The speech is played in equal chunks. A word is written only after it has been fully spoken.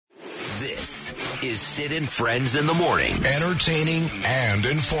This is Sid and Friends in the Morning. Entertaining and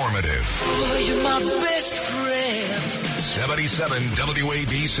informative. Oh, you're my best friend. 77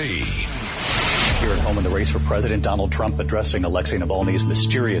 WABC. Here at home in the race for president, Donald Trump addressing Alexei Navalny's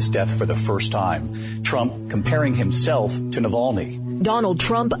mysterious death for the first time. Trump comparing himself to Navalny. Donald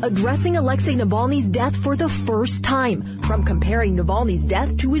Trump addressing Alexei Navalny's death for the first time. Trump comparing Navalny's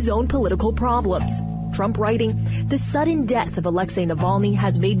death to his own political problems. Trump writing, "The sudden death of Alexei Navalny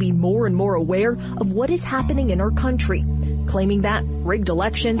has made me more and more aware of what is happening in our country," claiming that rigged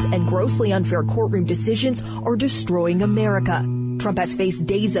elections and grossly unfair courtroom decisions are destroying America. Trump has faced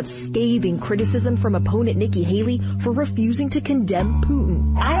days of scathing criticism from opponent Nikki Haley for refusing to condemn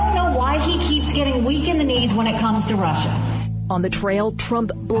Putin. I don't know why he keeps getting weak in the knees when it comes to Russia. On the trail,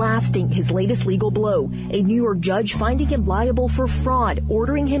 Trump blasting his latest legal blow, a New York judge finding him liable for fraud,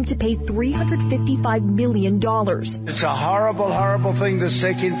 ordering him to pay $355 million. It's a horrible, horrible thing that's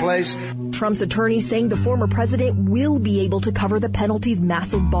taking place. Trump's attorney saying the former president will be able to cover the penalty's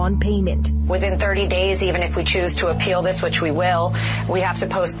massive bond payment. Within 30 days, even if we choose to appeal this, which we will, we have to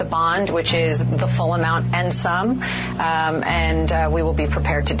post the bond, which is the full amount and some, and we will be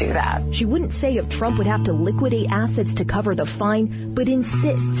prepared to do that. She wouldn't say if Trump would have to liquidate assets to cover the fine, but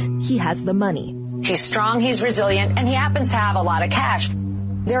insists he has the money. He's strong, he's resilient, and he happens to have a lot of cash.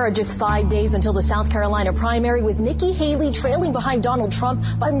 There are just 5 days until the South Carolina primary, with Nikki Haley trailing behind Donald Trump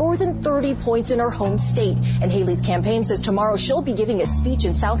by more than 30 points in her home state. And Haley's campaign says tomorrow she'll be giving a speech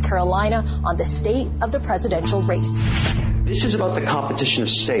in South Carolina on the state of the presidential race. This is about the competition of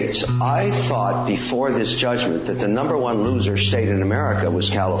states. I thought before this judgment that the number one loser state in America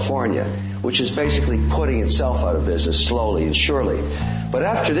was California, which is basically putting itself out of business slowly and surely. But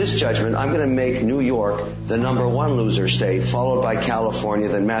after this judgment, I'm going to make New York the number one loser state, followed by California,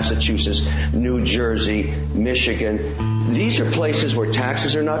 then Massachusetts, New Jersey, Michigan. These are places where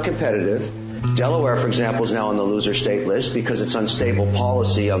taxes are not competitive. Delaware, for example, is now on the loser state list because it's unstable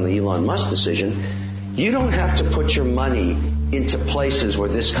policy on the Elon Musk decision. You don't have to put your money into places where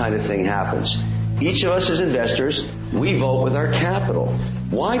this kind of thing happens. Each of us as investors, we vote with our capital.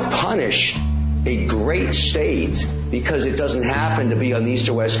 Why punish a great state because it doesn't happen to be on the east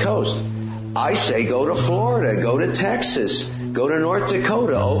or west coast? I say go to Florida, go to Texas, go to North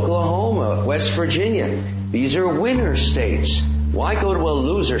Dakota, Oklahoma, West Virginia. These are winner states. Why go to a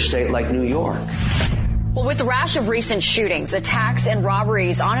loser state like New York? Well, with the rash of recent shootings, attacks, and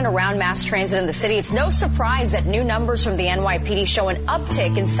robberies on and around mass transit in the city, it's no surprise that new numbers from the NYPD show an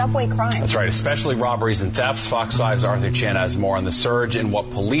uptick in subway crime. That's right, especially robberies and thefts. Fox 5's Arthur Chan has more on the surge and what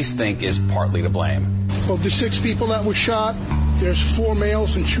police think is partly to blame. Of the 6 people that were shot, there's 4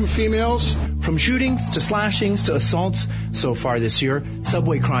 males and 2 females. From shootings to slashings to assaults, so far this year,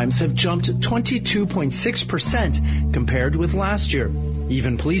 subway crimes have jumped 22.6% compared with last year.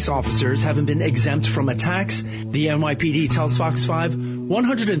 Even police officers haven't been exempt from attacks. The NYPD tells Fox 5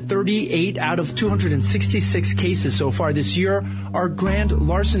 138 out of 266 cases so far this year are grand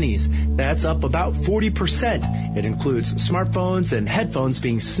larcenies. That's up about 40%. It includes smartphones and headphones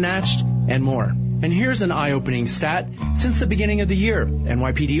being snatched and more. And here's an eye-opening stat. Since the beginning of the year,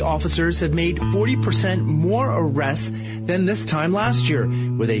 NYPD officers have made 40% more arrests than this time last year,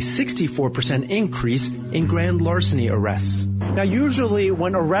 with a 64% increase in grand larceny arrests. Now, usually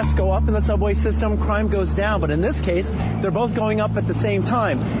when arrests go up in the subway system, crime goes down. But in this case, they're both going up at the same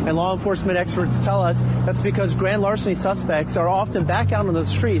time. And law enforcement experts tell us that's because grand larceny suspects are often back out on the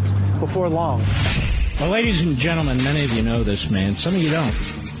streets before long. Well, ladies and gentlemen, many of you know this man. Some of you don't.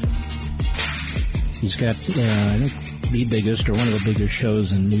 He's got, I think, the biggest or one of the biggest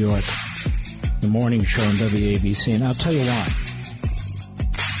shows in New York, the morning show on WABC. And I'll tell you why.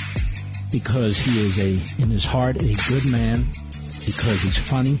 Because he is in his heart, a good man, because he's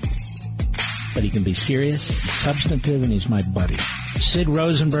funny, but he can be serious, substantive, and he's my buddy. Sid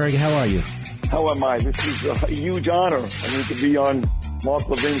Rosenberg, how are you? How am I? This is a huge honor. I mean, to be on Mark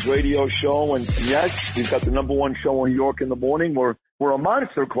Levin's radio show, and yes, we've got the number one show in New York in the morning. We're a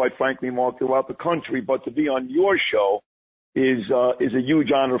monster, quite frankly, Mark, throughout the country, but to be on your show is a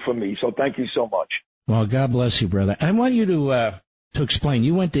huge honor for me. So thank you so much. Well, God bless you, brother. I want you to explain.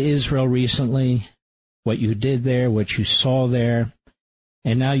 You went to Israel recently, what you did there, what you saw there,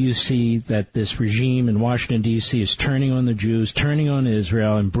 and now you see that this regime in Washington, D.C. is turning on the Jews, turning on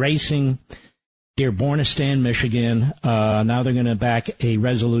Israel, embracing Dearbornistan, Michigan. Now they're going to back a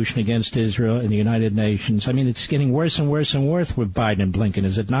resolution against Israel in the United Nations. I mean, it's getting worse and worse and worse with Biden and Blinken,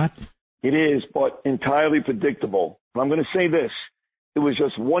 is it not? It is, but entirely predictable. I'm going to say this. It was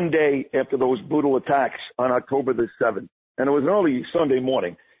just one day after those brutal attacks on October the 7th. And it was an early Sunday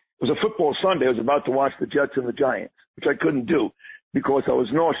morning. It was a football Sunday. I was about to watch the Jets and the Giants, which I couldn't do. because I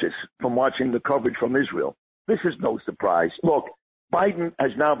was nauseous from watching the coverage from Israel. This is no surprise. Look, Biden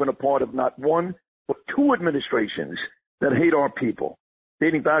has now been a part of not one, but two administrations that hate our people.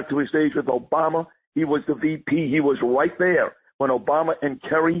 Dating back to his days with Obama, he was the VP. He was right there when Obama and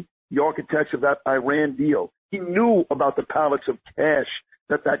Kerry, the architects of that Iran deal, he knew about the pallets of cash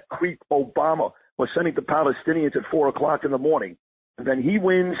that creep Obama was sending to Palestinians at 4 o'clock in the morning. And then he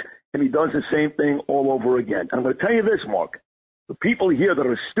wins, and he does the same thing all over again. I'm going to tell you this, Mark. The people here that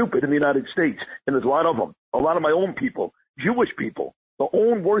are stupid in the United States, and there's a lot of them, a lot of my own people, Jewish people, the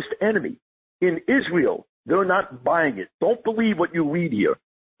own worst enemy. In Israel, they're not buying it. Don't believe what you read here.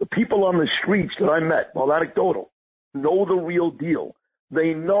 The people on the streets that I met, while anecdotal, know the real deal.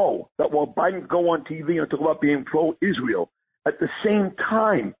 They know that while Biden go on TV and talk about being pro-Israel, at the same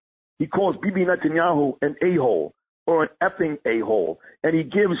time, he calls Bibi Netanyahu an a-hole or an effing a-hole, and he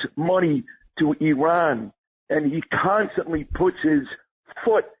gives money to Iran, and he constantly puts his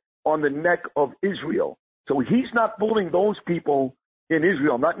foot on the neck of Israel. So he's not fooling those people in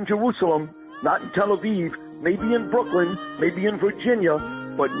Israel, not in Jerusalem, not in Tel Aviv, maybe in Brooklyn, maybe in Virginia,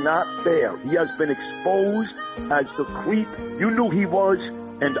 but not there. He has been exposed as the creep you knew he was,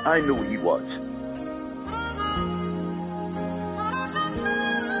 and I knew he was.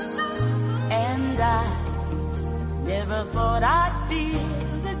 And I never thought I'd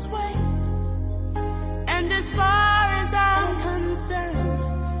feel this way. And as far as I'm concerned,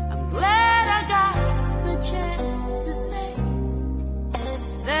 I'm glad I got the chance to say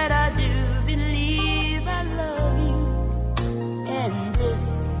that I do believe I love you. And if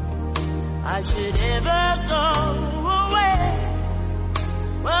I should ever go away,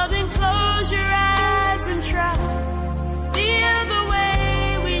 well then close your eyes and try feel the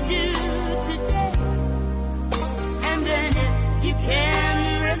way we do today. And then if you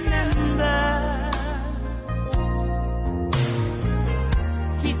can remember,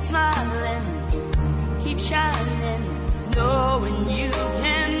 keep smiling, keep shining, knowing you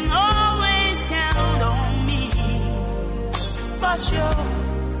can always count on me. For sure,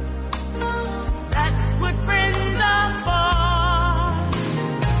 that's what friends are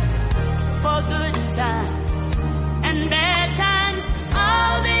for good times and bad times.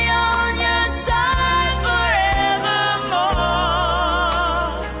 I'll be on your side forevermore.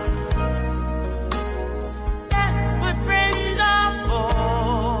 That's what friends are for.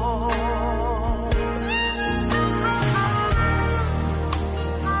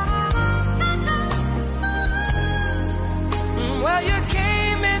 Well, you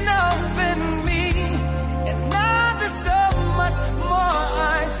came in open me, and now there's so much more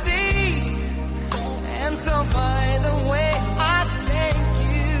I see. And so by the way, I thank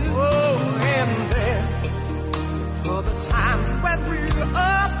you. Oh, and then for the times when we were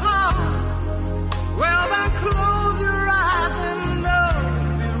apart, well then close your eyes and know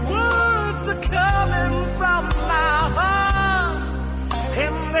the words are coming from my heart.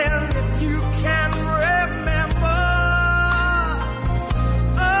 And then if you can remember,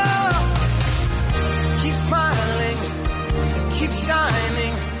 oh, keep smiling, keep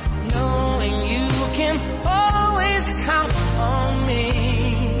shining, knowing you can always count on me.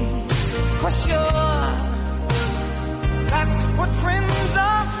 For sure, that's what friends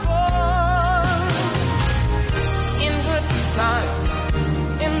are for. In good times,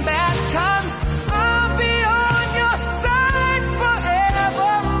 in bad times, I'll be on your side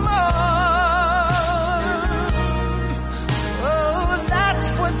forevermore. Oh, that's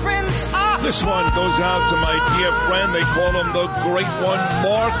what friends are for. This one goes out to my dear friend. They call him the Great One,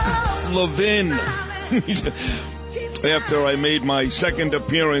 Mark Levin. After I made my second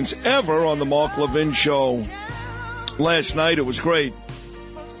appearance ever on the Mark Levin Show last night, it was great.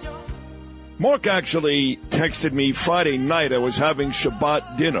 Mark actually texted me Friday night. I was having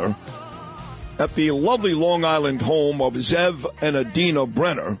Shabbat dinner at the lovely Long Island home of Zev and Adina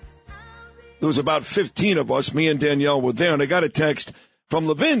Brenner. There was about 15 of us. Me and Danielle were there, and I got a text from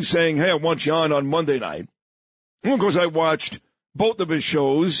Levin saying, hey, I want you on Monday night. And of course, I watched both of his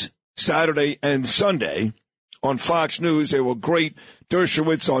shows, Saturday and Sunday, on Fox News. They were great.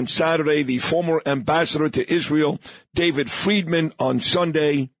 Dershowitz on Saturday, the former ambassador to Israel, David Friedman on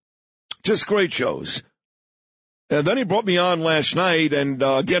Sunday. Just great shows. And then he brought me on last night, and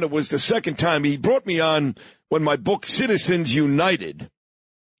again, it was the second time. He brought me on when my book, Citizens United,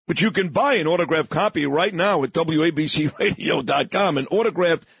 which you can buy an autographed copy right now at WABCRadio.com, an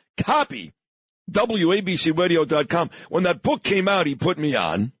autographed copy, WABCRadio.com. When that book came out, he put me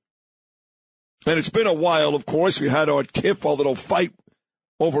on. And it's been a while, of course. We had our tiff, our little fight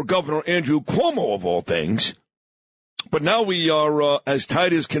over Governor Andrew Cuomo, of all things. But now we are as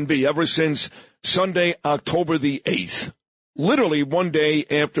tight as can be ever since Sunday, October the 8th. literally one day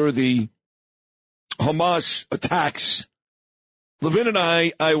after the Hamas attacks, Levin and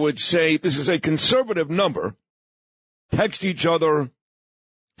I would say, this is a conservative number, text each other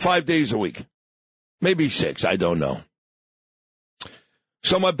 5 days a week. Maybe 6, I don't know.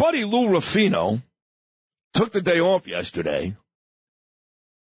 So my buddy Lou Ruffino took the day off yesterday,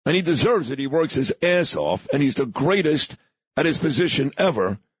 and he deserves it. He works his ass off, and he's the greatest at his position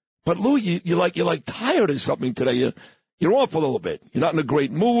ever. But Lou, you're like tired of something today. You're off a little bit. You're not in a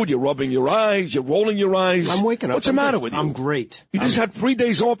great mood. You're rubbing your eyes. You're rolling your eyes. I'm waking up. What's the matter with you? I'm great. You just had 3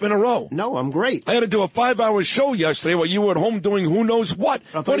 days off in a row. No, I'm great. I had to do a 5-hour show yesterday while you were at home doing who knows what.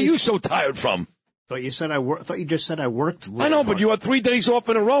 What are you so tired from? Thought you said I thought you just said I worked. I know, but you had 3 days off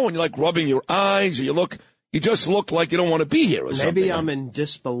in a row, and you're like rubbing your eyes. Or you just look like you don't want to be here or something. Maybe I'm in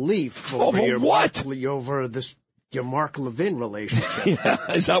disbelief over what? Over your Mark Levin relationship.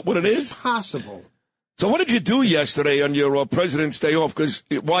 Yeah, is that what it is? It's possible. So what did you do yesterday on your President's Day off? Because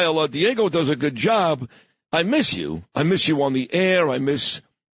while Diego does a good job, I miss you. I miss you on the air. I miss,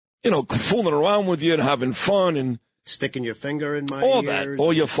 fooling around with you and having fun and sticking your finger in my all ears.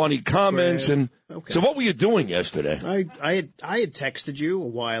 All your funny comments. Right. And okay. So what were you doing yesterday? I had texted you a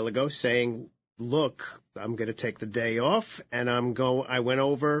while ago saying, look, I'm going to take the day off, and I went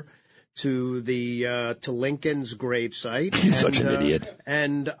over to to Lincoln's gravesite. He's such an idiot.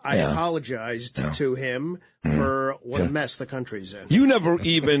 And I apologized to him for what a mess the country's in. You never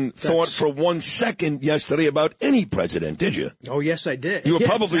even thought for 1 second yesterday about any president, did you? Oh, yes, I did. You were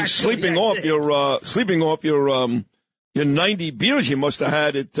probably sleeping off your 90 beers you must have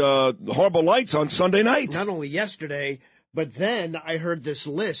had at Harbor Lights on Sunday night. Not only yesterday, but then I heard this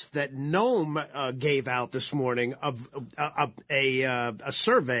list that Noam gave out this morning of a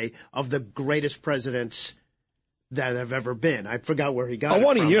survey of the greatest presidents that have ever been. I forgot where he got it. I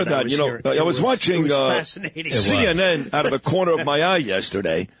want to from, hear that. I was watching fascinating. CNN out of the corner of my eye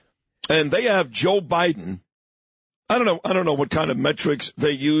yesterday, and they have Joe Biden. I don't know what kind of metrics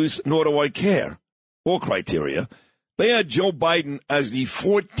they use, nor do I care, or criteria. They had Joe Biden as the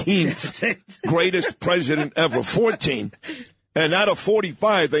 14th greatest president ever, 14. And out of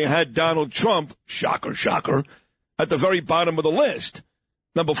 45, they had Donald Trump, shocker, shocker, at the very bottom of the list,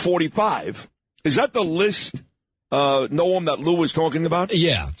 number 45. Is that the list, Noam, that Lou was talking about?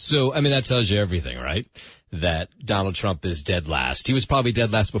 Yeah. So, that tells you everything, right? That Donald Trump is dead last. He was probably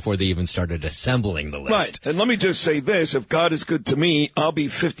dead last before they even started assembling the list. Right. And let me just say this. If God is good to me, I'll be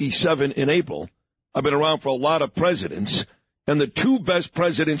 57 in April. I've been around for a lot of presidents, and the two best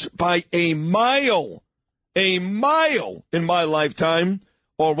presidents by a mile in my lifetime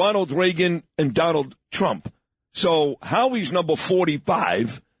are Ronald Reagan and Donald Trump. So how he's number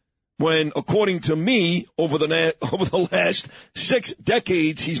 45 when, according to me, over the last 6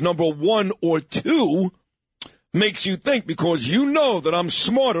 decades, he's number 1 or 2, makes you think, because you know that I'm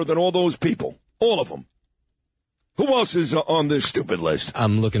smarter than all those people, all of them. Who else is on this stupid list?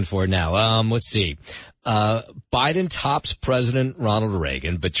 I'm looking for it now. Let's see. Biden tops President Ronald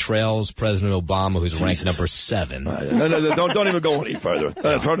Reagan, but trails President Obama, who's ranked number 7. No, don't even go any further.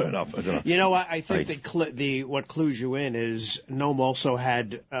 Further enough. I think that what clues you in is Noam also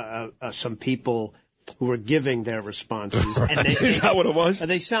had some people who were giving their responses. Right. And is that what it was?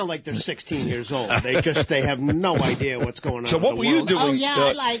 They sound like they're 16 years old. They have no idea what's going on. So what were you doing? Oh, yeah,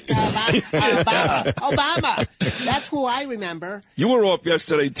 I like Obama. Obama. That's who I remember. You were off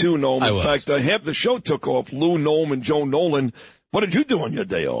yesterday, too, Noam. In fact, half the show took off. Lou, Noam, and Joe Nolan. What did you do on your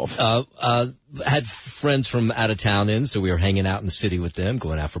day off? Had friends from out of town in, so we were hanging out in the city with them,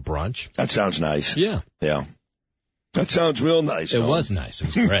 going out for brunch. That sounds nice. Yeah. Yeah. That sounds real nice. It was nice. It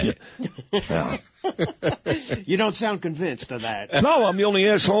was great. Yeah. You don't sound convinced of that. No, I'm the only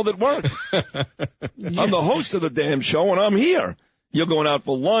asshole that worked. I'm the host of the damn show, and I'm here. You're going out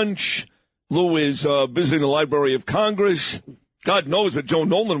for lunch. Lou is visiting the Library of Congress. God knows what Joe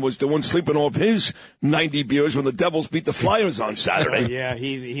Nolan was doing, sleeping off his 90 beers when the Devils beat the Flyers on Saturday. Oh, yeah,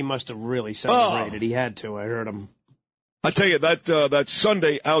 he must have really celebrated. He had to. I heard him. I tell you, that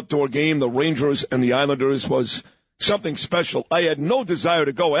Sunday outdoor game, the Rangers and the Islanders, was something special. I had no desire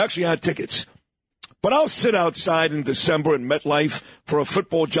to go. I actually had tickets. But I'll sit outside in December in MetLife for a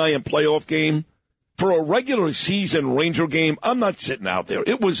football giant playoff game. For a regular season Ranger game, I'm not sitting out there.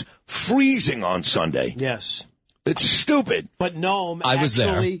 It was freezing on Sunday. Yes. It's stupid. But Noam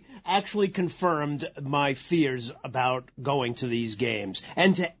actually confirmed my fears about going to these games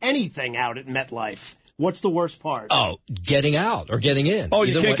and to anything out at MetLife. What's the worst part? Oh, getting out or getting in. Oh,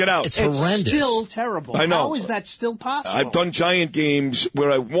 you can't get out. It's horrendous. It's still terrible. I know. How is that still possible? I've done giant games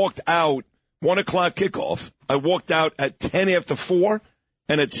where I walked out 1 o'clock kickoff. I walked out at 10 after 4,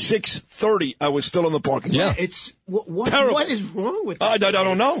 and at 6:30 I was still in the parking lot. Yeah, it's terrible. What is wrong with I that?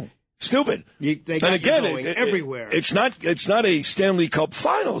 don't know. Stupid. They got you going everywhere. It's not a Stanley Cup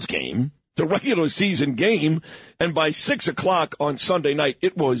Finals game. It's a regular season game, and by 6 o'clock on Sunday night,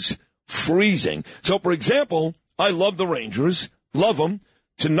 it was freezing. So, for example, I love the Rangers, love them.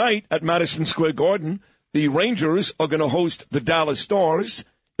 Tonight at Madison Square Garden, the Rangers are going to host the Dallas Stars.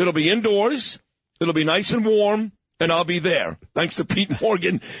 It'll be indoors. It'll be nice and warm, and I'll be there. Thanks to Pete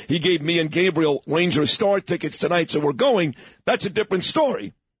Morgan, he gave me and Gabriel Ranger Star tickets tonight, so we're going. That's a different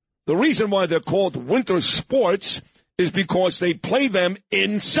story. The reason why they're called winter sports is because they play them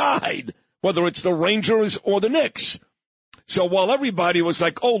inside, whether it's the Rangers or the Knicks. So while everybody was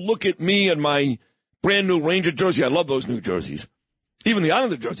like, oh, look at me and my brand-new Ranger jersey. I love those new jerseys. Even the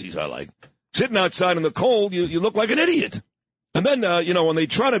Islander jerseys I like. Sitting outside in the cold, you look like an idiot. And then, when they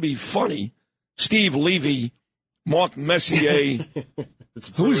try to be funny, Steve Levy, Mark Messier,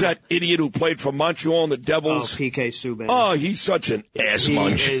 who's that idiot who played for Montreal and the Devils? Oh, P.K. Subban. Oh, he's such an ass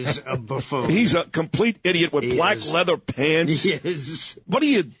munch. He is a buffoon. He's a complete idiot with black leather pants. He is. What are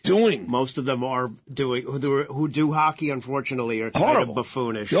you doing? Most of them are who do hockey, unfortunately, are horrible. Kind of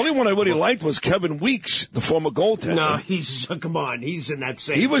buffoonish. The only one I really liked was Kevin Weeks, the former goaltender. No, come on, he's in that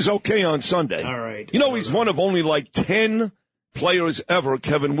same. He was okay on Sunday. All right. He's one of only like 10 players ever,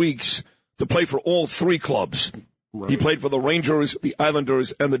 Kevin Weeks, to play for all three clubs. Right. He played for the Rangers, the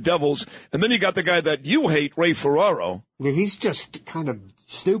Islanders, and the Devils. And then you got the guy that you hate, Ray Ferraro. Yeah, he's just kind of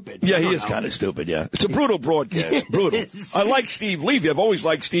stupid. Yeah, he is kind of stupid, yeah. It's a brutal broadcast. Brutal. I like Steve Levy. I've always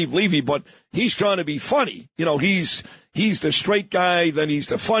liked Steve Levy, but he's trying to be funny. He's the straight guy, then he's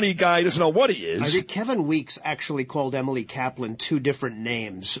the funny guy. He doesn't know what he is. I think Kevin Weeks actually called Emily Kaplan two different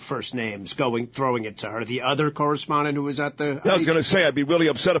names, first names, throwing it to her. The other correspondent who was at the... Yeah, I was going to say, I'd be really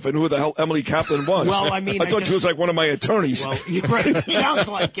upset if I knew who the hell Emily Kaplan was. Well, I mean... I thought she was like one of my attorneys. Well, right, sounds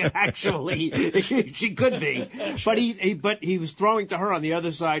like it, actually. She could be. But he was throwing to her on the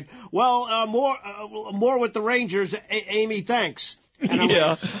other side, well, more with the Rangers, Amy, thanks. And I'm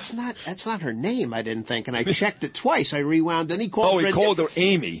like, that's not her name, I didn't think. And I checked it twice. I rewound. Then he called her. He called her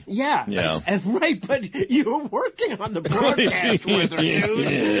Amy. Yeah. Right, but you were working on the broadcast with her,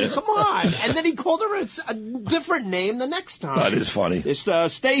 dude. Yeah. Come on. And then he called her a different name the next time. That is funny. It's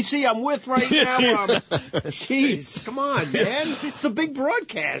Stacy I'm with right now. Jeez, come on, man. It's the big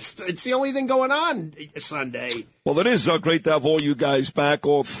broadcast. It's the only thing going on Sunday. Well, it is great to have all you guys back,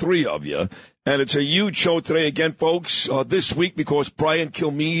 all three of you. And it's a huge show today again, folks, this week because Brian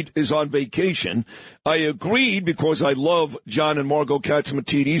Kilmeade is on vacation. I agreed because I love John and Margot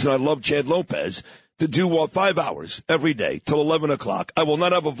Katsimatidis and I love Chad Lopez to do 5 hours every day till 11 o'clock. I will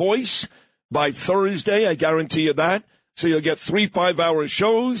not have a voice by Thursday. I guarantee you that. So you'll get 3 5-hour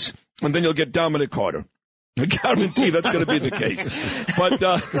shows and then you'll get Dominic Carter. I guarantee that's going to be the case. But,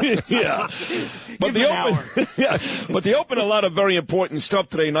 yeah. But they open a lot of very important stuff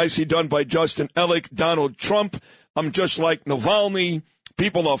today. Nicely done by Justin Ellick, Donald Trump. I'm just like Navalny.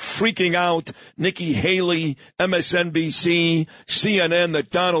 People are freaking out. Nikki Haley, MSNBC, CNN, that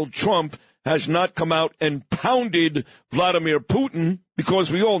Donald Trump has not come out and pounded Vladimir Putin because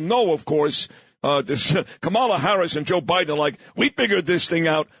we all know, of course, Kamala Harris and Joe Biden are like, we figured this thing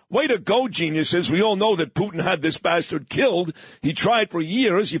out. Way to go, geniuses. We all know that Putin had this bastard killed. He tried for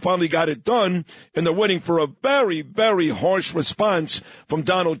years. He finally got it done. And they're waiting for a very, very harsh response from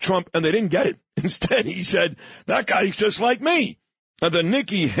Donald Trump. And they didn't get it. Instead, he said, that guy's just like me. And then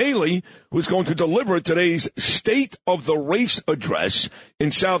Nikki Haley, who's going to deliver today's State of the Race address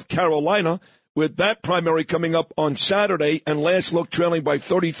in South Carolina, with that primary coming up on Saturday and last look trailing by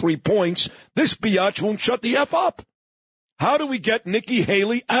 33 points, this biatch won't shut the F up. How do we get Nikki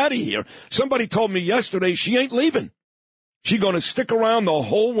Haley out of here? Somebody told me yesterday she ain't leaving. She's going to stick around the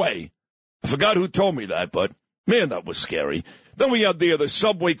whole way. I forgot who told me that, but, man, that was scary. Then we have the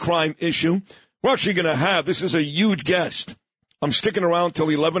subway crime issue. We're actually going to have, this is a huge guest. I'm sticking around till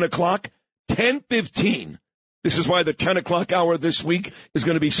 11 o'clock, 10:15. This is why the 10 o'clock hour this week is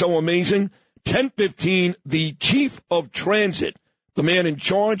going to be so amazing. 10:15, the chief of transit, the man in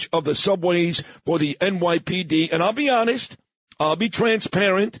charge of the subways for the NYPD. And I'll be honest, I'll be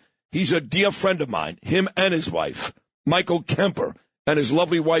transparent. He's a dear friend of mine, him and his wife, Michael Kemper, and his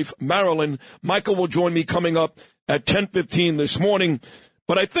lovely wife, Marilyn. Michael will join me coming up at 10:15 this morning.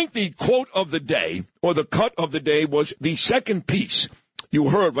 But I think the quote of the day, or the cut of the day, was the second piece you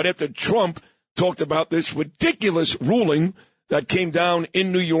heard right after Trump talked about this ridiculous ruling that came down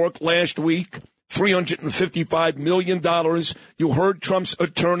in New York last week $355 million. You heard Trump's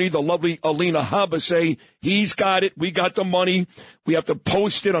attorney, the lovely Alina Habba, say he's got it. We got the money. We have to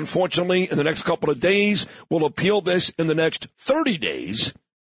post it, unfortunately, in the next couple of days. We'll appeal this in the next 30 days.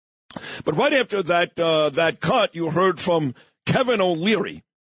 But right after that cut, you heard from Kevin O'Leary.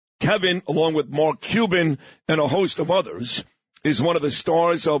 Kevin, along with Mark Cuban and a host of others, is one of the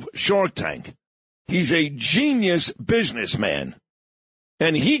stars of Shark Tank. He's a genius businessman.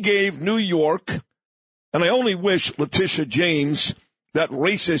 And he gave New York, and I only wish Letitia James, that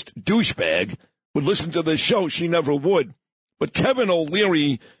racist douchebag, would listen to this show. She never would. But Kevin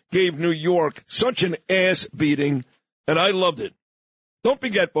O'Leary gave New York such an ass beating, and I loved it. Don't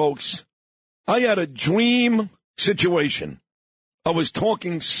forget, folks, I had a dream situation. I was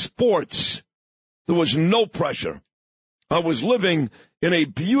talking sports. There was no pressure. I was living in a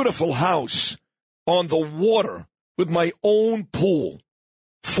beautiful house on the water with my own pool.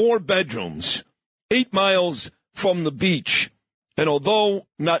 4 bedrooms, 8 miles from the beach. And although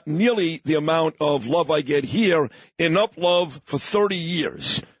not nearly the amount of love I get here, enough love for 30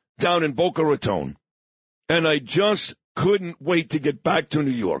 years down in Boca Raton. And I just couldn't wait to get back to New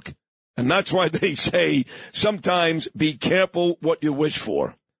York. And that's why they say sometimes be careful what you wish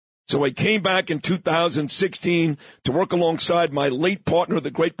for. So I came back in 2016 to work alongside my late partner, the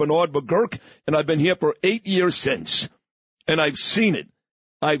great Bernard McGurk, and I've been here for 8 years since. And I've seen it.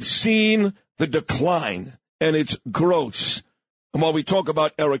 I've seen the decline, and it's gross. And while we talk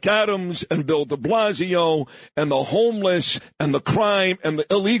about Eric Adams and Bill de Blasio and the homeless and the crime and the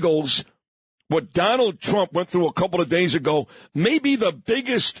illegals, what Donald Trump went through a couple of days ago may be the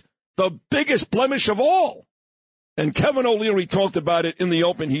biggest blemish of all. And Kevin O'Leary talked about it in the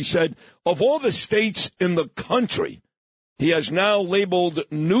open. He said, of all the states in the country, he has now labeled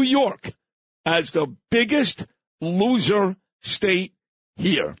New York as the biggest loser state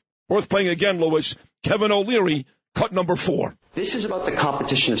here. Worth playing again, Lewis. Kevin O'Leary, cut number 4. This is about the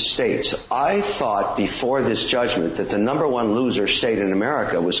competition of states. I thought before this judgment that the number one loser state in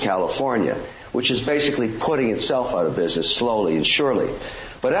America was California, which is basically putting itself out of business slowly and surely.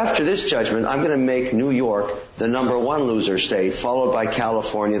 But after this judgment, I'm going to make New York the number one loser state, followed by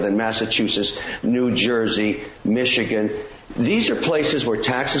California, then Massachusetts, New Jersey, Michigan. These are places where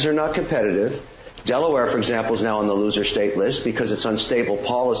taxes are not competitive. Delaware, for example, is now on the loser state list because it's unstable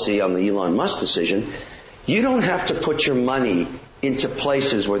policy on the Elon Musk decision. You don't have to put your money into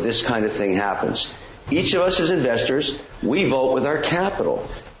places where this kind of thing happens. Each of us as investors, we vote with our capital.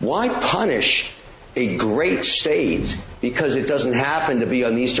 Why punish a great state because it doesn't happen to be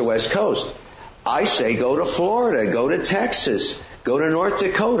on the east or west coast? I say go to Florida, go to Texas, go to North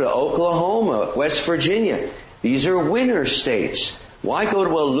Dakota, Oklahoma, West Virginia. These are winner states. Why go to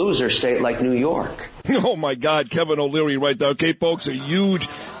a loser state like New York? Oh, my God, Kevin O'Leary right there. Okay, folks, a huge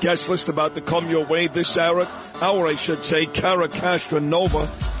guest list about to come your way this hour, I should say. Cara Castronova.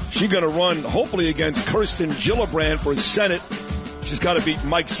 She's going to run, hopefully, against Kirsten Gillibrand for Senate. She's got to beat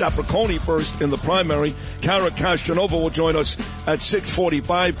Mike Sapriconi first in the primary. Cara Castronova will join us at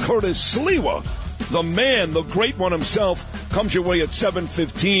 6:45. Curtis Sliwa, the man, the great one himself, comes your way at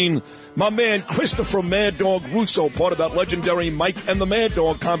 7:15. My man, Christopher Mad Dog Russo, part of that legendary Mike and the Mad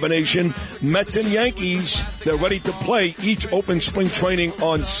Dog combination. Mets and Yankees, they're ready to play. Each open spring training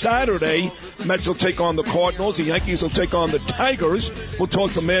on Saturday. Mets will take on the Cardinals. The Yankees will take on the Tigers. We'll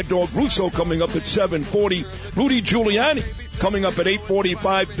talk to Mad Dog Russo coming up at 7:40. Rudy Giuliani coming up at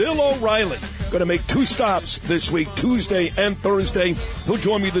 8:45. Bill O'Reilly going to make 2 stops this week, Tuesday and Thursday. He'll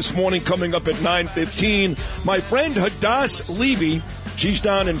join me this morning coming up at 9:15. My friend Hadass Levy, she's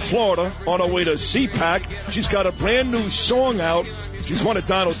down in Florida on her way to CPAC. She's got a brand new song out. She's one of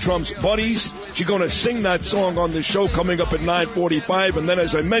Donald Trump's buddies. She's going to sing that song on the show coming up at 9:45. And then,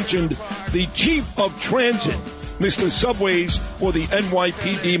 as I mentioned, the chief of transit, Mr. Subways for the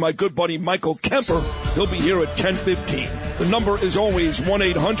NYPD, my good buddy Michael Kemper. He'll be here at 10:15. The number is always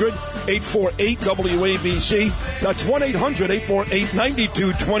 1-800-848-WABC. That's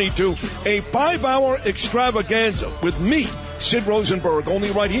 1-800-848-9222. A 5-hour extravaganza with me, Sid Rosenberg, only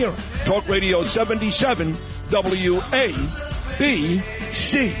right here. Talk Radio 77 WABC.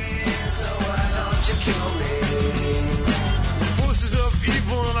 Forces of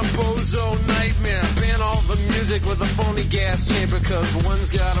evil and a bozo nightmare. Ban all the music with a phony gas chamber, cause one's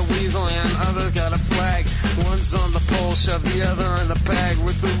got a weasel and other's got a flag. One's on the pole, shove the other in the bag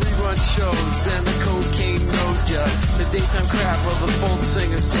with the rerun shows and the cocaine nose job. The daytime crap of the folk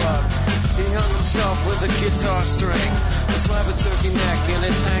singer's love. He hung himself with a guitar string, a slab of turkey neck, and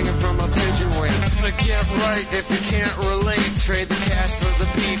it's hanging from a pigeon wing. But get right if you can't relate. Trade the cash for the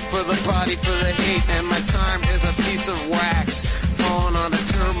beat, for the body, for the hate. And my time is a piece of wax falling on a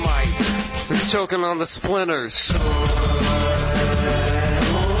termite. It's choking on the splinters.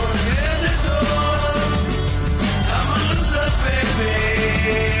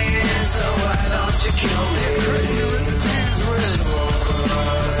 You kill me. Crazy with the twos with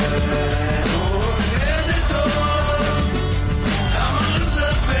I'm a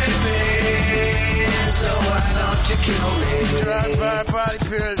loser, baby. So why don't you kill me? Drive by body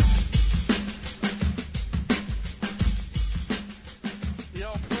period. Yo,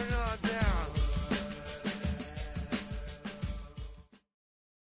 put it on down.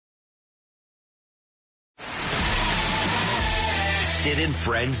 Sid and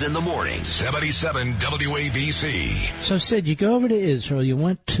Friends in the morning. 77 WABC. So, Sid, you go over to Israel. You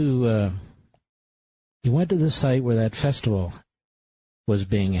went to the site where that festival was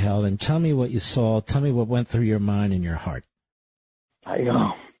being held, and tell me what you saw. Tell me what went through your mind and your heart.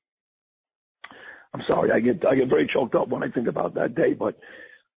 I'm sorry. I get very choked up when I think about that day. But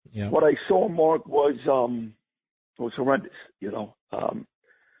what I saw, Mark, was horrendous.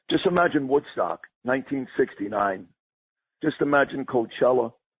 Just imagine Woodstock, 1969. Just imagine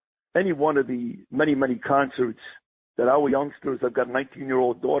Coachella, any one of the many, many concerts that our youngsters, I've got a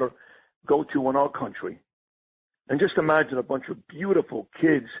 19-year-old daughter, go to in our country. And just imagine a bunch of beautiful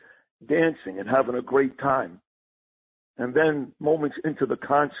kids dancing and having a great time. And then moments into the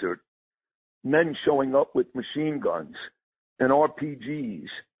concert, men showing up with machine guns and RPGs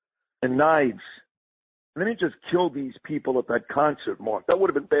and knives. And then they just killed these people at that concert, Mark. That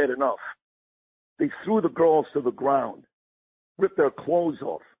would have been bad enough. They threw the girls to the ground, ripped their clothes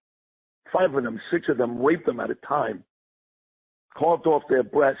off. 5 of them, 6 of them, raped them at a time, carved off their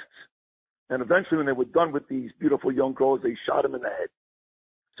breasts. And eventually when they were done with these beautiful young girls, they shot them in the head.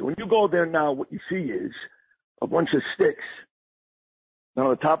 So when you go there now, what you see is a bunch of sticks. And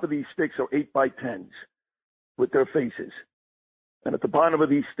on the top of these sticks are 8x10s with their faces. And at the bottom of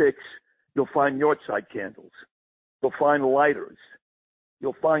these sticks, you'll find Yorkshire candles. You'll find lighters.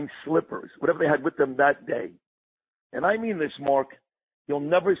 You'll find slippers, whatever they had with them that day. And I mean this, Mark, you'll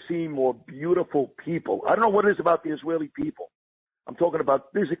never see more beautiful people. I don't know what it is about the Israeli people. I'm talking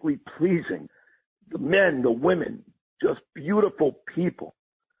about physically pleasing. The men, the women, just beautiful people.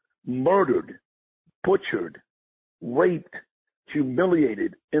 Murdered, butchered, raped,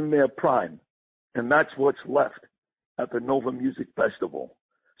 humiliated in their prime. And that's what's left at the Nova Music Festival.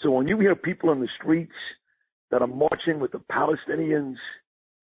 So when you hear people in the streets that are marching with the Palestinians,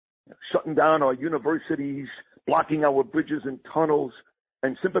 shutting down our universities, blocking our bridges and tunnels,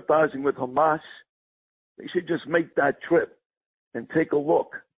 and sympathizing with Hamas, they should just make that trip and take a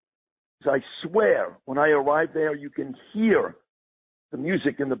look. Because I swear, when I arrive there, you can hear the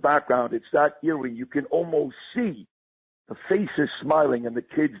music in the background. It's that eerie. You can almost see the faces smiling and the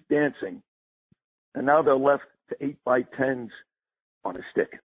kids dancing. And now they're left to 8x10s on a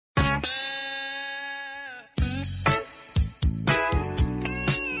stick.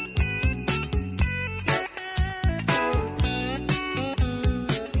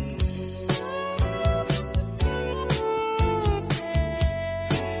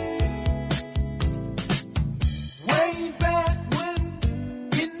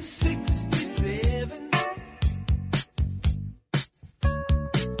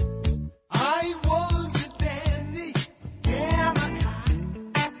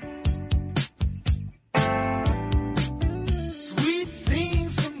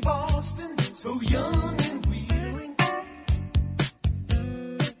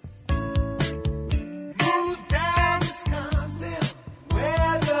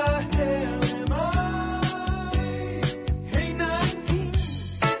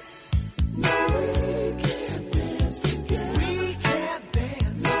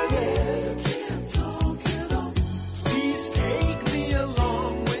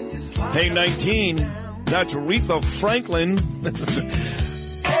 Hey, 19, that's Aretha Franklin,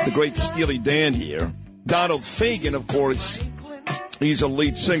 the great Steely Dan here. Donald Fagen, of course, he's a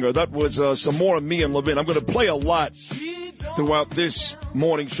lead singer. That was some more of me and Levin. I'm going to play a lot throughout this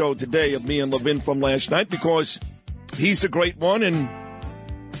morning show today of me and Levin from last night because he's the great one, and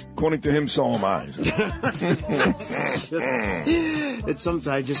according to him, so am I. It's sometimes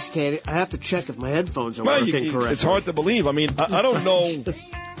I just can't. I have to check if my headphones are working correctly. It's hard to believe. I mean, I don't know.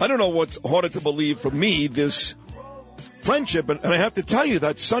 I don't know what's harder to believe for me, this friendship. And I have to tell you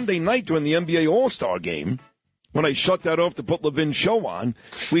that Sunday night during the NBA All-Star game, when I shut that off to put Levin's show on,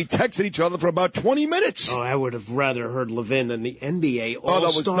 we texted each other for about 20 minutes. Oh, I would have rather heard Levin than the NBA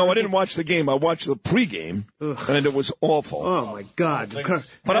All-Star game. I didn't watch the game. I watched the pregame, and it was awful. Oh, my God.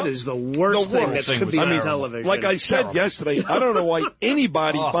 That is the worst thing that could be on television. Like I said yesterday, I don't know why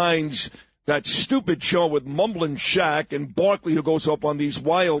anybody finds that stupid show with Mumbling Shaq and Barkley, who goes up on these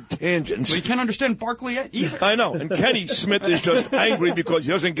wild tangents. Well, you can't understand Barkley either. I know. And Kenny Smith is just angry because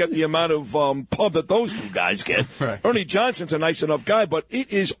he doesn't get the amount of pub that those two guys get. Right. Ernie Johnson's a nice enough guy, but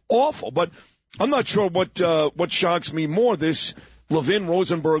it is awful. But I'm not sure what shocks me more, this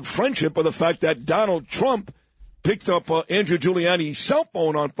Levin-Rosenberg friendship, or the fact that Donald Trump picked up Andrew Giuliani's cell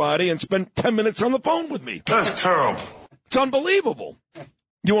phone on Friday and spent 10 minutes on the phone with me. That's terrible. It's unbelievable.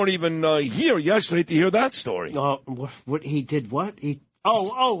 You weren't even here yesterday to hear that story. What he did? What he?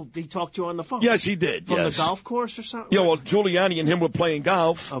 Oh, he talked to you on the phone. Yes, he did. From yes. the golf course or something. Yeah, well, Giuliani and him were playing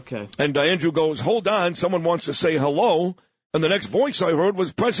golf. Okay. And Andrew goes, "Hold on, someone wants to say hello." And the next voice I heard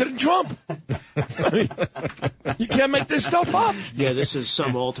was President Trump. I mean, you can't make this stuff up. Yeah, this is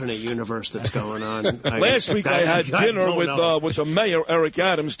some alternate universe that's going on. Last week I had dinner with the mayor, Eric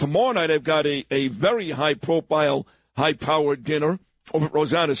Adams. Tomorrow night I've got a very high-profile, high-powered dinner over at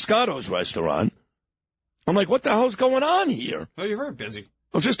Rosanna Scotto's restaurant. I'm like, what the hell's going on here? Oh, you're very busy.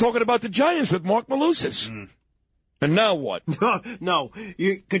 I was just talking about the Giants with Mark Malusis. And now what? No,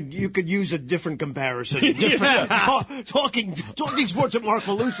 you could use a different comparison. Talking sports at Mark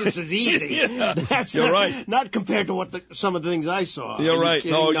Malusis is easy. Yeah, That's you're right. Not compared to some of the things I saw. You're right.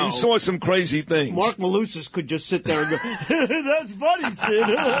 No, you saw some crazy things. Mark Malusis could just sit there and go, "That's funny, Sid."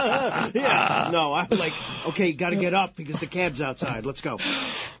 Yeah. No, I'm like, okay, got to get up because the cab's outside. Let's go.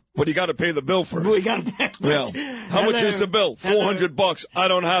 But you got to pay the bill first. We got to pay. Well, how much is the bill? $400. I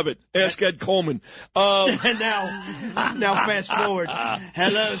don't have it. Ask Ed Coleman. Now fast forward.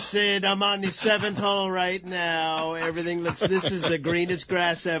 Hello, Sid. I'm on the 7th hole right now. This is the greenest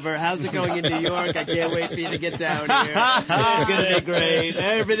grass ever. How's it going in New York? I can't wait for you to get down here. It's going to be great.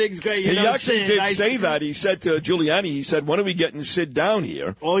 Everything's great. He actually did say that. He said to Giuliani, he said, "When are we getting Sid down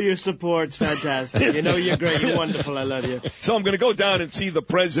here?" All your support's fantastic. You know you're great. You're wonderful. I love you. So I'm going to go down and see the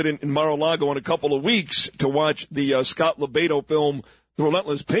president in Mar-a-Lago in a couple of weeks to watch the Scott Lebedo film, The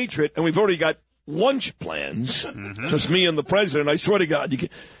Relentless Patriot, and we've already got lunch plans, just me and the president. I swear to God,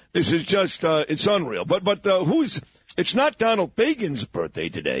 this is just, it's unreal. But it's not Donald Fagen's birthday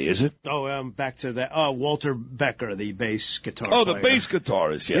today, is it? Oh, back to that. Oh, Walter Becker, the bass guitar player. Oh, the bass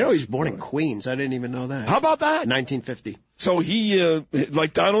guitarist, yes. You know, he was born in Queens. I didn't even know that. How about that? 1950. So he,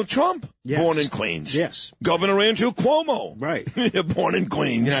 like Donald Trump, born in Queens. Yes. Governor Andrew Cuomo. Right. Born in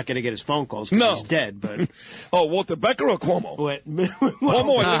Queens. You're not going to get his phone calls because he's dead, but... Oh, Walter Becker or Cuomo?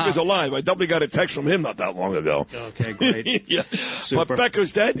 Cuomo, I think, is alive. I definitely got a text from him not that long ago. Okay, great. Yeah. Super. But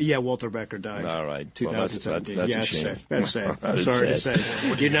Becker's dead? Yeah, Walter Becker died. All right. 2017. Well, that's a shame. That's sad. I'm sorry to say.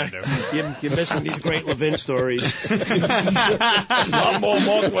 You're missing these great Levin stories. One more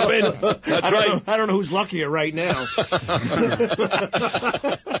Mark Levin. That's right. I don't know who's luckier right now.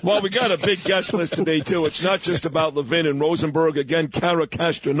 Well, we got a big guest list today, too. It's not just about Levin and Rosenberg. Again, Cara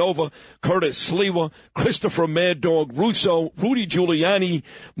Castronova, Curtis Sliwa, Christopher Mad Dog Russo, Rudy Giuliani,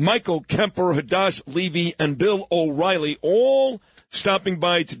 Michael Kemper, Hadass Levy, and Bill O'Reilly, all stopping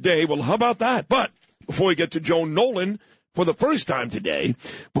by today. Well, how about that? But before we get to Joe Nolan, for the first time today,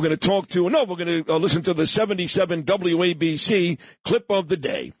 we're going to listen to the 77 WABC clip of the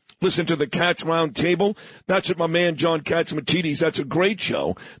day. Listen to the Cats Round Table. That's at my man John Katzmatidis. That's a great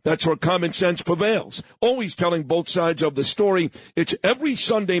show. That's where common sense prevails. Always telling both sides of the story. It's every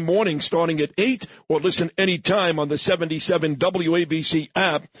Sunday morning starting at 8, or listen anytime on the 77 WABC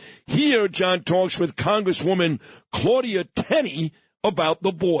app. Here, John talks with Congresswoman Claudia Tenney about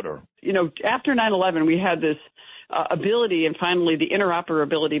the border. You know, after 9/11, we had this ability and finally the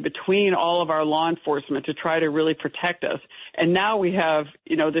interoperability between all of our law enforcement to try to really protect us. And now we have,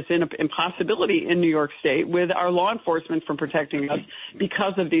 this impossibility in New York State with our law enforcement from protecting us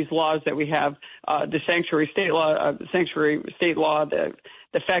because of these laws that we have, the sanctuary state law,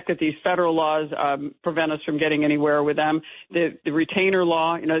 the fact that these federal laws prevent us from getting anywhere with them, the retainer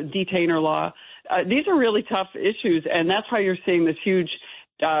law, detainer law. These are really tough issues, and that's why you're seeing this huge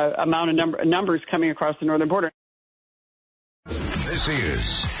amount of numbers coming across the northern border. This is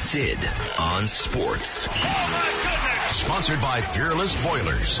Sid on Sports. Oh, my goodness! Sponsored by Peerless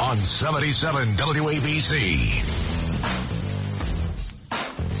Boilers on 77 WABC.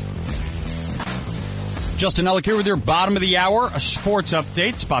 Justin Ellick here with your bottom of the hour, a sports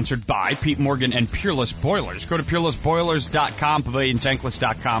update sponsored by Pete Morgan and Peerless Boilers. Go to peerlessboilers.com,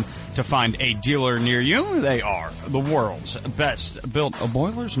 paviliontankless.com to find a dealer near you. They are the world's best built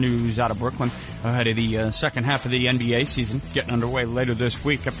boilers. News out of Brooklyn ahead of the second half of the NBA season getting underway later this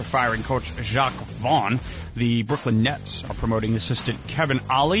week after firing coach Jacques Vaughn. The Brooklyn Nets are promoting assistant Kevin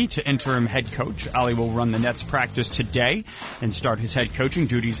Ollie to interim head coach. Ollie will run the Nets practice today and start his head coaching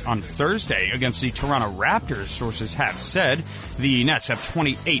duties on Thursday against the Toronto Raptors, sources have said. The Nets have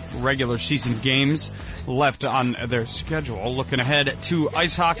 28 regular season games left on their schedule. Looking ahead to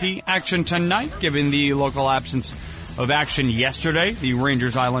ice hockey action tonight, given the local absence of action yesterday. The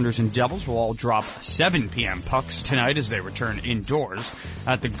Rangers, Islanders, and Devils will all drop 7 p.m. pucks tonight as they return indoors.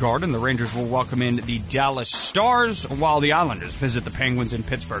 At the Garden, the Rangers will welcome in the Dallas Stars, while the Islanders visit the Penguins in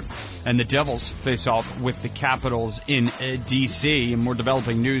Pittsburgh. And the Devils face off with the Capitals in D.C. And more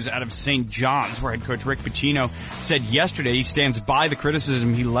developing news out of St. John's, where head coach Rick Pitino said yesterday he stands by the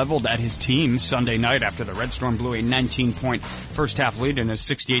criticism he leveled at his team Sunday night after the Red Storm blew a 19-point first-half lead in a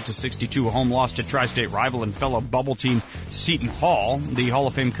 68-62 home loss to tri-state rival and fellow bubble team Seton Hall. The Hall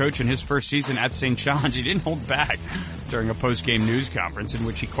of Fame coach in his first season at St. John's, he didn't hold back during a post-game news conference in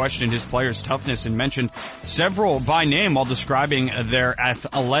which he questioned his players' toughness and mentioned several by name while describing their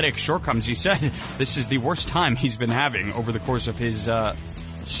athletic shortcomings. He said this is the worst time he's been having over the course of his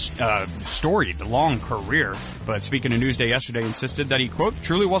storied, long career. But speaking to Newsday yesterday, insisted that he, quote,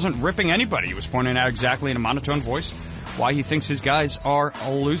 truly wasn't ripping anybody. He was pointing out exactly in a monotone voice why he thinks his guys are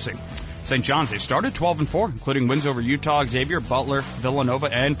losing. St. John's, they started 12-4, including wins over Utah, Xavier, Butler, Villanova,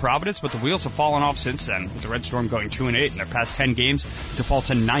 and Providence, but the wheels have fallen off since then, with the Red Storm going 2-8 in their past 10 games to fall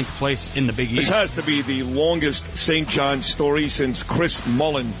to 9th place in the Big East. This has to be the longest St. John's story since Chris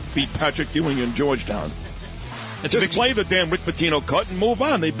Mullen beat Patrick Ewing in Georgetown. Just play the damn Rick Pitino cut and move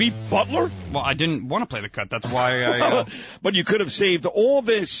on. They beat Butler. Well, I didn't want to play the cut. That's why I... But you could have saved all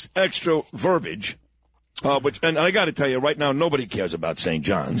this extra verbiage. And I got to tell you, right now, nobody cares about St.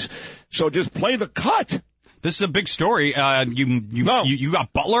 John's. So just play the cut. This is a big story. You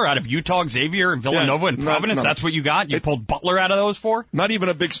got Butler out of Utah, Xavier, Villanova, and Providence. No. That's what you got? You pulled Butler out of those four? Not even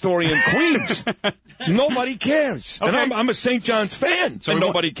a big story in Queens. Nobody cares. Okay. And I'm a St. John's fan, so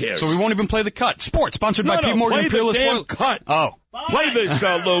nobody cares. So we won't even play the cut. Sports, sponsored by Pete Morgan. Play the damn cut. Oh. Play this,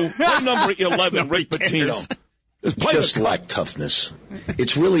 Lou. Play number 11, Rick Pitino. Just lack toughness.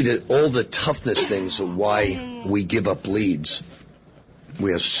 It's really all the toughness things of why we give up leads.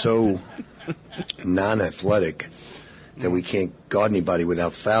 We are so non-athletic that we can't guard anybody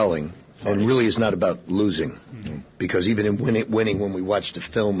without fouling. And really it's not about losing. Because even in winning, when we watch the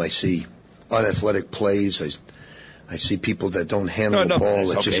film, I see unathletic plays. I see people that don't handle the ball.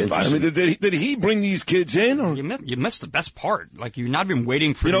 It's just interesting. I mean, did he bring these kids in? Or? You missed the best part. Like, you're not even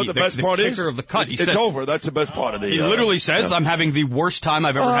waiting for the best part kicker of the cut. It's over. That's the best part of the... He literally says, I'm having the worst time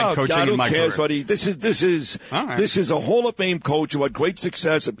I've ever had coaching in my career. Buddy? This is a Hall of Fame coach who had great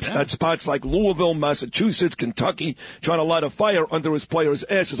success at spots like Louisville, Massachusetts, Kentucky, trying to light a fire under his players'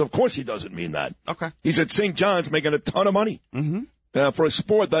 asses. Of course he doesn't mean that. Okay. He's at St. John's making a ton of money for a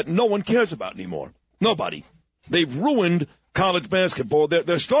sport that no one cares about anymore. Nobody. They've ruined college basketball.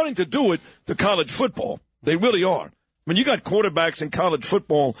 They're starting to do it to college football. They really are. I mean, you got quarterbacks in college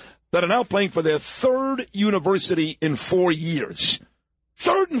football that are now playing for their third university in 4 years.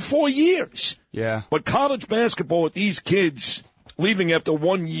 Third in 4 years. Yeah. But college basketball with these kids leaving after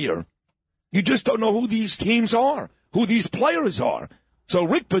 1 year, you just don't know who these teams are, who these players are. So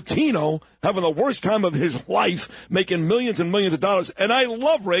Rick Pitino having the worst time of his life, making millions and millions of dollars, and I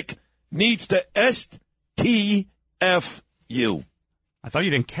love Rick, needs to STFU. I thought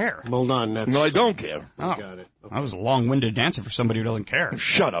you didn't care. Hold on. No, I don't care. Oh, got it. Okay. That was a long-winded answer for somebody who doesn't care.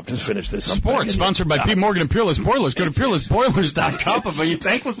 Shut up. Just finish this. Sports, sponsored by Pete Morgan and Peerless Boilers. Go to peerlessboilers.com,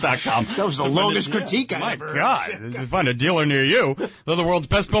 tankless.com. That was the longest critique I ever heard. My God. Find a dealer near you. They're the world's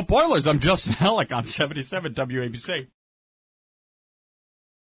best-built boilers. I'm Justin Hellick on 77 WABC.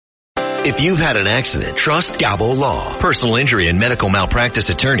 If you've had an accident, trust Gabo Law. Personal injury and medical malpractice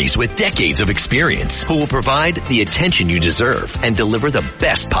attorneys with decades of experience who will provide the attention you deserve and deliver the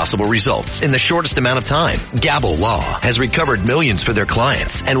best possible results in the shortest amount of time. Gabo Law has recovered millions for their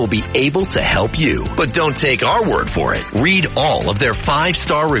clients and will be able to help you. But don't take our word for it. Read all of their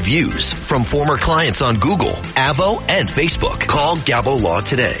 5-star reviews from former clients on Google, Avo, and Facebook. Call Gabo Law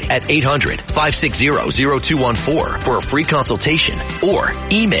today at 800-560-0214 for a free consultation or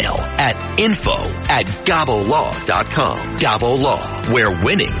email at info@gabolaw.com. Gabo Law, where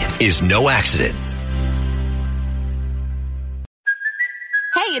winning is no accident.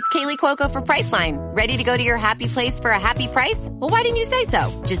 Hey, it's Kaylee Cuoco for Priceline. Ready to go to your happy place for a happy price? Well, why didn't you say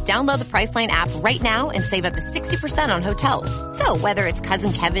so? Just download the Priceline app right now and save up to 60% on hotels. So whether it's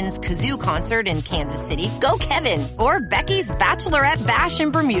Cousin Kevin's Kazoo Concert in Kansas City, go Kevin, or Becky's Bachelorette Bash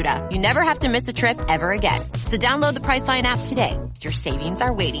in Bermuda, you never have to miss a trip ever again. So download the Priceline app today. Your savings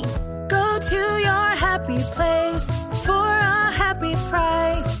are waiting. Go to your happy place for a happy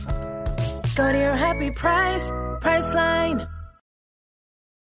price. Go to your happy price, Priceline.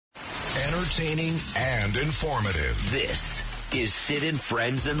 Entertaining and informative. This is Sid and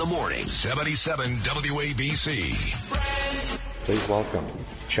Friends in the Morning. 77 WABC. Please welcome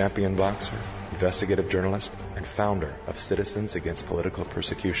champion boxer, investigative journalist, and founder of Citizens Against Political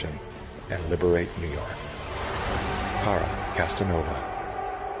Persecution and Liberate New York, Cara Castanova.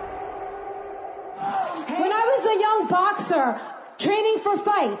 When I was a young boxer, training for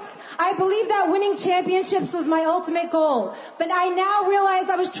fights, I believed that winning championships was my ultimate goal. But I now realize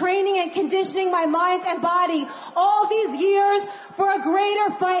I was training and conditioning my mind and body all these years for a greater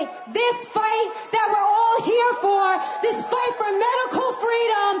fight. This fight that we're all here for, this fight for medical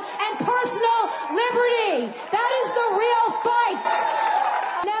freedom and personal liberty. That is the real fight.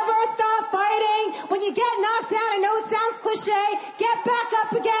 Never stop fighting. When you get knocked down, I know it sounds cliche, get back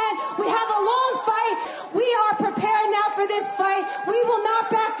up again. We have a long fight. We are prepared now for this fight. We will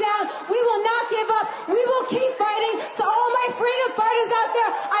not back down. We will not give up. We will keep fighting. To all my freedom fighters out there,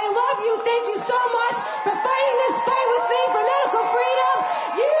 I love you. Thank you so much for fighting this fight with me for medical freedom.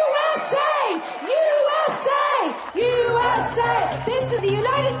 USA! USA! USA! This is the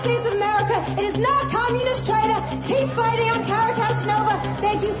United States of America. It is not communist China. Keep fighting. I'm Cara Castanova.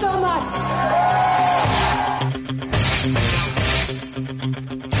 Thank you so much.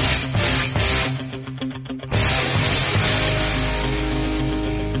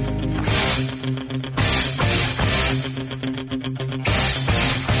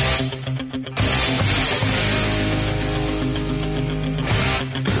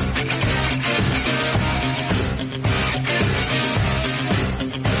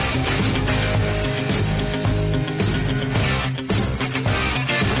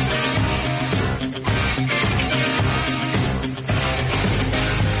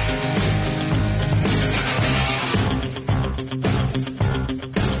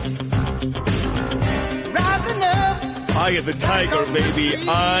 Eye of the Tiger, baby.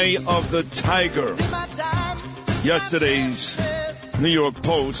 Eye of the Tiger. Yesterday's New York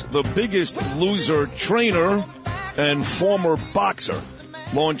Post, the Biggest Loser trainer and former boxer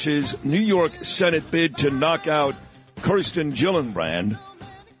launches New York Senate bid to knock out Kirsten Gillibrand.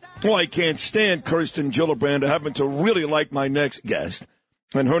 Well, I can't stand Kirsten Gillibrand. I happen to really like my next guest,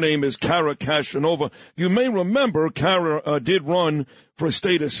 and her name is Cara Castanova. You may remember Cara did run for a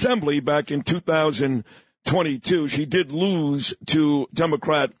state assembly back in 2022. She did lose to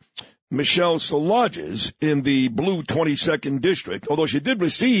Democrat Michelle Szilagyi in the blue 22nd district, although she did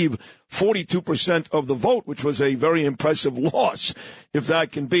receive 42% of the vote, which was a very impressive loss, if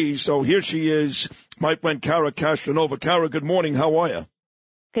that can be. So here she is, my friend Cara Castanova. Cara, good morning. How are you?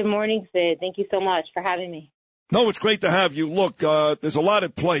 Good morning, Sid. Thank you so much for having me. No, it's great to have you. Look, there's a lot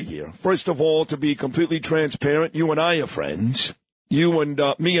at play here. First of all, to be completely transparent, you and I are friends. You and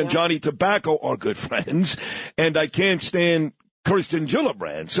me and Johnny Tobacco are good friends, and I can't stand Kirsten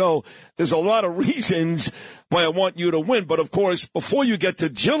Gillibrand. So there's a lot of reasons why I want you to win. But, of course, before you get to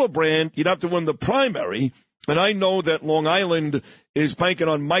Gillibrand, you'd have to win the primary. And I know that Long Island is banking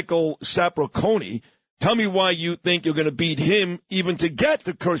on Michael Sapriconi. Tell me why you think you're going to beat him even to get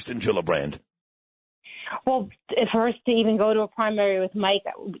to Kirsten Gillibrand. Well, first, to even go to a primary with Mike,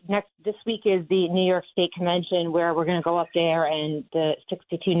 this week is the New York State Convention where we're going to go up there and the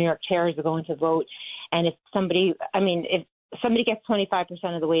 62 New York chairs are going to vote. And if somebody gets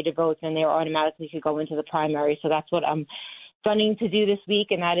 25% of the weighted votes, then they automatically could go into the primary. So that's what I'm gunning to do this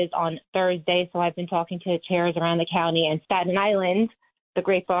week, and that is on Thursday. So I've been talking to chairs around the county, and Staten Island, the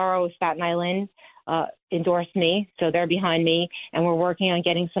great borough of Staten Island, endorsed me. So they're behind me, and we're working on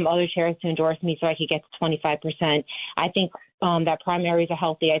getting some other chairs to endorse me so I could get to 25%. I think that primaries are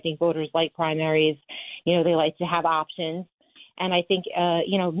healthy. I think voters like primaries. You know, they like to have options. And I think,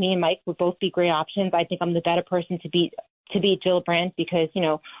 me and Mike would both be great options. I think I'm the better person to beat Gillibrand because,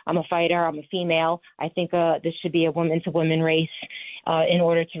 I'm a fighter, I'm a female. I think this should be a woman-to-woman race in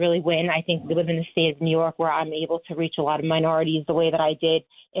order to really win. I think we live in the state of New York where I'm able to reach a lot of minorities the way that I did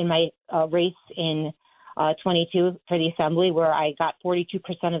in my race in 22 for the assembly, where I got 42%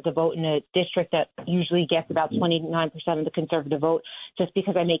 of the vote in a district that usually gets about 29% of the conservative vote, just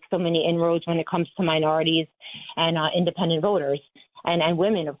because I make so many inroads when it comes to minorities and independent voters. And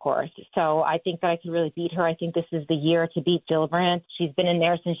women, of course. So I think that I could really beat her. I think this is the year to beat Gillibrand. She's been in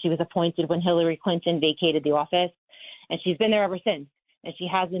there since she was appointed when Hillary Clinton vacated the office, and she's been there ever since. And she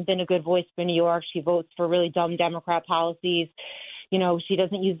hasn't been a good voice for New York. She votes for really dumb Democrat policies. she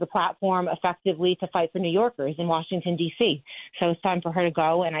doesn't use the platform effectively to fight for New Yorkers in Washington, D.C. So it's time for her to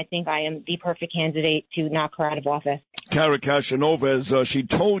go, and I think I am the perfect candidate to knock her out of office. Kara Kashanova, as she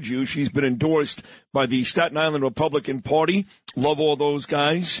told you, she's been endorsed by the Staten Island Republican Party. Love all those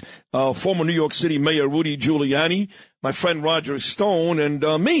guys. Former New York City Mayor Rudy Giuliani, my friend Roger Stone, and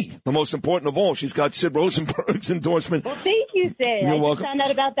me, the most important of all. She's got Sid Rosenberg's endorsement. Well, thank you, Sid. You're I welcome. found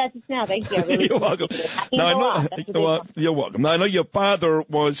out about that just now. Thank you. I really You're welcome. You're welcome. Now, I know your father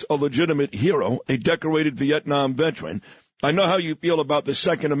was a legitimate hero, a decorated Vietnam veteran. I know how you feel about the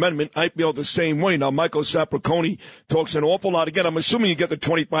Second Amendment. I feel the same way. Now, Michael Sapricone talks an awful lot. Again, I'm assuming you get the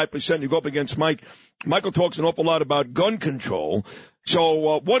 25%. You go up against Mike. Michael talks an awful lot about gun control.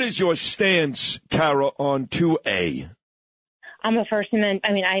 So what is your stance, Kara, on 2A? I'm a First Amendment.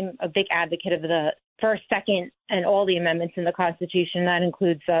 I mean, I'm a big advocate of the First, Second, and all the amendments in the Constitution. That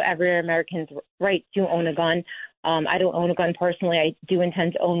includes every American's right to own a gun. I don't own a gun personally. I do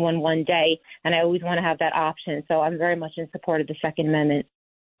intend to own one day, and I always want to have that option. So I'm very much in support of the Second Amendment.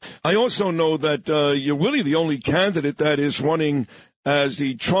 I also know that you're really the only candidate that is running as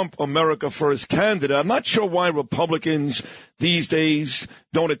the Trump America First candidate. I'm not sure why Republicans these days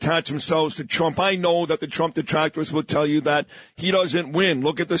don't attach themselves to Trump. I know that the Trump detractors will tell you that he doesn't win.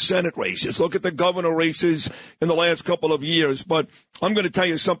 Look at the Senate races. Look at the governor races in the last couple of years. But I'm going to tell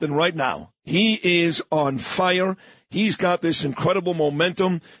you something right now. He is on fire. He's got this incredible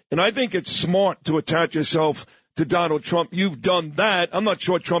momentum. And I think it's smart to attach yourself to Donald Trump. You've done that. I'm not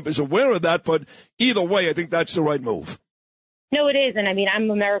sure Trump is aware of that, but either way, I think that's the right move. No, it is. And I mean, I'm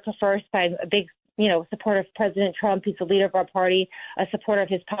America First. I'm a big, supporter of President Trump. He's the leader of our party, a supporter of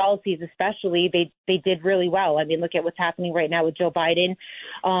his policies, especially. They did really well. I mean, look at what's happening right now with Joe Biden.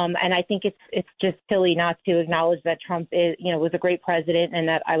 And I think it's just silly not to acknowledge that Trump is, was a great president, and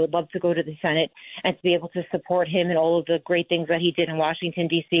that I would love to go to the Senate and to be able to support him and all of the great things that he did in Washington,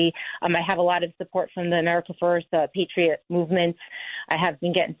 D.C. I have a lot of support from the America First Patriot movement. I have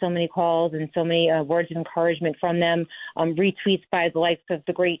been getting so many calls and so many words of encouragement from them, retweets by the likes of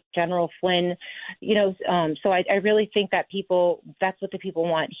the great General Flynn. So I really think that that's what the people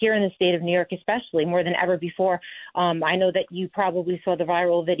want here in the state of New York, especially more than ever before. I know that you probably saw the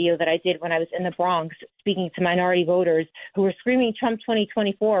viral video that I did when I was in the Bronx speaking to minority voters who were screaming Trump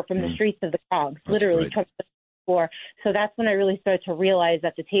 2024 from the streets of the Bronx, literally Trump 2024. So that's when I really started to realize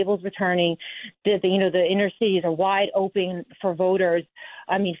that the tables were turning. The inner cities are wide open for voters.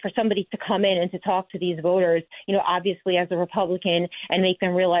 I mean, for somebody to come in and to talk to these voters, obviously as a Republican, and make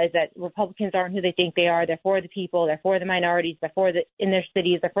them realize that Republicans aren't who they think they are. They're for the people. They're for the minorities. They're for in their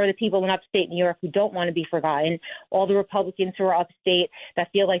cities. They're for the people in upstate New York who don't want to be forgotten. All the Republicans who are upstate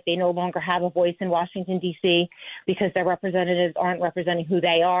that feel like they no longer have a voice in Washington, D.C. because their representatives aren't representing who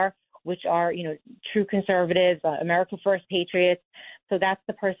they are, which are, true conservatives, America First patriots. So that's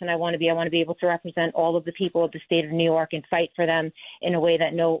the person I want to be. I want to be able to represent all of the people of the state of New York and fight for them in a way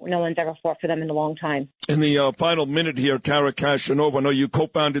that no one's ever fought for them in a long time. In the final minute here, Kara Kashanova, I know you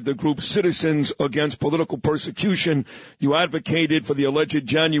co-founded the group Citizens Against Political Persecution. You advocated for the alleged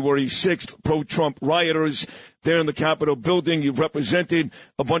January 6th pro-Trump rioters there in the Capitol building. You've represented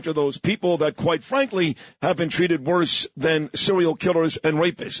a bunch of those people that, quite frankly, have been treated worse than serial killers and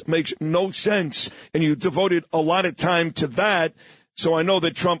rapists. Makes no sense. And you devoted a lot of time to that. So I know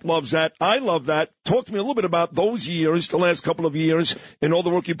that Trump loves that. I love that. Talk to me a little bit about those years, the last couple of years, and all the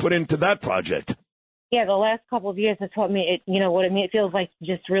work you put into that project. Yeah, the last couple of years has taught me, it feels like to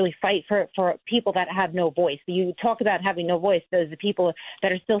just really fight for people that have no voice. You talk about having no voice. Those are the people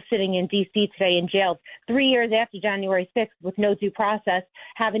that are still sitting in D.C. today in jail 3 years after January 6th with no due process,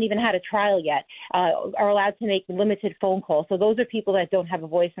 haven't even had a trial yet, are allowed to make limited phone calls. So those are people that don't have a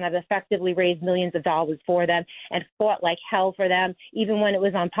voice, and I've effectively raised millions of dollars for them and fought like hell for them, even when it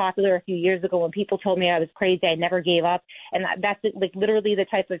was unpopular a few years ago when people told me I was crazy. I never gave up. And that's literally the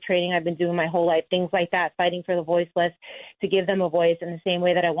type of training I've been doing my whole life, things like that, fighting for the voiceless, to give them a voice in the same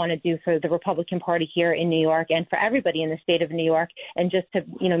way that I want to do for the Republican Party here in New York and for everybody in the state of New York, and just to,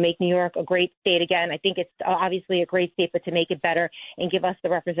 make New York a great state again. I think it's obviously a great state, but to make it better and give us the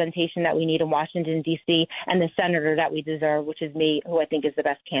representation that we need in Washington, D.C., and the senator that we deserve, which is me, who I think is the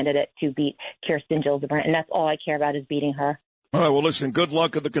best candidate to beat Kirsten Gillibrand. And that's all I care about, is beating her. All right, well, listen, good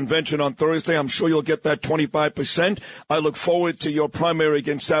luck at the convention on Thursday. I'm sure you'll get that 25%. I look forward to your primary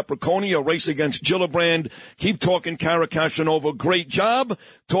against Sapricone, a race against Gillibrand. Keep talking, Kara Kashanova. Great job.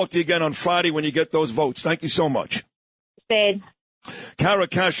 Talk to you again on Friday when you get those votes. Thank you so much. Sid. Kara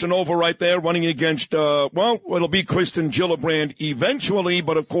Kashanova right there running against, it'll be Kristen Gillibrand eventually,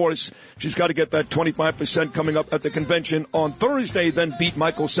 but of course she's got to get that 25% coming up at the convention on Thursday, then beat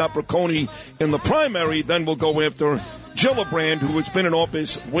Michael Sapricone in the primary, then we'll go after Gillibrand, who has been in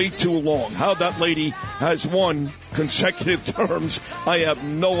office way too long. How that lady has won consecutive terms, I have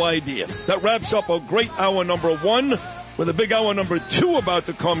no idea. That wraps up a great hour number one. With a big hour number two about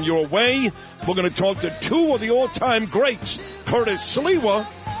to come your way, we're going to talk to two of the all-time greats, Curtis Sliwa,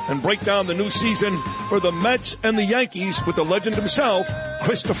 and break down the new season for the Mets and the Yankees with the legend himself,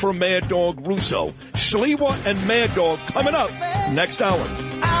 Christopher Mad Dog Russo. Sliwa and Mad Dog coming up next hour.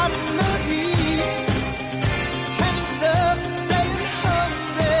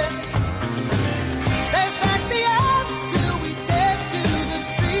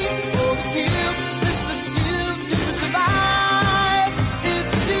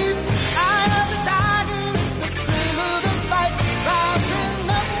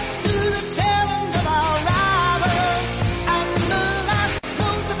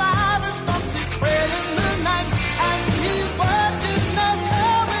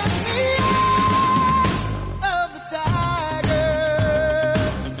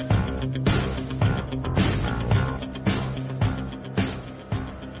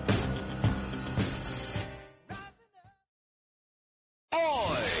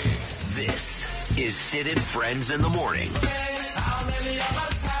 Is Sid and Friends in the Morning.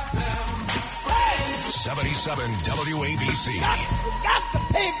 77 WABC. Got to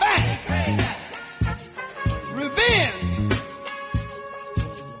pay back. Revenge.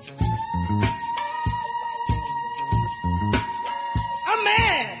 I'm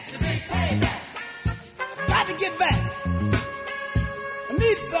mad. Got to get back. I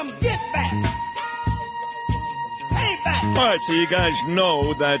need some get back. All right, so you guys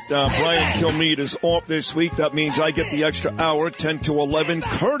know that Brian Kilmeade is off this week. That means I get the extra hour, 10 to 11.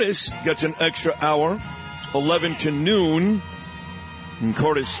 Curtis gets an extra hour, 11 to noon. And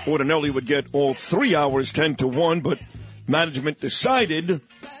Curtis ordinarily would get all 3 hours, 10 to 1, but management decided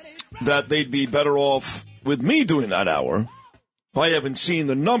that they'd be better off with me doing that hour. I haven't seen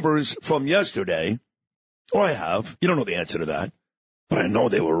the numbers from yesterday. Or I have. You don't know the answer to that. But I know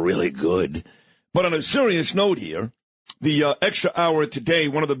they were really good. But on a serious note here, the extra hour today,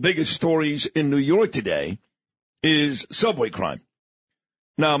 one of the biggest stories in New York today is subway crime.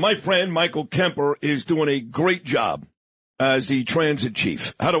 Now, my friend Michael Kemper is doing a great job as the transit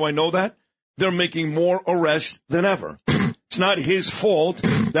chief. How do I know that? They're making more arrests than ever. It's not his fault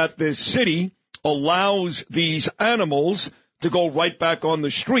that this city allows these animals to go right back on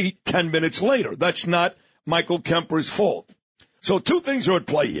the street 10 minutes later. That's not Michael Kemper's fault. So two things are at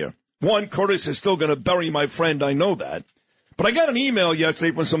play here. One, Curtis is still going to bury my friend. I know that. But I got an email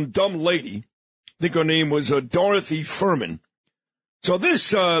yesterday from some dumb lady. I think her name was Dorothy Furman. So this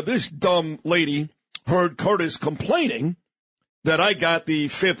dumb lady heard Curtis complaining that I got the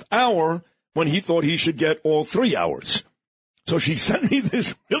 5th hour when he thought he should get all 3 hours. So she sent me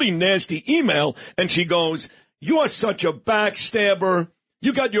this really nasty email, and she goes, "You are such a backstabber.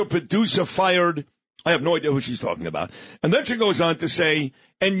 You got your producer fired." I have no idea who she's talking about. And then she goes on to say,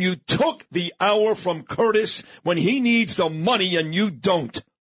 "And you took the hour from Curtis when he needs the money and you don't."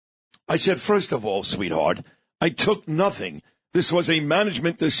 I said, first of all, sweetheart, I took nothing. This was a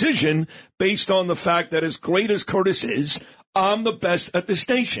management decision based on the fact that as great as Curtis is, I'm the best at the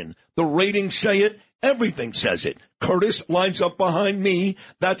station. The ratings say it. Everything says it. Curtis lines up behind me.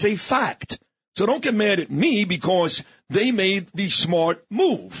 That's a fact. So don't get mad at me because they made the smart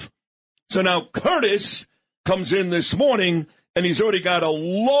move. So now Curtis comes in this morning, and he's already got a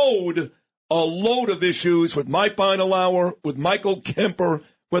load of issues with my final hour, with Michael Kemper,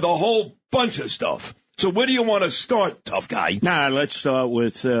 with a whole bunch of stuff. So where do you want to start, tough guy? Nah, let's start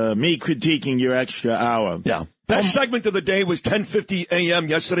with me critiquing your extra hour. Yeah. Best segment of the day was 10:50 a.m.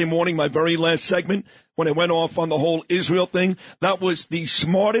 yesterday morning, my very last segment, when it went off on the whole Israel thing. That was the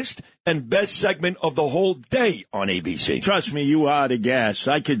smartest and best segment of the whole day on ABC. Trust me, you were out of gas.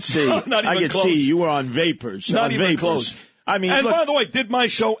 I could see. Not even close. See you were on vapors. Not even close. I mean, and look, by the way, did my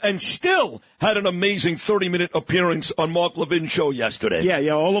show and still had an amazing 30-minute appearance on Mark Levin's show yesterday.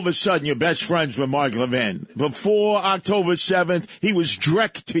 Yeah, all of a sudden you're best friends with Mark Levin. Before October 7th, he was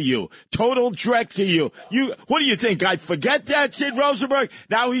dreck to you. Total dreck to you. What do you think? I'd forget that, Sid Rosenberg?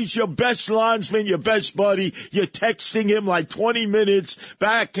 Now he's your best linesman, your best buddy. You're texting him like 20 minutes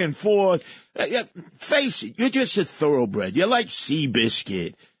back and forth. Face it, you're just a thoroughbred. You're like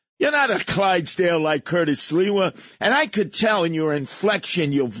Seabiscuit. You're not a Clydesdale like Curtis Sliwa. And I could tell in your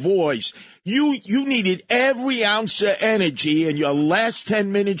inflection, your voice, You needed every ounce of energy in your last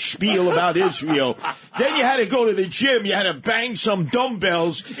 10-minute spiel about Israel. Then you had to go to the gym. You had to bang some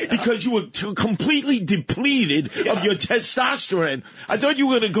dumbbells because you were completely depleted of your testosterone. I thought you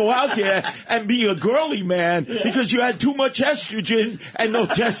were going to go out there and be a girly man because you had too much estrogen and no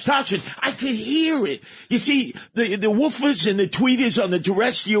testosterone. I could hear it. You see, the woofers and the tweeters on the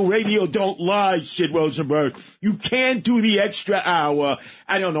terrestrial radio don't lie, Sid Rosenberg. You can't do the extra hour.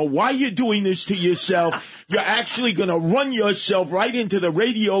 I don't know why you're doing this to yourself. You're actually going to run yourself right into the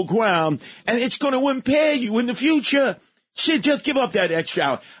radio ground, and it's going to impair you in the future. Sid, just give up that extra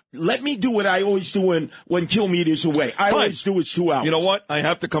hour. Let me do what I always do when Kilmeter's away. I always do it's 2 hours. You know what? I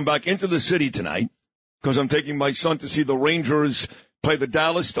have to come back into the city tonight because I'm taking my son to see the Rangers play the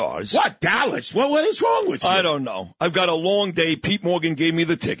Dallas Stars. What, Dallas? Well, what is wrong with you? I don't know. I've got a long day. Pete Morgan gave me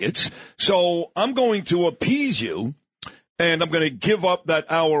the tickets. So I'm going to appease you, and I'm going to give up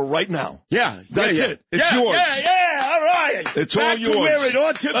that hour right now. Yeah. That's it. It's yours. Yeah, all right. It's Back all yours. to where it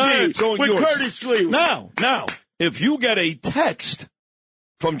ought to be it's all with yours. Curtis Lee. Now, if you get a text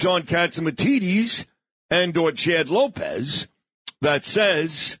from John Catsimatidis and or Chad Lopez that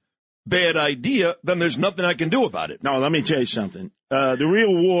says bad idea, then there's nothing I can do about it. No, let me tell you something. The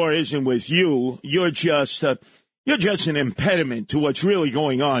real war isn't with you. You're just an impediment to what's really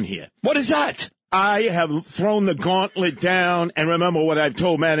going on here. What is that? I have thrown the gauntlet down, and remember what I've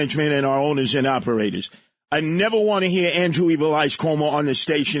told management and our owners and operators. I never want to hear Andrew Evil Eyes Cuomo on the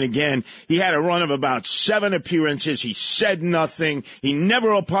station again. He had a run of about 7 appearances. He said nothing. He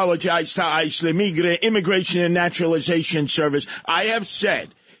never apologized to ICE, the Immigration and Naturalization Service. I have said,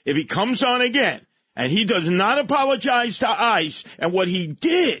 if he comes on again, and he does not apologize to ICE and what he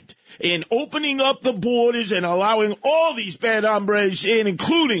did in opening up the borders and allowing all these bad hombres in,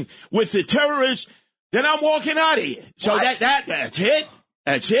 including with the terrorists, then I'm walking out of here. So that's it.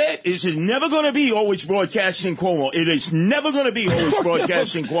 That's it. This is never going to be always broadcasting Cuomo. It is never going to be always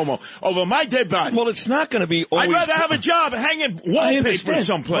broadcasting Cuomo over my dead body. Well, it's not going to be always. I'd rather have a job hanging wallpaper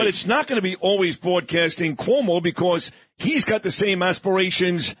someplace. But it's not going to be always broadcasting Cuomo because he's got the same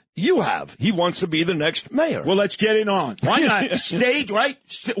aspirations you have. He wants to be the next mayor. Well, let's get it on. Why not? Stage, right?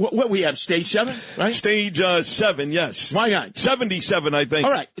 What we have, stage 7, right? Stage 7, yes. Why not? 77, I think.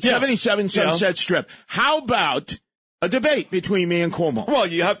 All right, 77 Sunset Strip. How about a debate between me and Cuomo? Well,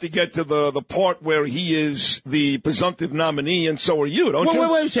 you have to get to the part where he is the presumptive nominee, and so are you, don't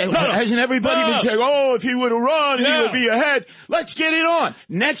you? Wait a second. Hasn't everybody been saying, if he would have run, he would be ahead? Let's get it on.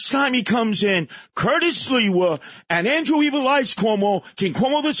 Next time he comes in, Curtis Lewa and Andrew Evil Eyes Cuomo, King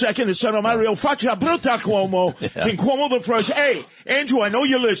Cuomo II, the son of Mario Faccia Bruta Cuomo, King Cuomo the First. Hey, Andrew, I know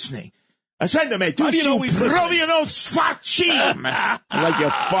you're listening. Ascendame, tu proviano sfacim. Like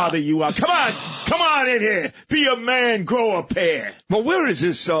your father you are. Come on in here. Be a man, grow a pair. But where is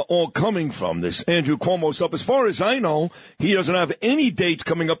this all coming from, this Andrew Cuomo stuff? As far as I know, he doesn't have any dates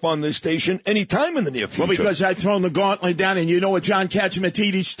coming up on this station any time in the near future. Well, because I've thrown the gauntlet down, and you know what John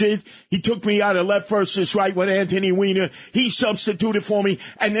Catsimatidis did? He took me out of left versus right with Anthony Weiner. He substituted for me,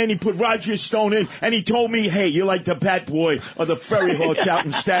 and then he put Roger Stone in, and he told me, hey, you're like the bat boy of the ferry boats out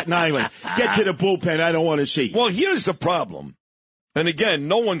in Staten Island. Get to the bullpen. I don't want to see. Well, here's the problem. And again,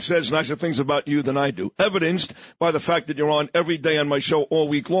 no one says nicer things about you than I do, evidenced by the fact that you're on every day on my show all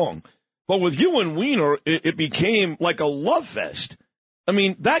week long. But with you and Wiener, it became like a love fest. I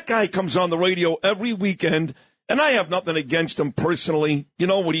mean, that guy comes on the radio every weekend, and I have nothing against him personally. You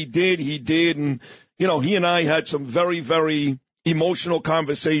know, what he did. And, you know, he and I had some very, very emotional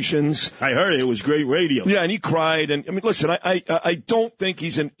conversations. I heard it was great radio. Yeah, and he cried. And I mean, listen, I don't think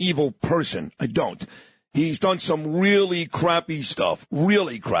he's an evil person. I don't. He's done some really crappy stuff,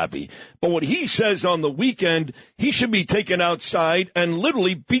 really crappy. But what he says on the weekend, he should be taken outside and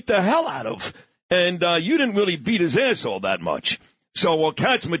literally beat the hell out of. And you didn't really beat his ass all that much. So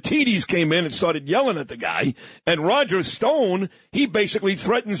Catsimatidis came in and started yelling at the guy, and Roger Stone, he basically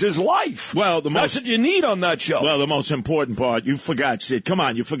threatens his life. Well, that's what you need on that show. Well, the most important part, you forgot, Sid. Come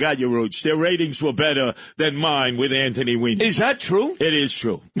on, you forgot your roots. Their ratings were better than mine with Anthony Weiner. Is that true? It is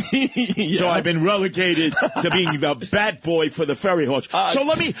true. Yeah. So I've been relegated to being the bat boy for the ferry horse. So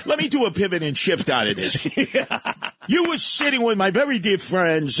let me do a pivot and shift out of this. You were sitting with my very dear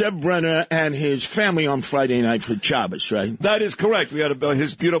friend, Zev Brenner, and his family on Friday night for Shabbos, right? That is correct. We had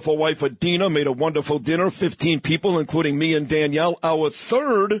his beautiful wife, Adina, made a wonderful dinner, 15 people, including me and Danielle. Our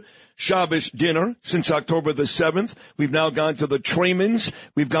third Shabbos dinner since October the 7th. We've now gone to the Tremans.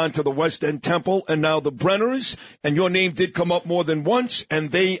 We've gone to the West End Temple and now the Brenners. And your name did come up more than once,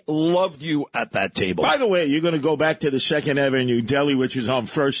 and they loved you at that table. By the way, you're going to go back to the 2nd Avenue Deli, which is on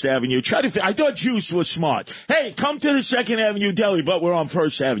 1st Avenue. I thought Jews were smart. Hey, come to the 2nd Avenue Deli, but we're on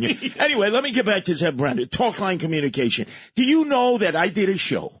 1st Avenue. Anyway, let me get back to Zeb Brenner. Talkline Communication. Do you know that I did a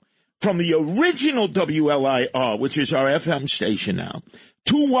show from the original WLIR, which is our FM station now,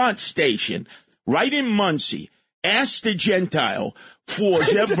 2-watt station, right in Muncie, Ask the Gentile for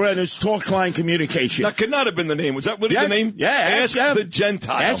Zeb Brenner's Talkline Communication. That could not have been the name. Was that what yes, the name? Yeah, Ask the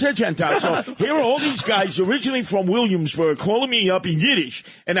Gentile. Ask the Gentile. So here are all these guys originally from Williamsburg calling me up in Yiddish,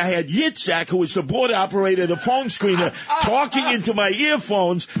 and I had Yitzhak, who was the board operator, the phone screener, talking into my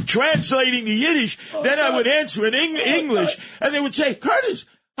earphones, translating the Yiddish. Then I would answer in English, and they would say, Curtis,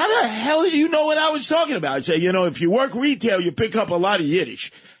 how the hell do you know what I was talking about? I'd say, if you work retail, you pick up a lot of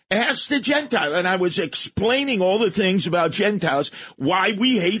Yiddish. Ask the Gentile. And I was explaining all the things about Gentiles, why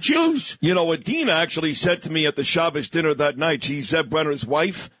we hate Jews. Adina actually said to me at the Shabbos dinner that night, she's Zeb Brenner's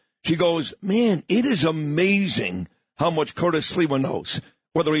wife, she goes, man, it is amazing how much Curtis Sliwa knows.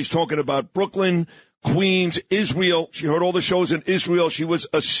 Whether he's talking about Brooklyn, Queens, Israel. She heard all the shows in Israel. She was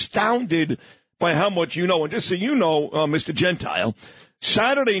astounded by how much you know. And just so you know, Mr. Gentile,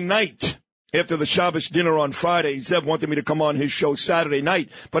 Saturday night, after the Shabbos dinner on Friday, Zeb wanted me to come on his show Saturday night.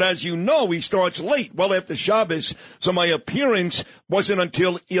 But as you know, he starts late, well after Shabbos. So my appearance wasn't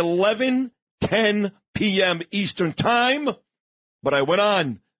until 11:10 p.m. Eastern Time. But I went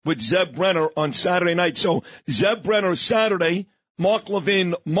on with Zeb Brenner on Saturday night. So Zeb Brenner Saturday, Mark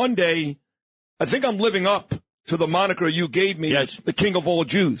Levin Monday. I think I'm living up to the moniker you gave me, yes. The king of all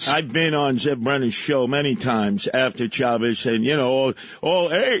Jews. I've been on Zeb Brenner's show many times after Shabbos, and,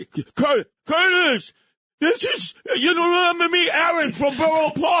 hey, Curtis, this is, you remember me, Aaron from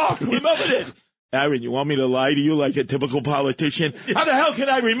Borough Park, remember that? Aaron, you want me to lie to you like a typical politician? How the hell can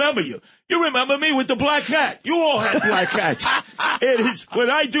I remember you? You remember me with the black hat. You all had black hats. It is,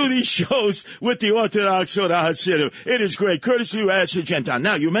 when I do these shows with the Orthodox or the Hasidim, it is great. Curtis, you asked the Gentile.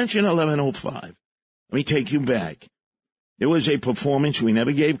 Now, you mentioned 11:05. Let me take you back. There was a performance we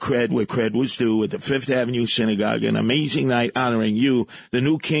never gave cred where cred was due at the 5th Avenue Synagogue, an amazing night honoring you, the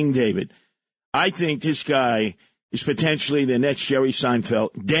new King David. I think this guy is potentially the next Jerry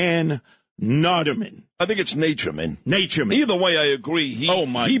Seinfeld, Dan Noderman. I think it's Natureman. Natureman. Either way, I agree. He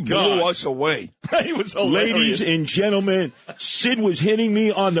blew us away. He was hilarious. Ladies and gentlemen, Sid was hitting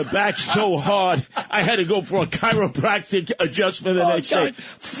me on the back so hard, I had to go for a chiropractic adjustment the next day.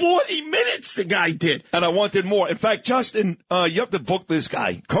 40 minutes the guy did. And I wanted more. In fact, Justin, you have to book this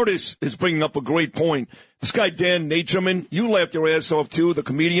guy. Curtis is bringing up a great point. This guy, Dan Natureman, you laughed your ass off, too, the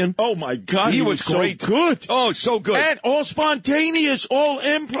comedian. Oh, my God. He was great. So good. Oh, so good. And all spontaneous, all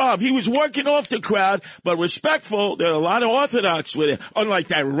improv. He was working off the crowd, but respectful. There are a lot of Orthodox with it. Unlike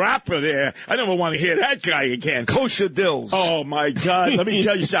that rapper there. I never want to hear that guy again. Kosher dills. Oh, my God. Let me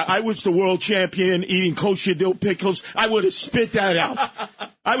tell you something. I was the world champion eating kosher dill pickles. I would have spit that out.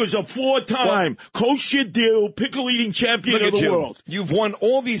 I was a 4-time kosher dill pickle-eating champion of the world. You've won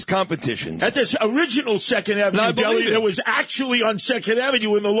all these competitions. At this original 2nd Avenue Deli that was actually on 2nd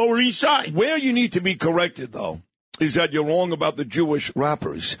Avenue in the Lower East Side. Where you need to be corrected, though, is that you're wrong about the Jewish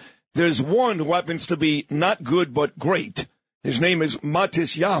rappers. There's one who happens to be not good but great. His name is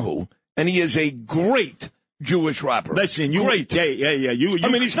Matisyahu, and he is a great Jewish rapper. Listen, you great. Yeah. I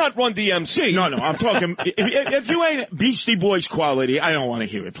mean, he's not Run DMC. No, I'm talking. if you ain't Beastie Boys quality, I don't want to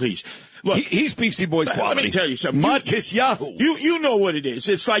hear it. Please, look, he's Beastie Boys quality. Let me tell you something. Matisyahu. You know what it is.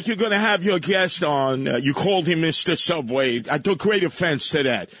 It's like you're going to have your guest on. You called him Mr. Subway. I took great offense to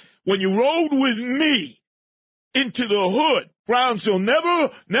that. When you rode with me into the hood, Brownsville never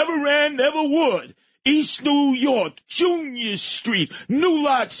ran, never would. East New York, Junior Street, New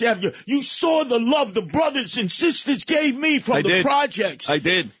Lots Avenue. You saw the love the brothers and sisters gave me from the projects. I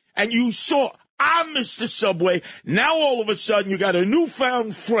did. And you saw, I'm Mr. Subway. Now all of a sudden you got a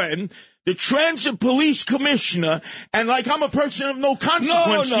newfound friend, the Transit Police Commissioner, and like I'm a person of no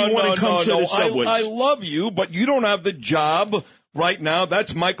consequence to you when it comes to the subways. I love you, but you don't have the job right now.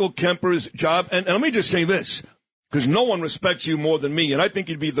 That's Michael Kemper's job. And let me just say this. Because no one respects you more than me, and I think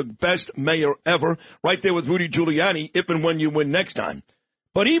you'd be the best mayor ever, right there with Rudy Giuliani, if and when you win next time.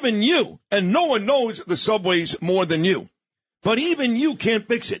 But even you, and no one knows the subways more than you, but even you can't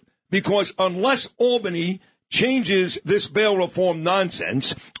fix it, because unless Albany changes this bail reform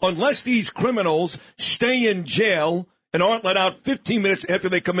nonsense, unless these criminals stay in jail and aren't let out 15 minutes after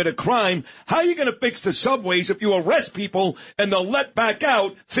they commit a crime, how are you going to fix the subways if you arrest people and they'll let back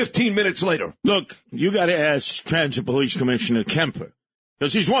out 15 minutes later? Look, you got to ask Transit Police Commissioner Kemper.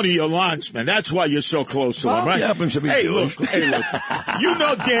 Because he's one of your linesmen. That's why you're so close to him, right? He happens to be Jewish. Look. You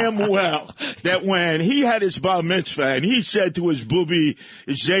know damn well that when he had his bar mitzvah and he said to his booby,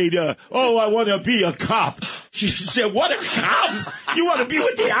 Zeta, oh, I want to be a cop. She said, what, a cop? You want to be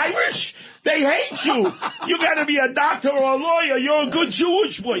with the Irish? They hate you. You got to be a doctor or a lawyer. You're a good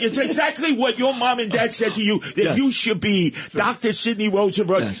Jewish boy. It's exactly what your mom and dad said to you, that you should be Dr. Sidney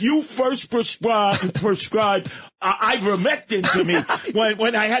Rosenberg. Yes. You first prescribed ivermectin to me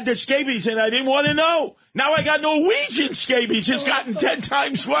when I had the scabies and I didn't want to know. Now I got Norwegian scabies. It's gotten 10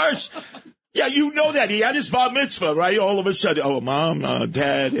 times worse. Yeah, you know that. He had his bar mitzvah, right? All of a sudden, oh, Mom,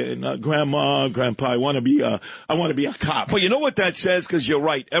 Dad, and Grandma, Grandpa, I want to be a cop. But you know what that says? Because you're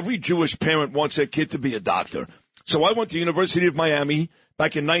right. Every Jewish parent wants their kid to be a doctor. So I went to the University of Miami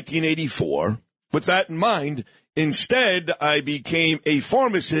back in 1984. With that in mind, instead, I became a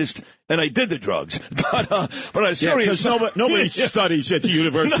pharmacist, and I did the drugs. But I serious. Because nobody studies at the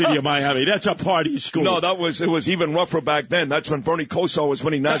University of Miami. That's a party school. No, it was even rougher back then. That's when Bernie Kosar was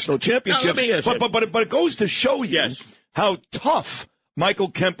winning national championships. But it goes to show you how tough Michael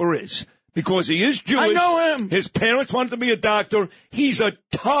Kemper is. Because he is Jewish. I know him. His parents wanted to be a doctor. He's a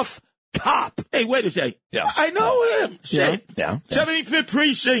tough cop. Hey, wait a second. Yeah. I know him. Yeah. 75th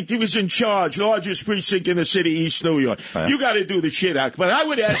Precinct. He was in charge. Largest precinct in the city, East New York. Yeah. You got to do the shit act. But I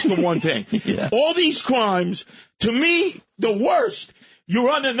would ask him one thing. All these crimes, to me, the worst. You're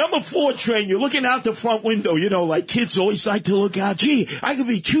on the number 4 train. You're looking out the front window. You know, like kids always like to look out. Gee, I could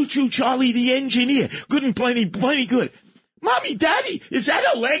be Choo-Choo Charlie the engineer. Good and plenty good. Mommy, Daddy, is that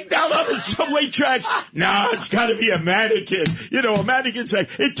a leg down on the subway tracks? No, it's got to be a mannequin. You know, a mannequin's leg.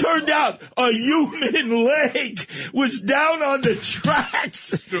 It turned out a human leg was down on the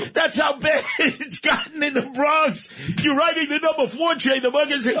tracks. That's how bad it's gotten in the Bronx. You're riding the number 4 train, the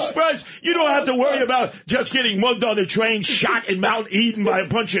Muggers Express. You don't have to worry about just getting mugged on the train, shot in Mount Eden by a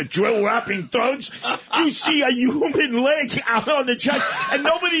bunch of drill-rapping thugs. You see a human leg out on the tracks, and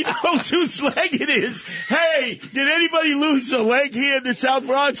nobody knows whose leg it is. Hey, did anybody lose a leg here in the South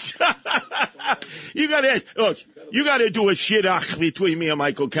Bronx? You got to ask. Look, you got to do a shidduch between me and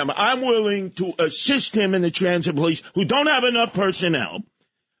Michael Kemper. I'm willing to assist him in the transit police, who don't have enough personnel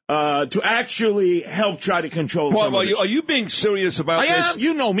to actually help try to control some of this. Are you being serious about this? I am.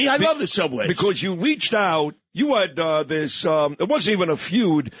 You know me. I love the subways. Because you reached out. You had this, it wasn't even a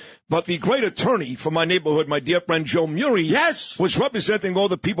feud, but the great attorney from my neighborhood, my dear friend Joe Murray, was representing all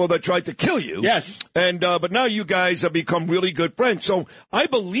the people that tried to kill you. Yes. And, but now you guys have become really good friends. So I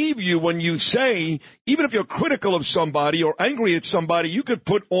believe you when you say, even if you're critical of somebody or angry at somebody, you could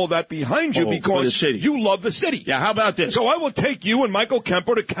put all that behind you because you love the city. Yeah, how about this? So I will take you and Michael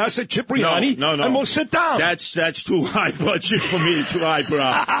Kemper to Casa Cipriani. No. And we'll sit down. That's too high budget for me, too high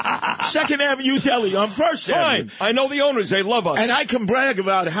brow. Second Avenue Deli on First Avenue. Fine. I know the owners. They love us. And I can brag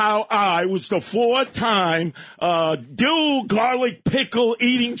about how I was the 4-time dill garlic pickle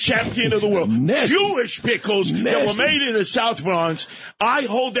eating champion of the world. Jewish pickles that were made in the South Bronx. I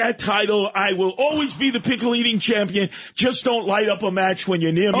hold that title. I will always be the pickle eating champion. Just don't light up a match when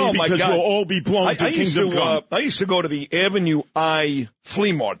you're near me because we'll all be blown to kingdom come. I used to go to the Avenue I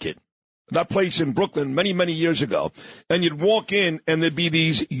flea market. That place in Brooklyn many, many years ago. And you'd walk in and there'd be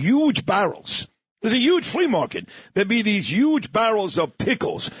these huge barrels. There's a huge flea market. There'd be these huge barrels of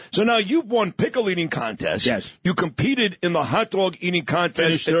pickles. So now you've won pickle eating contests. Yes. You competed in the hot dog eating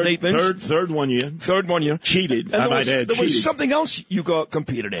contest at Nathan's. Third 1 year. Third 1 year. Cheated. And there was something else you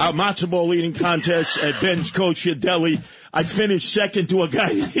competed in. Our matzo ball eating contest at Ben's Kosher Deli. I finished second to a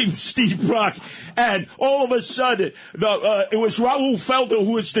guy named Steve Brock, and all of a sudden, it was Raul Felder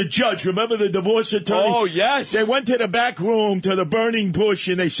who was the judge. Remember the divorce attorney? Oh, yes. They went to the back room to the burning bush,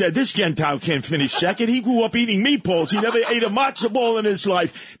 and they said, this Gentile can't finish second. He grew up eating meatballs. He never ate a matzo ball in his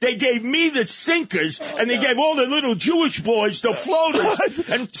life. They gave me the sinkers, and they gave all the little Jewish boys the floaters.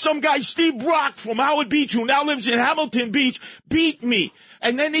 And some guy, Steve Brock from Howard Beach, who now lives in Hamilton Beach, beat me.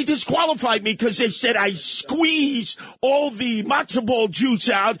 And then they disqualified me because they said I squeezed all the matzo ball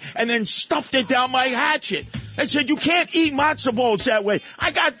juice out and then stuffed it down my hatchet. They said, you can't eat matzo balls that way. I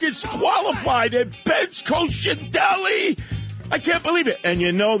got disqualified at Ben's Kosher Deli. I can't believe it. And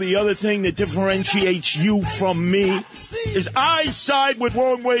you know the other thing that differentiates you from me is I side with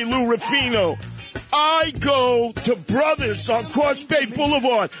Wrong Way Lou Rufino. I go to Brothers on Cross Bay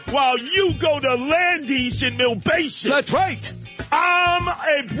Boulevard while you go to Landy's in Mill Basin. That's right. I'm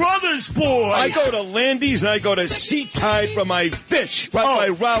a Brothers boy. I go to Landy's and I go to Seat Tide for my fish by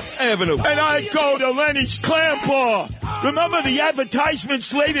Ralph Avenue. And I go to Lenny's Clam Bar. Remember the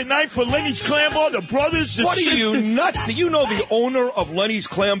advertisements late at night for Lenny's Clam Bar, the brothers, the What are sisters? you, nuts? Do you know the owner of Lenny's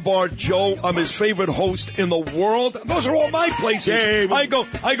Clam Bar, Joe? I'm his favorite host in the world. Those are all my places. Yeah, I go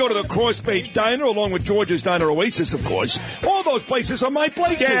to the Cross Bay Diner along with George's Diner Oasis, of course. All those places are my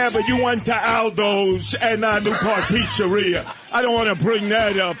places. Yeah, but you went to Aldo's and New Park Pizzeria. I don't want to bring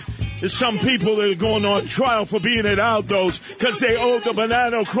that up. There's some people that are going on trial for being at Aldo's because they owe the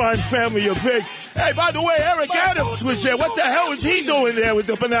Bonanno crime family a big. Hey, by the way, Eric Adams was there. What the hell is he doing there with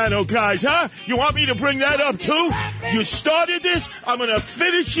the Bonanno guys, huh? You want me to bring that up, too? You started this. I'm going to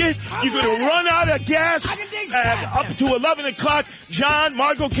finish it. You're going to run out of gas at up to 11 o'clock. John,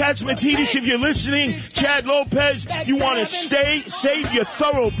 Margot Katzmatidis, if you're listening, Chad Lopez, you want to save your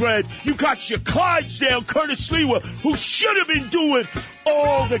thoroughbred. You got your Clydesdale, Curtis Lewa, who should have been doing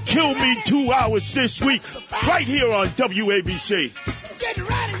all the Kill Me 2 hours this week, right here on WABC. Get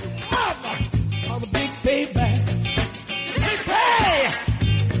ready, mother, on the big payback. Hey!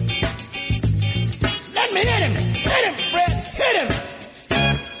 Let me hit him. Hit him, Fred. Hit him.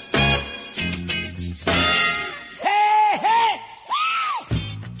 Hey, hey!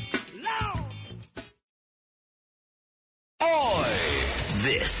 Oi!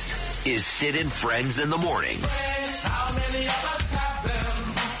 This is Sid and Friends in the Morning. How many of us have them?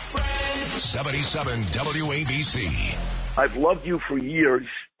 77 WABC. I've loved you for years.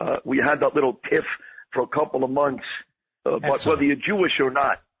 We had that little tiff for a couple of months. But whether you're Jewish or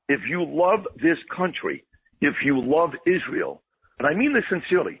not, if you love this country, if you love Israel, and I mean this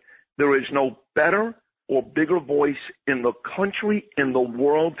sincerely, there is no better or bigger voice in the country, in the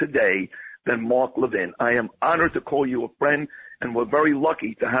world today than Mark Levin. I am honored to call you a friend, and we're very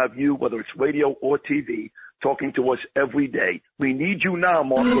lucky to have you, whether it's radio or TV, talking to us every day. We need you now,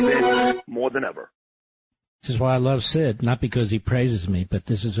 Mark Levin, more than ever. This is why I love Sid, not because he praises me, but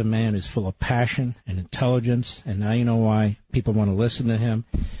this is a man who's full of passion and intelligence, and now you know why people want to listen to him.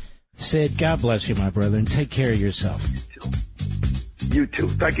 Sid, God bless you, my brother, and take care of yourself. You too.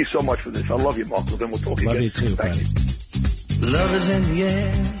 Thank you so much for this. I love you, Mark Levin. We'll talk again. Love you too, Thank buddy. you. Love is in the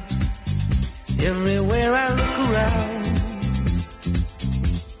air, everywhere I look around.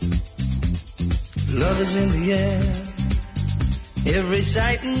 Love is in the air, every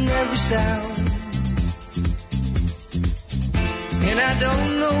sight and every sound. And I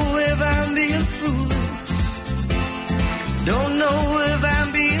don't know if I'm being foolish, don't know if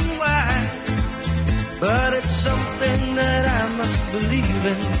I'm being wise, but it's something that I must believe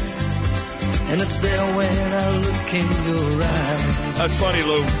in, and it's there when I look in your eyes. That's funny,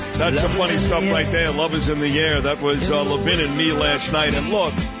 Lou. That's the funny stuff right there. Love is in the air. That was Levin and me last night. And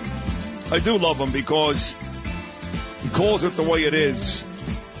look, I do love him because he calls it the way it is.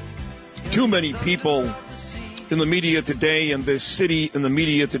 Too many people in the media today, in this city, in the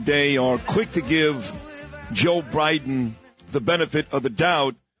media today, are quick to give Joe Biden the benefit of the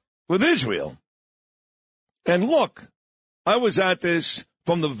doubt with Israel. And look, I was at this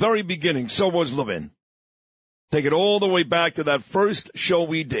from the very beginning. So was Levin. Take it all the way back to that first show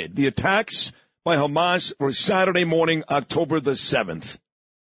we did. The attacks by Hamas were Saturday morning, October the 7th.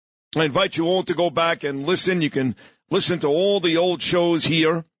 I invite you all to go back and listen. You can listen to all the old shows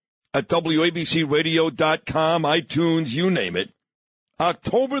here at WABCRadio.com, iTunes, you name it.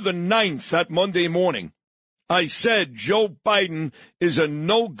 October the 9th, that Monday morning, I said Joe Biden is a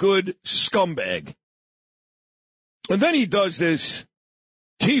no-good scumbag. And then he does this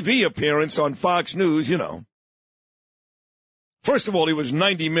TV appearance on Fox News, you know. First of all, he was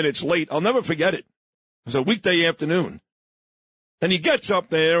 90 minutes late. I'll never forget it. It was a weekday afternoon. And he gets up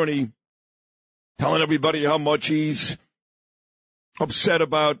there and he telling everybody how much he's upset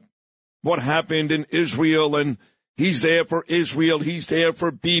about what happened in Israel, and he's there for Israel, he's there for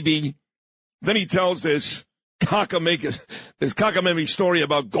Bibi. Then he tells this cockamamie story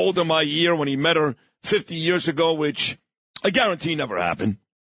about Golda Meir when he met her 50 years ago, which I guarantee never happened.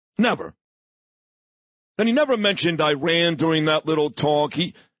 Never. And he never mentioned Iran during that little talk.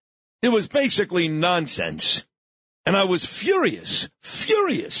 It was basically nonsense. And I was furious.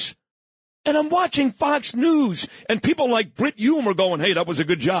 And I'm watching Fox News, and people like Britt Hume are going, hey, that was a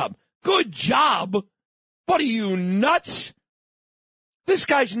good job. Good job? What are you, nuts? This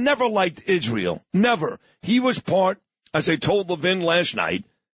guy's never liked Israel. Never. He was part, as I told Levin last night,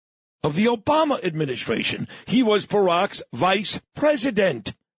 of the Obama administration. He was Barack's vice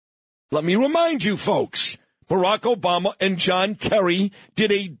president. Let me remind you, folks, Barack Obama and John Kerry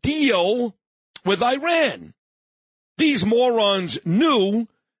did a deal with Iran. These morons knew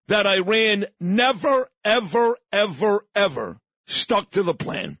that Iran never, ever, ever, ever stuck to the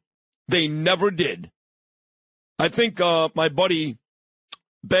plan. They never did. I think my buddy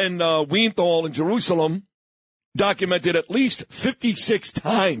Ben Weinthal in Jerusalem documented at least 56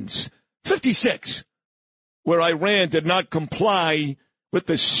 times, 56, where Iran did not comply with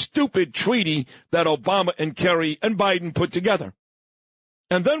the stupid treaty that Obama and Kerry and Biden put together.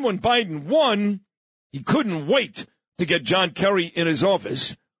 And then when Biden won, he couldn't wait to get John Kerry in his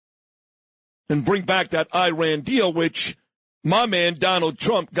office and bring back that Iran deal, which my man Donald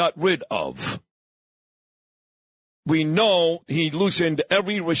Trump got rid of. We know he loosened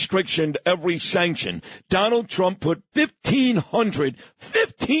every restriction, every sanction. Donald Trump put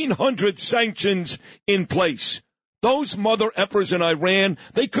 1,500 sanctions in place. Those mother effers in Iran,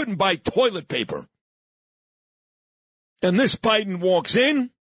 they couldn't buy toilet paper. And this Biden walks in,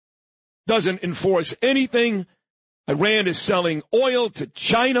 doesn't enforce anything. Iran is selling oil to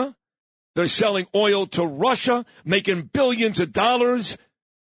China. They're selling oil to Russia, making billions of dollars.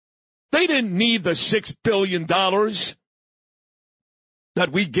 They didn't need the $6 billion that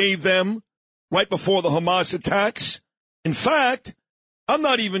we gave them right before the Hamas attacks. In fact, I'm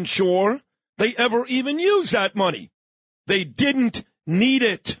not even sure they ever even used that money. They didn't need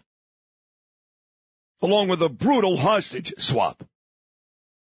it, along with a brutal hostage swap.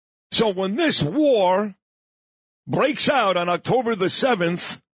 So when this war breaks out on October the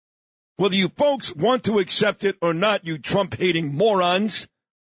 7th, whether you folks want to accept it or not, you Trump-hating morons,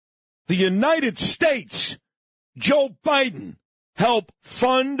 the United States, Joe Biden, helped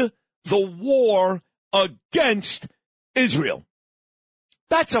fund the war against Israel.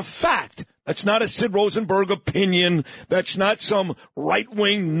 That's a fact. That's not a Sid Rosenberg opinion. That's not some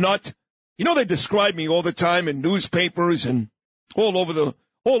right-wing nut. You know, they describe me all the time in newspapers and all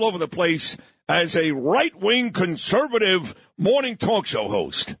over the place as a right-wing conservative morning talk show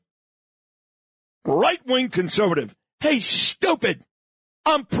host. Right-wing conservative. Hey, stupid.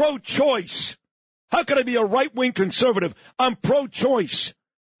 I'm pro-choice. How could I be a right-wing conservative? I'm pro-choice.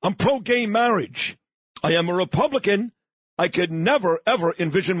 I'm pro-gay marriage. I am a Republican. I could never, ever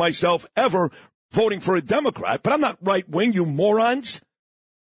envision myself ever voting for a Democrat, but I'm not right-wing, you morons.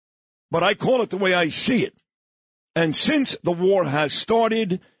 But I call it the way I see it. And since the war has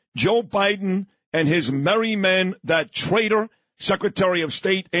started, Joe Biden and his merry men, that traitor, Secretary of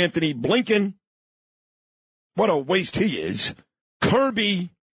State Anthony Blinken, what a waste he is, Kirby,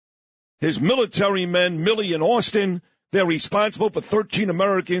 his military men, Milley and Austin, they're responsible for 13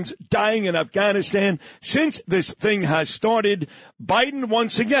 Americans dying in Afghanistan. Since this thing has started, Biden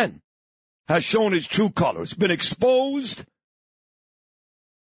once again has shown his true colors, been exposed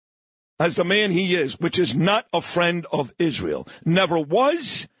as the man he is, which is not a friend of Israel. Never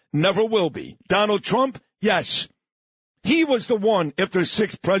was, never will be. Donald Trump, yes. He was the one, after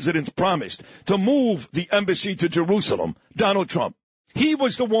 6 presidents promised, to move the embassy to Jerusalem. Donald Trump. He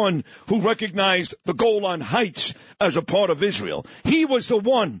was the one who recognized the Golan Heights as a part of Israel. He was the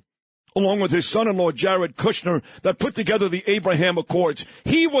one, along with his son-in-law Jared Kushner, that put together the Abraham Accords.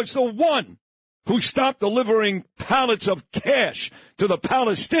 He was the one who stopped delivering pallets of cash to the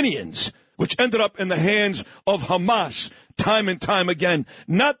Palestinians, which ended up in the hands of Hamas time and time again.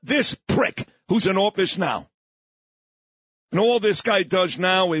 Not this prick who's in office now. And all this guy does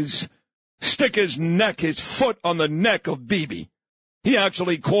now is stick his foot on the neck of Bibi. He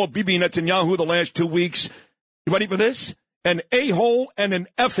actually called Bibi Netanyahu the last 2 weeks, you ready for this? An a-hole and an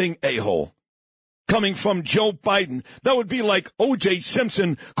effing a-hole. Coming from Joe Biden. That would be like O.J.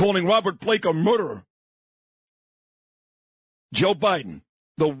 Simpson calling Robert Blake a murderer. Joe Biden,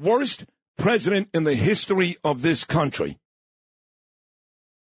 the worst president in the history of this country.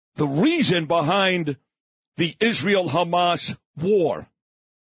 The reason behind the Israel-Hamas war.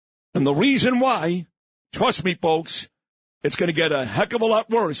 And the reason why, trust me, folks, it's going to get a heck of a lot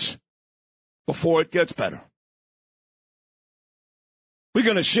worse before it gets better. We're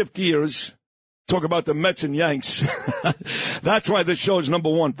going to shift gears, talk about the Mets and Yanks. That's why this show is number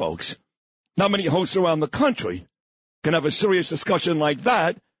one, folks. Not many hosts around the country can have a serious discussion like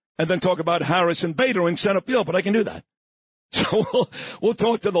that and then talk about Harris and Bader in center field, but I can do that. So we'll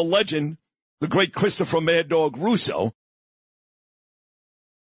talk to the legend, the great Christopher Mad Dog Russo.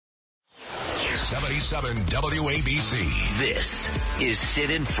 77 WABC. This is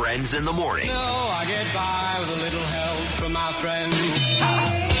Sid and Friends in the Morning. No, I get by with a little help from my friends.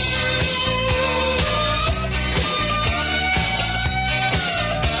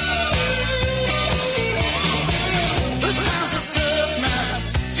 The times are tough now,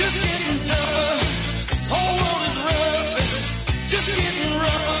 just getting tougher. This whole world is rough, it's just getting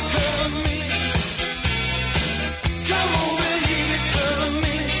rougher. Cover me. Come on, baby, cover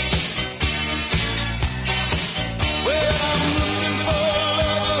me. Well, I'm looking for a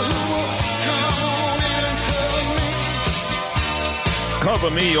lover who will come on in and cover me.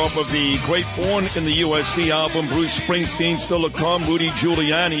 Cover Me off of the great Born in the USC album. Bruce Springsteen still to come. Rudy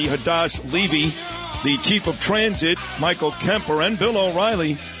Giuliani, Hadass Levy, the Chief of Transit, Michael Kemper, and Bill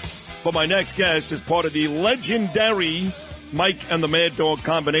O'Reilly. But my next guest is part of the legendary Mike and the Mad Dog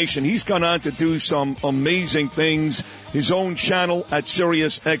combination. He's gone on to do some amazing things. His own channel at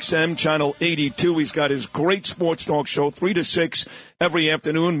Sirius XM, channel 82. He's got his great sports talk show, 3 to 6 every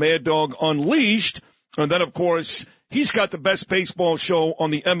afternoon, Mad Dog Unleashed. And then, of course, he's got the best baseball show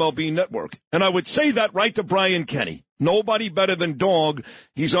on the MLB network. And I would say that right to Brian Kenny. Nobody better than Dog.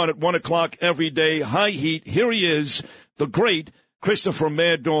 He's on at 1 o'clock every day. High Heat. Here he is, the great Christopher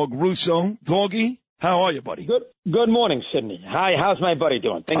Mad Dog Russo. Doggy, how are you, buddy? Good morning, Sydney. Hi, how's my buddy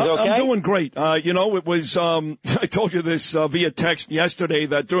doing? Things okay? I'm doing great. It was, I told you this via text yesterday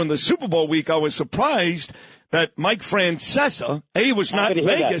that during the Super Bowl week, I was surprised that Mike Francesa, he was not in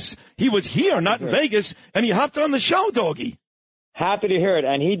Vegas. He was here, not in Vegas, and he hopped on the show, Doggy. Happy to hear it.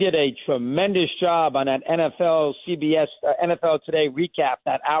 And he did a tremendous job on that NFL CBS, NFL Today recap,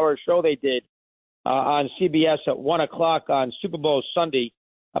 that hour show they did on CBS at 1 o'clock on Super Bowl Sunday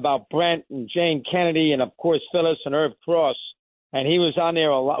about Brent and Jane Kennedy and, of course, Phyllis and Irv Cross. And he was on there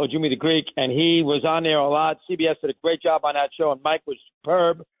a lot with Jimmy the Greek, and he was on there a lot. CBS did a great job on that show, and Mike was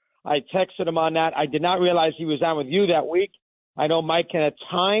superb. I texted him on that. I did not realize he was on with you that week. I know Mike can at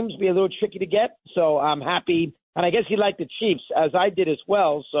times be a little tricky to get, so I'm happy. And I guess he liked the Chiefs, as I did as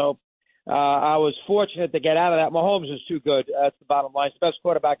well. So I was fortunate to get out of that. Mahomes is too good. That's the bottom line. He's the best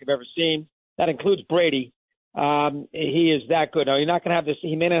quarterback I've ever seen. That includes Brady. He is that good. Now, you're not going to have this.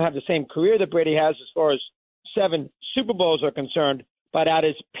 He may not have the same career that Brady has as far as 7 Super Bowls are concerned, but at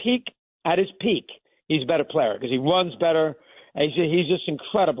his peak, he's a better player because he runs better. He's just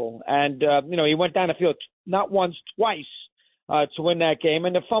incredible. And, he went down the field not once, twice to win that game.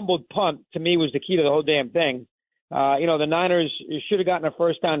 And the fumbled punt, to me, was the key to the whole damn thing. The Niners should have gotten a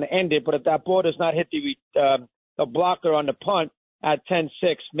first down to end it, but if that ball does not hit the blocker on the punt at 10-6,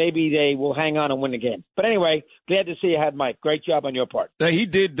 maybe they will hang on and win the game. But anyway, glad to see you had Mike. Great job on your part. Now, he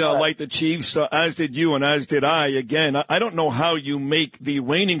did like the Chiefs, as did you and as did I. Again, I don't know how you make the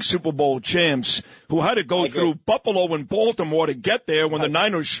reigning Super Bowl champs who had to go through Buffalo and Baltimore to get there when the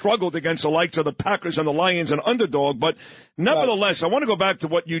Niners struggled against the likes of the Packers and the Lions and underdog. But nevertheless, I want to go back to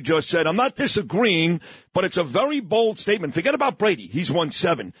what you just said. I'm not disagreeing, but it's a very bold statement. Forget about Brady. He's won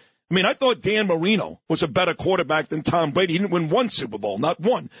 7. I mean, I thought Dan Marino was a better quarterback than Tom Brady. He didn't win 1 Super Bowl, not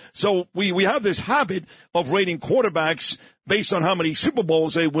 1. So we have this habit of rating quarterbacks based on how many Super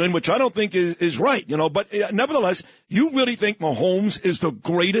Bowls they win, which I don't think is right, But nevertheless, you really think Mahomes is the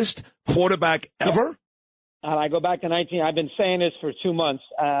greatest quarterback ever? And I go back to I've been saying this for 2 months.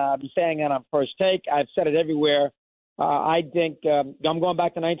 I've been saying it on First Take. I've said it everywhere. I think I'm going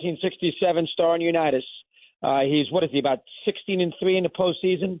back to 1967, starring Unitas. He's, about 16-3 in the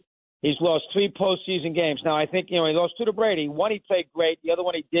postseason? He's lost 3 postseason games. Now, I think, he lost 2 to Brady. 1 he played great. The other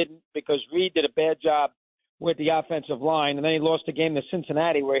one he didn't because Reed did a bad job with the offensive line. And then he lost a game to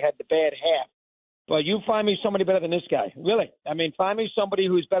Cincinnati where he had the bad half. But you find me somebody better than this guy. Really. I mean, find me somebody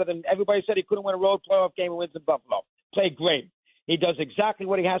who's better than everybody said he couldn't win a road playoff game and wins in Buffalo. Played great. He does exactly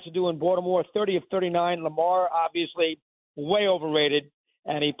what he has to do in Baltimore, 30 of 39. Lamar, obviously, way overrated.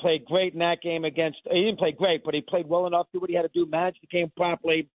 And he played great in that game he didn't play great, but he played well enough, do what he had to do, manage the game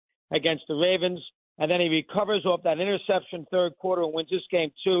properly against the Ravens, and then he recovers off that interception third quarter and wins this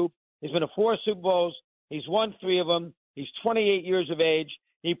game too. He's been to 4 Super Bowls. He's won 3 of them. He's 28 years of age.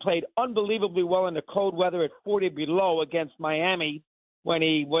 He played unbelievably well in the cold weather at 40 below against Miami when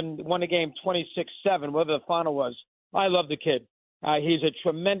he won the game 26-7, whatever the final was. I love the kid. He's a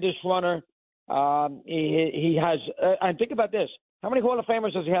tremendous runner. He has and think about this. How many Hall of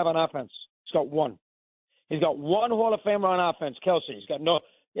Famers does he have on offense? He's got 1. He's got 1 Hall of Famer on offense, Kelsey. He's got no.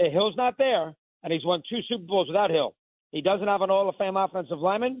 Hill's not there, and he's won 2 Super Bowls without Hill. He doesn't have an Hall of Fame offensive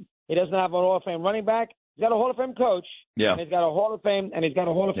lineman. He doesn't have an Hall of Fame running back. He's got a Hall of Fame coach. Yeah. And he's got a Hall of Fame, and he's got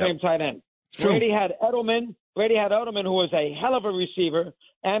a Hall of Fame tight end. Brady had Edelman, who was a hell of a receiver.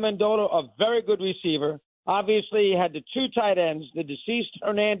 Amendola, a very good receiver. Obviously, he had the 2 tight ends, the deceased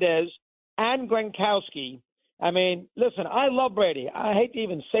Hernandez and Gronkowski. I mean, listen, I love Brady. I hate to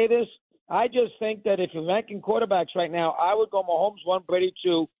even say this. I just think that if you're ranking quarterbacks right now, I would go Mahomes 1, Brady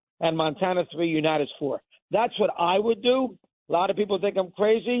 2, and Montana 3, Unitas 4. That's what I would do. A lot of people think I'm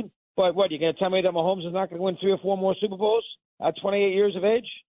crazy, but what, you're going to tell me that Mahomes is not going to win 3 or 4 more Super Bowls at 28 years of age?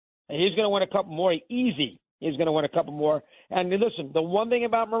 And he's going to win a couple more. Easy. He's going to win a couple more. And listen, the one thing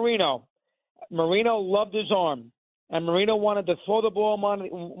about Marino loved his arm, and Marino wanted to throw the ball more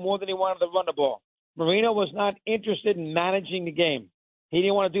than he wanted to run the ball. Marino was not interested in managing the game. He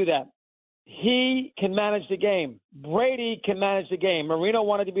didn't want to do that. he can manage the game. Brady can manage the game. Marino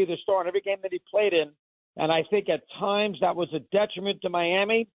wanted to be the star in every game that he played in, and I think at times that was a detriment to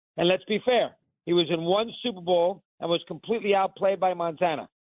Miami. And let's be fair, he was in one Super Bowl and was completely outplayed by Montana.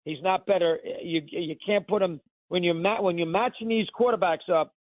 He's not better. You can't put him when you're matching these quarterbacks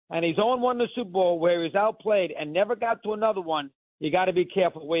up, and he's 0-1 in the Super Bowl where he was outplayed and never got to another one. You got to be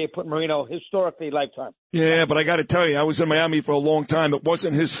careful where you put Marino historically lifetime. Yeah, but I got to tell you, I was in Miami for a long time. It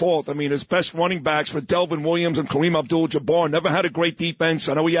wasn't his fault. I mean, his best running backs were Delvin Williams and Kareem Abdul-Jabbar. Never had a great defense.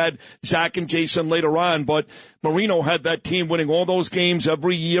 I know he had Zach and Jason later on, but Marino had that team winning all those games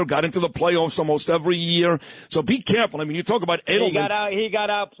every year, got into the playoffs almost every year. So be careful. I mean, you talk about Edelman. He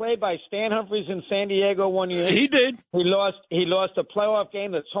got outplayed by Stan Humphries in San Diego one year. He did. He lost a playoff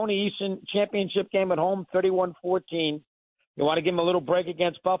game, the Tony Eason championship game at home, 31-14. You want to give him a little break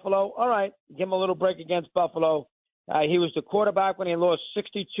against Buffalo? All right, give him a little break against Buffalo. He was the quarterback when he lost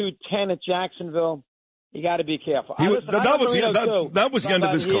 62-10 at Jacksonville. You got to be careful. That was the end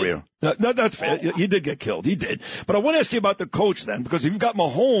of his career. That's fair. He did get killed. He did. But I want to ask you about the coach then, because you've got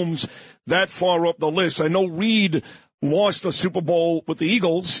Mahomes that far up the list. I know Reed lost the Super Bowl with the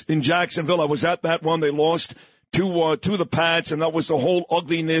Eagles in Jacksonville. I was at that one. They lost to the Pats, and that was the whole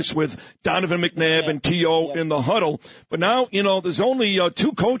ugliness with Donovan McNabb and T.O. in the huddle. But now, there's only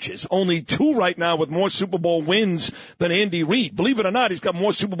two coaches, only two right now with more Super Bowl wins than Andy Reid. Believe it or not, he's got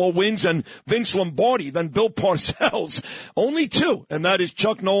more Super Bowl wins than Vince Lombardi, than Bill Parcells. Only two, and that is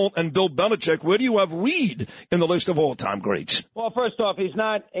Chuck Noll and Bill Belichick. Where do you have Reid in the list of all-time greats? Well, first off, he's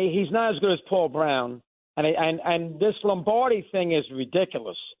not as good as Paul Brown, and this Lombardi thing is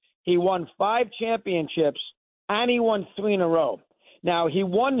ridiculous. He won 5 championships, and he won 3 in a row. Now, he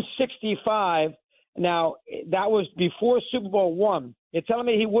won 65. Now, that was before Super Bowl I. You're telling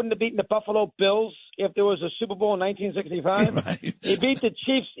me he wouldn't have beaten the Buffalo Bills if there was a Super Bowl in 1965? Right. He beat the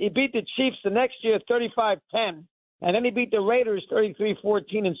Chiefs the next year 35-10, and then he beat the Raiders 33-14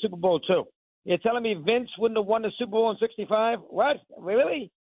 in Super Bowl II. You're telling me Vince wouldn't have won the Super Bowl in 65? What?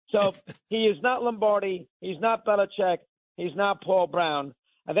 Really? So he is not Lombardi. He's not Belichick. He's not Paul Brown.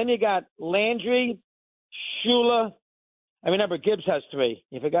 And then you got Landry, Shula. I remember Gibbs has 3.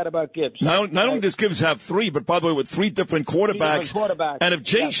 You forgot about Gibbs. Not only does Gibbs have 3, but by the way, with 3 different quarterbacks. And if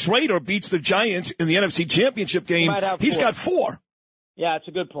Jay Schrader beats the Giants in the NFC Championship game, he's got 4. Yeah, it's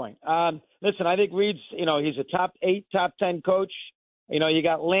a good point. Listen, I think Reed's, he's a top 8, top 10 coach. You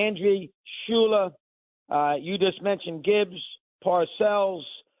got Landry, Shula. You just mentioned Gibbs, Parcells,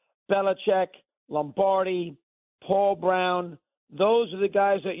 Belichick, Lombardi, Paul Brown. Those are the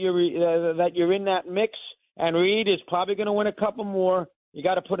guys that you're in that mix, and Reed is probably going to win a couple more. You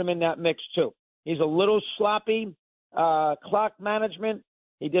got to put him in that mix too. He's a little sloppy, clock management.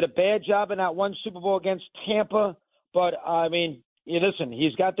 He did a bad job in that one Super Bowl against Tampa, but I mean, listen, he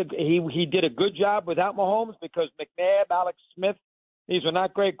did a good job without Mahomes because McNabb, Alex Smith, these were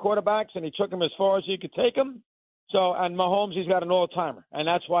not great quarterbacks, and he took them as far as he could take them. So, and Mahomes, he's got an all-timer, and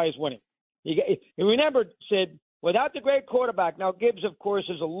that's why he's winning. Remember, Sid. Without the great quarterback, now Gibbs, of course,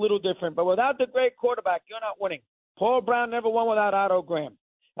 is a little different, but without the great quarterback, you're not winning. Paul Brown never won without Otto Graham.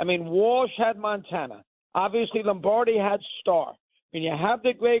 I mean, Walsh had Montana. Obviously, Lombardi had Starr. When you have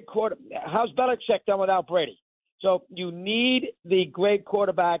the great quarterback, how's Belichick done without Brady? So you need the great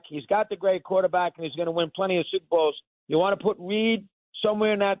quarterback. He's got the great quarterback, and he's going to win plenty of Super Bowls. You want to put Reed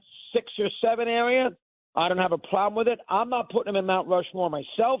somewhere in that 6 or 7 area? I don't have a problem with it. I'm not putting him in Mount Rushmore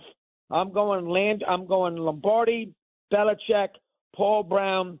myself. I'm going Lombardi, Belichick, Paul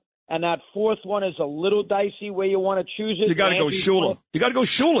Brown, and that fourth one is a little dicey where you want to choose it. You got to go Shula. You got to go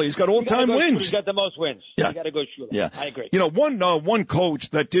Shula. He's got all-time wins. He's got the most wins. Yeah. You got to go Shula. Yeah. I agree. One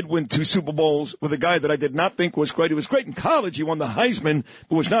coach that did win 2 Super Bowls with a guy that I did not think was great. He was great in college. He won the Heisman,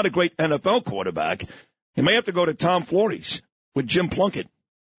 but was not a great NFL quarterback. You may have to go to Tom Flores with Jim Plunkett.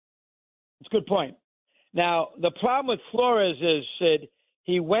 That's a good point. Now, the problem with Flores is, Sid,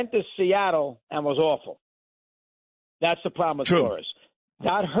 he went to Seattle and was awful. That's the problem with Flores.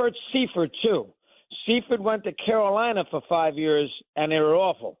 That hurt Seifert, too. Seifert went to Carolina for 5 years, and they were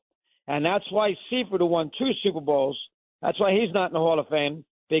awful. And that's why Seifert, who won 2 Super Bowls, that's why he's not in the Hall of Fame,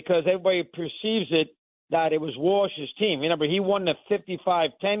 because everybody perceives it that it was Walsh's team. Remember, he won the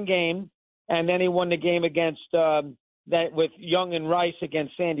 55-10 game, and then he won the game against with Young and Rice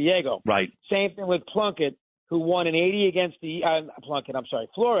against San Diego. Right. Same thing with Plunkett, who won an 80 against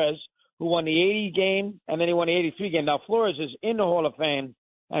Flores, who won the 80 game, and then he won the 83 game. Now, Flores is in the Hall of Fame,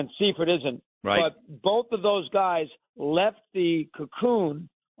 and Seifert isn't. Right. But both of those guys left the cocoon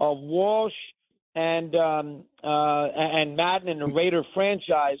of Walsh and Madden and the Raider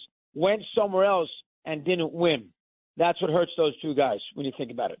franchise, went somewhere else and didn't win. That's what hurts those two guys when you think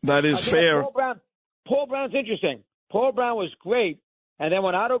about it. That is fair. Paul Brown's interesting. Paul Brown was great, and then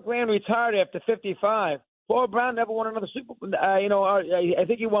when Otto Graham retired after 55, Paul Brown never won another Super Bowl. I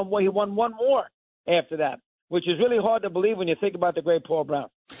think he won one more after that, which is really hard to believe when you think about the great Paul Brown.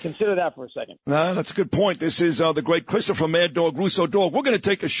 Consider that for a second. That's a good point. This is the great Christopher Mad Dog Russo. Dog, we're going to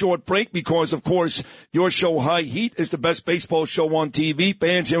take a short break because, of course, your show, High Heat, is the best baseball show on TV.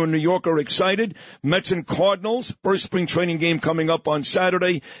 Fans here in New York are excited. Mets and Cardinals, first spring training game coming up on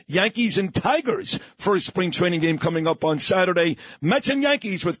Saturday. Yankees and Tigers, first spring training game coming up on Saturday. Mets and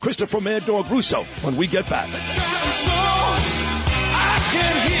Yankees with Christopher Mad Dog Russo when we get back. I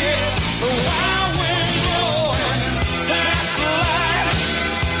can hear the wild wind blowing. Turn out the light,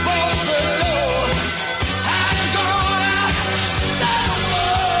 bolt the door. I'm going out, down the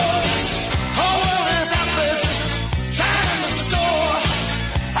road. Whole world is out there just trying to store.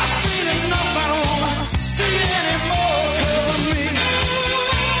 I've seen enough, I don't want to see any more. Cover me,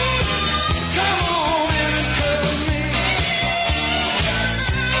 come on in and cover me.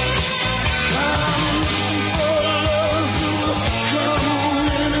 I'm looking for love, come on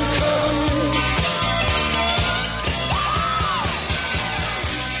in and cover me.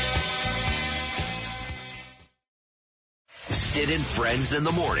 Sid and Friends in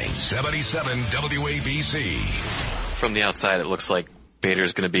the morning. 77 WABC. From the outside, it looks like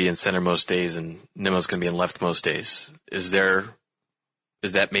Bader's going to be in center most days and Nimmo's going to be in left most days. Is that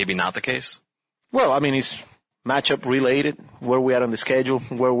maybe not the case? Well, I mean, it's matchup related, where we are on the schedule,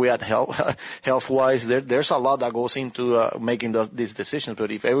 where we at health-wise. There's a lot that goes into making these decisions.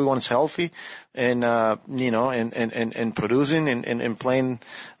 But if everyone's healthy and, and producing and playing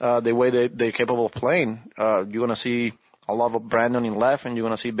the way they're capable of playing, you're going to see a lot of Brandon in left and you're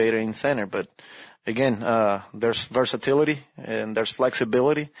going to see Bader in center. But again, there's versatility and there's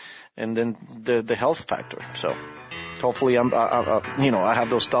flexibility and then the health factor. So hopefully I have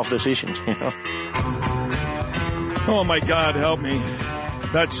those tough decisions, Oh, my God, help me.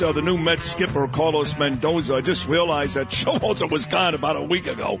 That's the new Mets skipper, Carlos Mendoza. I just realized that Showalter was gone about a week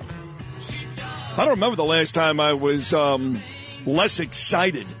ago. I don't remember the last time I was less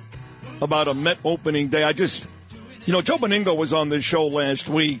excited about a Met opening day. Joe Beningo was on this show last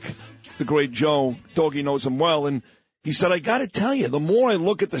week, the great Joe. Doggy knows him well. And he said, I got to tell you, the more I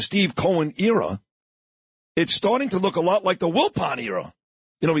look at the Steve Cohen era, it's starting to look a lot like the Wilpon era.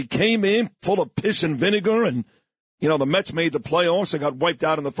 He came in full of piss and vinegar and, the Mets made the playoffs. They got wiped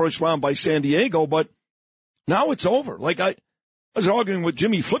out in the first round by San Diego, but now it's over. Like I was arguing with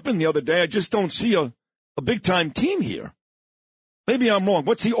Jimmy Flippin the other day. I just don't see a big-time team here. Maybe I'm wrong.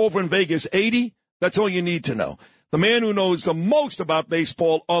 What's he over in Vegas, 80? That's all you need to know. The man who knows the most about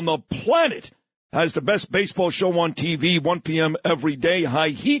baseball on the planet has the best baseball show on TV, 1 p.m. every day, High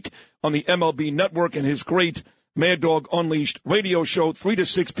Heat on the MLB Network, and his great Mad Dog Unleashed radio show, 3 to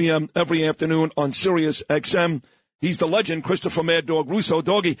 6 p.m. every afternoon on Sirius XM. He's the legend, Christopher Mad Dog Russo.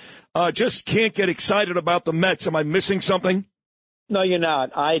 Doggy, just can't get excited about the Mets. Am I missing something? No, you're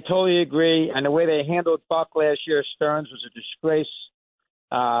not. I totally agree. And the way they handled Buck last year, Stearns, was a disgrace.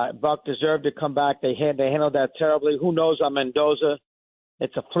 Buck deserved to come back. They handled that terribly. Who knows on Mendoza?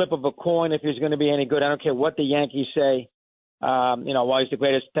 It's a flip of a coin if he's going to be any good. I don't care what the Yankees say. Why he's the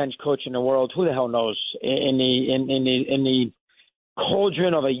greatest bench coach in the world. Who the hell knows? In the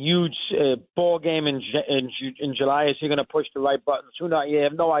cauldron of a huge ball game in July, is he going to push the right buttons? Who knows? You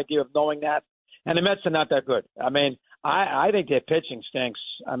have no idea of knowing that. And the Mets are not that good. I mean, I think their pitching stinks.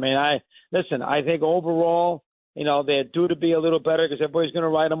 I mean, I think overall, they're due to be a little better because everybody's going to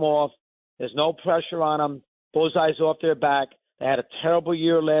write them off. There's no pressure on them. Bullseyes off their back. They had a terrible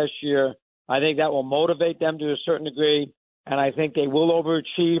year last year. I think that will motivate them to a certain degree, and I think they will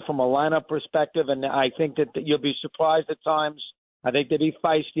overachieve from a lineup perspective, and I think that you'll be surprised at times. I think they'll be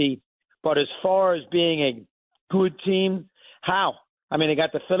feisty. But as far as being a good team, how? I mean, they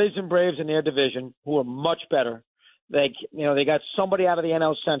got the Phillies and Braves in their division who are much better. They got somebody out of the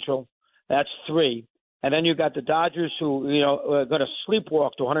NL Central. That's 3. And then you got the Dodgers who, are going to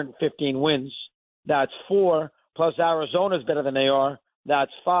sleepwalk to 115 wins. That's 4. Plus Arizona's better than they are.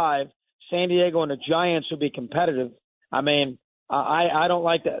 That's 5. San Diego and the Giants will be competitive. I mean, I don't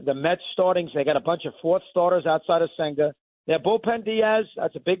like the Mets starting. They got a bunch of fourth starters outside of Senga. Their bullpen Diaz,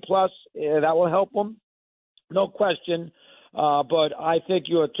 that's a big plus. That will help them, no question. But I think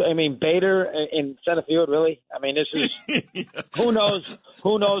Bader in center field, really? I mean, this is who knows?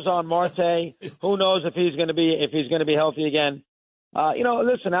 Who knows on Marte? Who knows if he's going to be healthy again?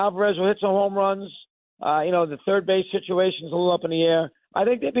 Listen, Alvarez will hit some home runs. The third base situation is a little up in the air. I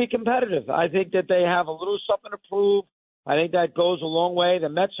think they'd be competitive. I think that they have a little something to prove. I think that goes a long way. The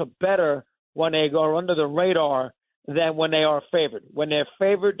Mets are better when they go under the radar than when they are favored. When they're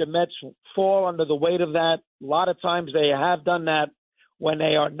favored, the Mets fall under the weight of that. A lot of times they have done that. When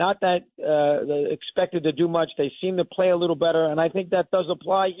they are not that expected to do much, they seem to play a little better, and I think that does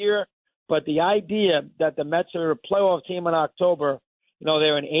apply here. But the idea that the Mets are a playoff team in October,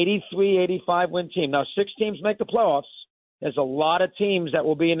 they're an 83, 85 win team. Now, 6 teams make the playoffs. There's a lot of teams that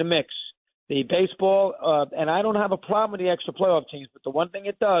will be in the mix. The baseball, and I don't have a problem with the extra playoff teams, but the one thing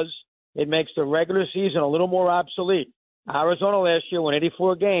it does, it makes the regular season a little more obsolete. Arizona last year won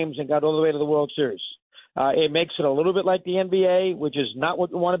 84 games and got all the way to the World Series. It makes it a little bit like the NBA, which is not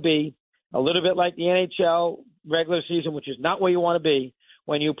what you want to be, a little bit like the NHL regular season, which is not where you want to be.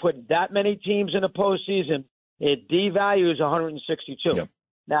 When you put that many teams in the postseason, it devalues 162. Yep.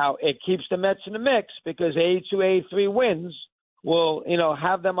 Now, it keeps the Mets in the mix because 82, 83 wins will,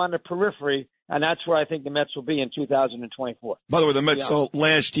 have them on the periphery, and that's where I think the Mets will be in 2024. By the way, the Mets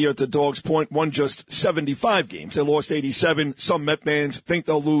last year, at the Dogs' point, won just 75 games. They lost 87. Some Met fans think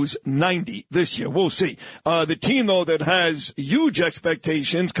they'll lose 90 this year. We'll see. The team, though, that has huge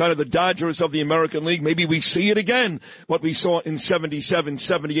expectations, kind of the Dodgers of the American League, maybe we see it again, what we saw in 77,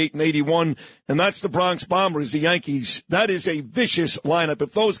 78, and 81, and that's the Bronx Bombers, the Yankees. That is a vicious lineup.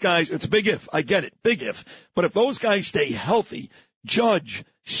 If those guys, it's a big if, I get it, big if, but if those guys stay healthy, Judge,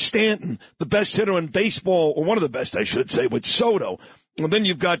 Stanton, the best hitter in baseball, or one of the best, I should say, with Soto. And then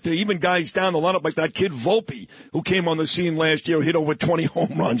you've got even guys down the lineup like that kid Volpe, who came on the scene last year, hit over 20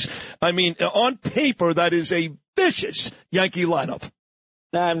 home runs. I mean, on paper, that is a vicious Yankee lineup.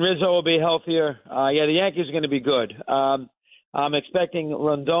 And Rizzo will be healthier. The Yankees are going to be good. I'm expecting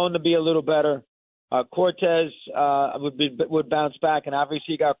Rondon to be a little better. Cortez would bounce back, and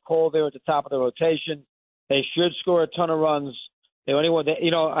obviously you got Cole there at the top of the rotation. They should score a ton of runs. I tell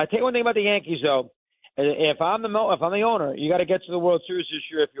you one thing about the Yankees, though. If I'm the owner, you got to get to the World Series this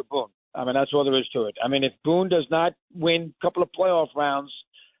year if you're Boone. I mean, that's all there is to it. I mean, if Boone does not win a couple of playoff rounds,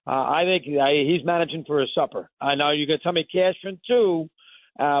 I think he's managing for his supper. I know you're going to tell me Cashman too,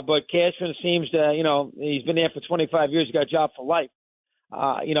 but Cashman seems to, he's been there for 25 years. He's got a job for life.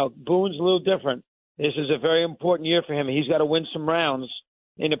 Boone's a little different. This is a very important year for him. He's got to win some rounds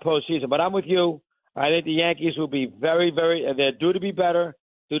in the postseason. But I'm with you. I think the Yankees will be very, very – they're due to be better,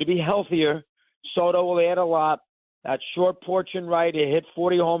 due to be healthier. Soto will add a lot. That short porch and right, he hit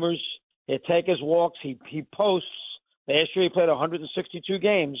 40 homers. He'll take his walks. He posts. Last year he played 162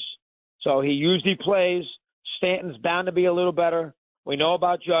 games, so he usually plays. Stanton's bound to be a little better. We know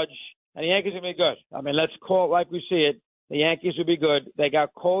about Judge. And the Yankees will be good. I mean, let's call it like we see it. The Yankees will be good. They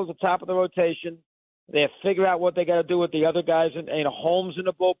got Cole at the top of the rotation. They figure out what they got to do with the other guys. And Holmes in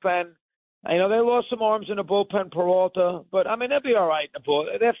the bullpen. They lost some arms in the bullpen, Peralta, but, I mean, they'll be all right.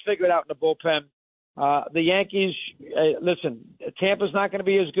 They'll figure it out in the bullpen. The Yankees, listen, Tampa's not going to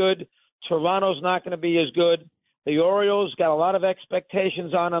be as good. Toronto's not going to be as good. The Orioles got a lot of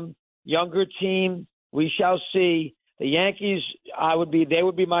expectations on them. Younger team. We shall see. The Yankees, they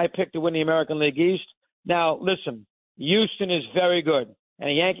would be my pick to win the American League East. Now, listen, Houston is very good, and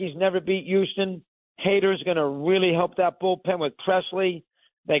the Yankees never beat Houston. Hader's going to really help that bullpen with Presley.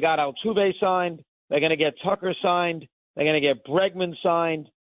 They got Altuve signed. They're going to get Tucker signed. They're going to get Bregman signed.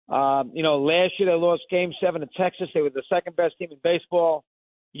 Last year they lost Game 7 to Texas. They were the second best team in baseball.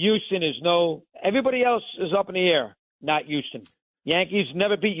 Houston is everybody else is up in the air, not Houston. Yankees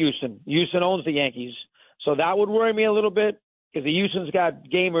never beat Houston. Houston owns the Yankees. So that would worry me a little bit because the Houston's got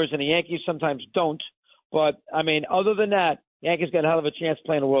gamers and the Yankees sometimes don't. But, I mean, other than that, Yankees got a hell of a chance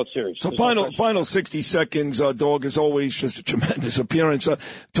playing the World Series. So final 60 seconds, Dog, is always just a tremendous appearance.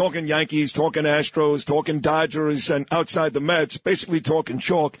 Talking Yankees, talking Astros, talking Dodgers, and outside the Mets, basically talking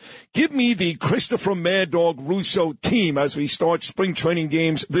chalk. Give me the Christopher Mad Dog Russo team as we start spring training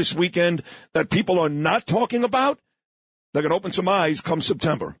games this weekend that people are not talking about. They're going to open some eyes come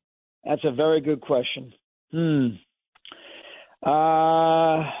September. That's a very good question. Come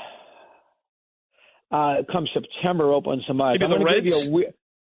September, open some eyes. Maybe the Reds?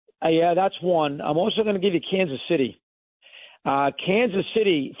 Yeah, that's one. I'm also going to give you Kansas City. Kansas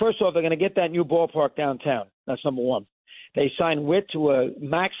City, first off, they're going to get that new ballpark downtown. That's number one. They signed Witt to a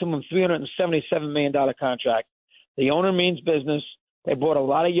maximum $377 million contract. The owner means business. They brought a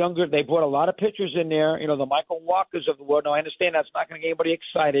lot of pitchers in there, the Michael Walkers of the world. Now, I understand that's not going to get anybody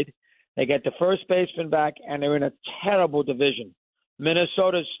excited. They get the first baseman back, and they're in a terrible division.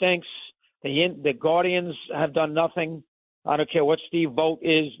 Minnesota stinks. The Guardians have done nothing. I don't care what Steve Vogt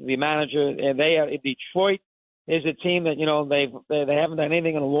is, the manager. And Detroit is a team that they haven't done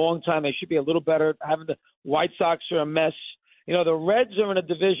anything in a long time. They should be a little better. The White Sox are a mess. The Reds are in a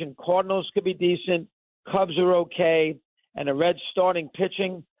division. Cardinals could be decent. Cubs are okay, and the Reds starting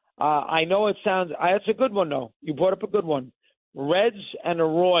pitching. I know it sounds that's a good one, though. You brought up a good one. Reds and the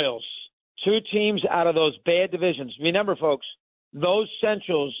Royals, two teams out of those bad divisions. Remember, folks, those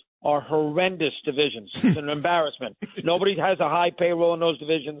Centrals are horrendous divisions. It's an embarrassment. Nobody has a high payroll in those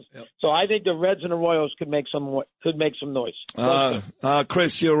divisions. Yep. So I think the Reds and the Royals could make some noise.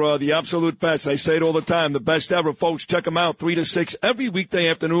 Chris, you're the absolute best. I say it all the time. The best ever, folks. Check them out 3 to 6 every weekday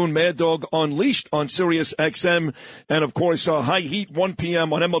afternoon. Mad Dog Unleashed on Sirius XM. And, of course, High Heat 1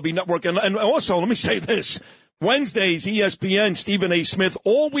 p.m. on MLB Network. And also, let me say this. Wednesdays, ESPN, Stephen A. Smith,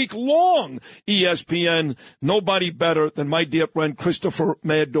 all week long, ESPN. Nobody better than my dear friend Christopher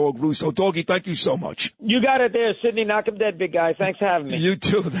Mad Dog Russo. Doggy, thank you so much. You got it there, Sidney. Knock him dead, big guy. Thanks for having me. You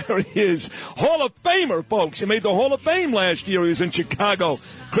too. There he is. Hall of Famer, folks. He made the Hall of Fame last year. He was in Chicago.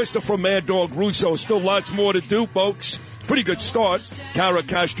 Christopher Mad Dog Russo. Still lots more to do, folks. Pretty good start. Cara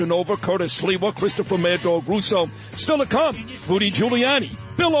Castronova, Curtis Sliwa, Christopher Mad Dog Russo. Still to come, Rudy Giuliani,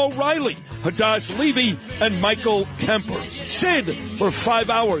 Bill O'Reilly, Hadass Levy, and Michael Kemper. Sid for 5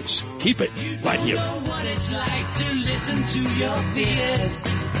 hours. Keep it right here. You know what it's like to listen to your fears.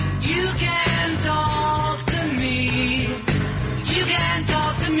 You can talk to me. You can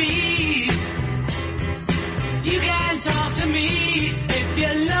talk to me. You can talk to me. If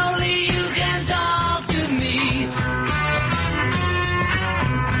you're lonely, you can talk to me.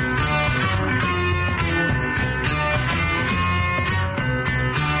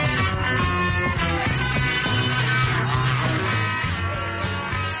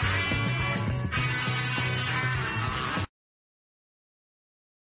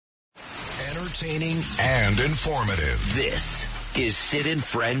 Entertaining and informative. This is Sid and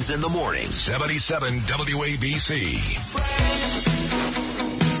Friends in the Morning. 77 WABC.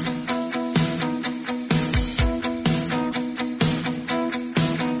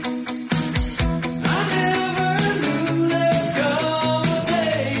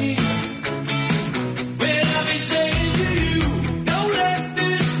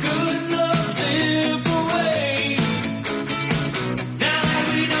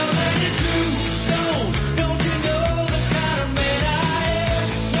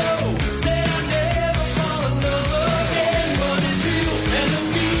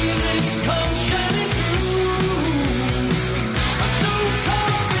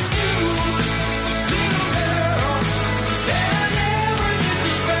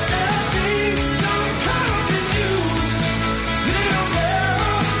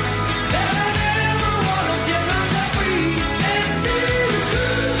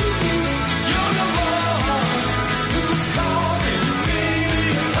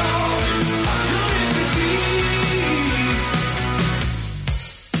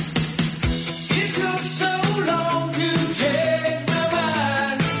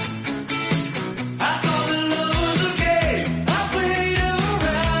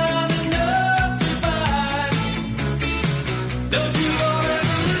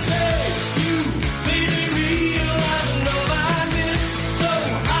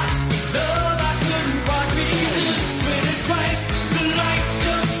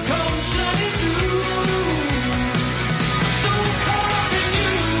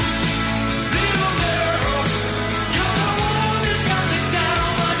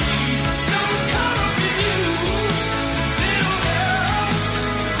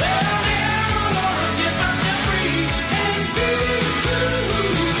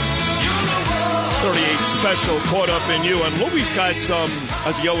 Special caught up in you, and Louie's got some,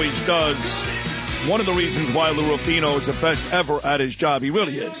 as he always does, one of the reasons why Lou Rufino is the best ever at his job. He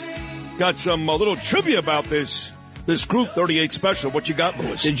really is. Got some little trivia about this group, 38 Special. What you got,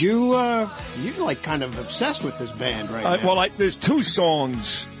 Louis? Did you, you're like kind of obsessed with this band right now. Well, there's two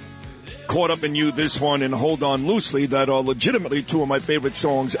songs, Caught Up in You, this one, and Hold On Loosely, that are legitimately two of my favorite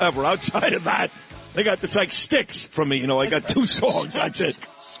songs ever. Outside of that, it's like sticks from me. I got two songs. That's it.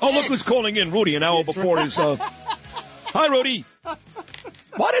 Oh, look who's calling in, Rudy, an hour before his... Hi, Rudy.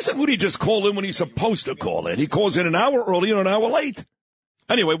 Why doesn't Rudy just call in when he's supposed to call in? He calls in an hour early and an hour late.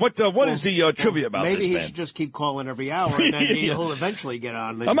 Anyway, what is the trivia about this, Maybe he man? should just keep calling every hour, and then he'll eventually get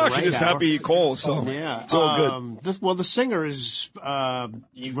on. I'm actually just happy he calls, so it's all good. The singer is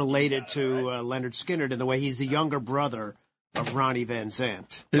related to Leonard Skinner in the way he's the younger brother of Ronnie Van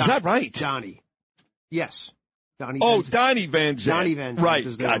Zant. Is that right? Donnie. Yes. Donnie Van Zant. Donnie Van Zant. Right,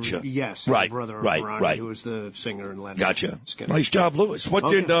 is gotcha. Yes, right, the brother of Ronnie, who was the singer in Leonard. Gotcha. Skinner. Nice job, Lewis.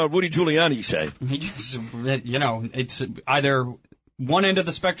 What did Rudy Giuliani say? He just, it's either one end of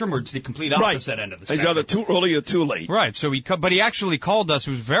the spectrum or it's the complete opposite end of the spectrum. He's either too early or too late. Right. So but he actually called us.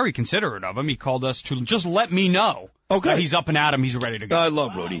 It was very considerate of him. He called us to just let me know. Okay. That he's up and at him. He's ready to go. I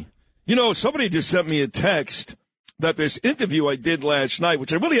love Rudy. Somebody just sent me a text that this interview I did last night,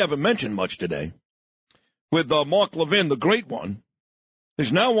 which I really haven't mentioned much today, with Mark Levin, the great one,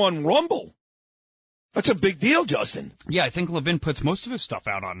 is now on Rumble. That's a big deal, Justin. Yeah, I think Levin puts most of his stuff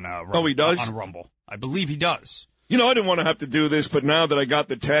out on Rumble. Oh, he does? On Rumble. I believe he does. You know, I didn't want to have to do this, but now that I got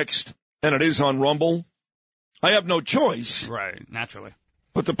the text and it is on Rumble, I have no choice. Right, naturally.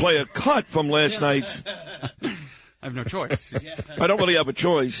 But to play a cut from last night's. I have no choice. I don't really have a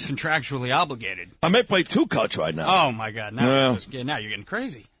choice. Contractually obligated. I may play 2 cuts right now. Oh, my God. Now you're getting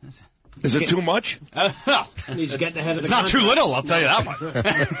crazy. Is it too much? He's getting ahead of the It's not too little, I'll tell you that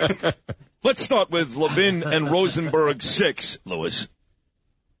much. Let's start with Levin and Rosenberg 6, Lewis.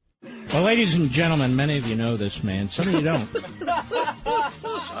 Well, ladies and gentlemen, many of you know this man. Some of you don't.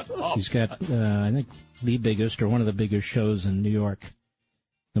 He's got, I think, the biggest or one of the biggest shows in New York,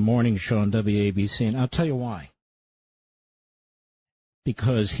 the morning show on WABC, and I'll tell you why.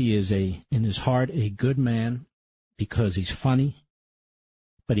 Because he is, in his heart, a good man, because he's funny,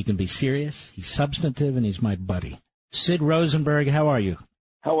 but he can be serious, he's substantive, and he's my buddy. Sid Rosenberg, how are you?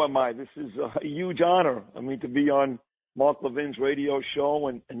 How am I? This is a huge honor. I mean, to be on Mark Levin's radio show,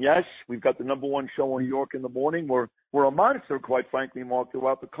 and yes, we've got the #1 show in New York in the morning. We're a monster, quite frankly, Mark,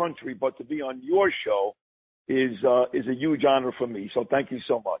 throughout the country. But to be on your show is a huge honor for me. So thank you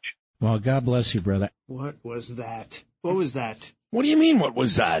so much. Well, God bless you, brother. What was that? What was that? What do you mean, what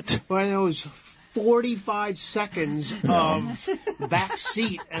was that? Well, that was 45 seconds of back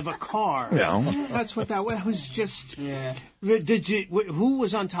seat of a car. Yeah. That's what that was. That was just. Yeah. Did you? Who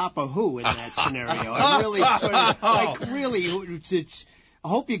was on top of who in that scenario? I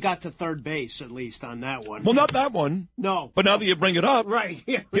hope you got to third base at least on that one. Well, not that one. No. But now that you bring it up, right?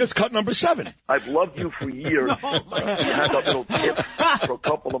 Yeah. Here's cut number 7. I've loved you for years. No. I had that little tip for a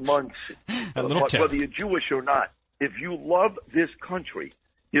couple of months. Whether you're Jewish or not, if you love this country,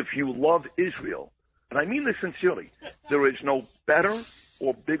 if you love Israel, and I mean this sincerely, there is no better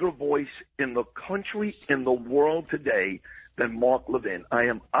or bigger voice in the country, in the world today than Mark Levin. I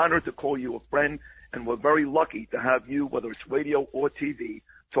am honored to call you a friend, and we're very lucky to have you, whether it's radio or TV,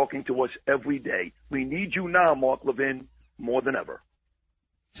 talking to us every day. We need you now, Mark Levin, more than ever.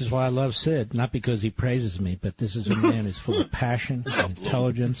 This is why I love Sid, not because he praises me, but this is a man who's full of passion and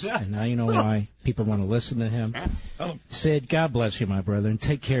intelligence, and now you know why people want to listen to him. Sid, God bless you, my brother, and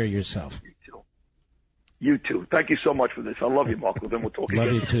take care of yourself. You too. Thank you so much for this. I love you, Mark Levin. We'll talk again.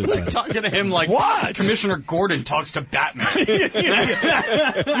 Love you too, like talking to him like what? Commissioner Gordon talks to Batman. Yeah,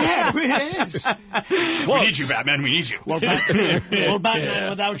 it is. We need you, Batman. We need you. Well,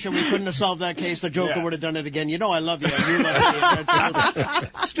 Batman, without you, we couldn't have solved that case. The Joker would have done it again. You know I love you. You love me.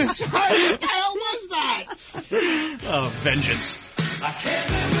 It's just, what the hell was that? Oh, vengeance. I can't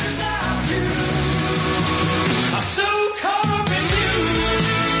live without you. I'm so caught up in you.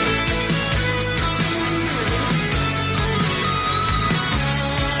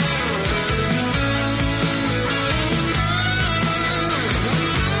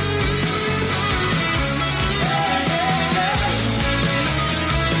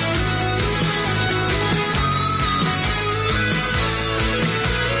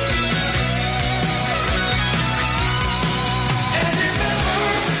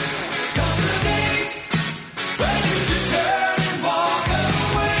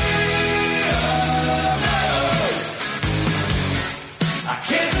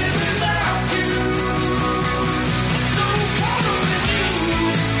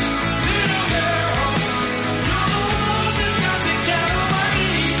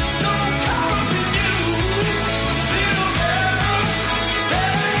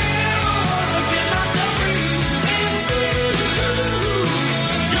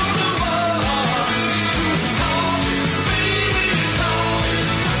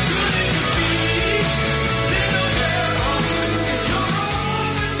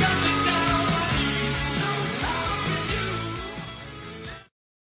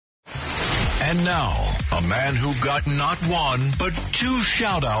 And now, a man who got not one, but 2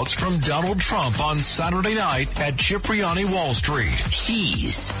 shout-outs from Donald Trump on Saturday night at Cipriani Wall Street.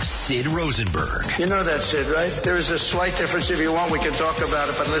 He's Sid Rosenberg. You know that, Sid, right? There is a slight difference. If you want, we can talk about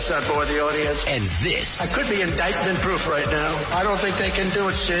it, but let's not bore the audience. And this... I could be indictment-proof right now. I don't think they can do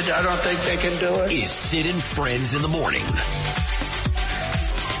it, Sid. I don't think they can do it. Is Sid and Friends in the Morning.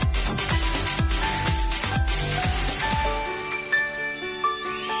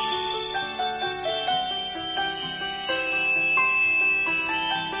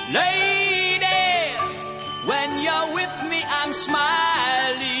 Lady, when you're with me, I'm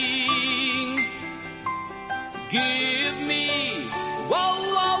smiling. Give me,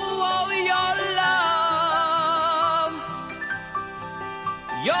 whoa, whoa, whoa, your love.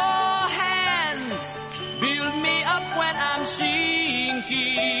 Your hands build me a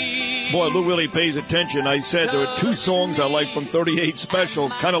Boy, Lou really pays attention. I said there are two songs I like from 38 Special,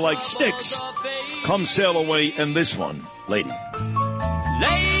 kind of like Styx. Come Sail Away, and this one, Lady.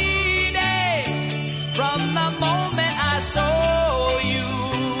 Lady, from the moment I saw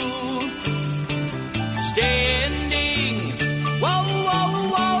you standing, whoa,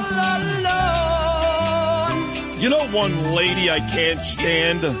 alone. You know one lady I can't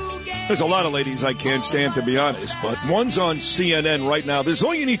stand? There's a lot of ladies I can't stand, to be honest, but one's on CNN right now. This is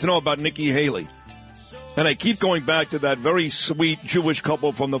all you need to know about Nikki Haley. And I keep going back to that very sweet Jewish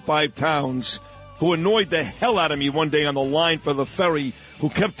couple from the 5 towns who annoyed the hell out of me one day on the line for the ferry, who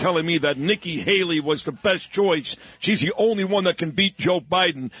kept telling me that Nikki Haley was the best choice. She's the only one that can beat Joe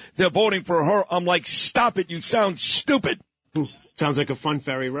Biden. They're voting for her. I'm like, stop it. You sound stupid. Sounds like a fun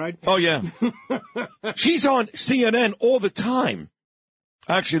ferry ride. Oh, yeah. She's on CNN all the time.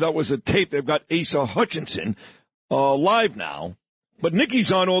 Actually, that was a tape. They've got Asa Hutchinson live now. But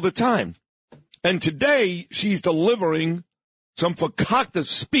Nikki's on all the time. And today, she's delivering some fakakta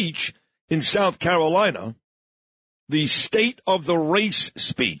speech in South Carolina, the State of the Race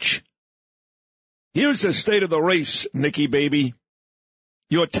speech. Here's the state of the race, Nikki, baby.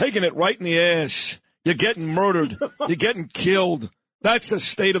 You're taking it right in the ass. You're getting murdered. You're getting killed. That's the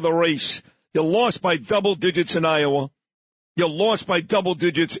state of the race. You lost by double digits in Iowa. You lost by double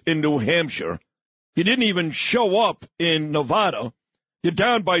digits in New Hampshire. You didn't even show up in Nevada. You're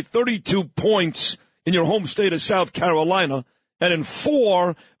down by 32 points in your home state of South Carolina. And in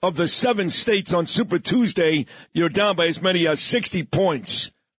 4 of the 7 states on Super Tuesday, you're down by as many as 60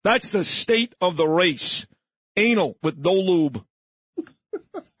 points. That's the state of the race. Anal with no lube.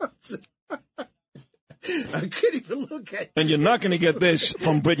 I can't even look at you. And you're not going to get this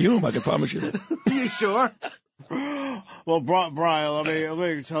from Brit Hume, I can promise you that. You sure? Well, Brian, let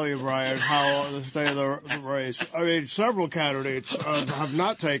me tell you, Brian, how the state of the race. I mean, several candidates have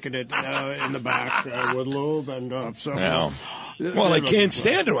not taken it in the back with lube and several. Well, I can't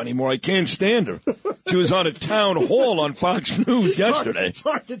stand her anymore. I can't stand her. She was on a town hall on Fox News yesterday. It's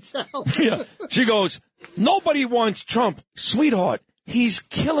hard to tell. Yeah. She goes, nobody wants Trump. Sweetheart, he's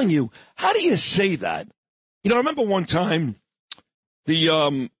killing you. How do you say that? You know, I remember one time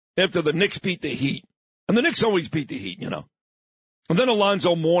after the Knicks beat the Heat, and the Knicks always beat the Heat, you know. And then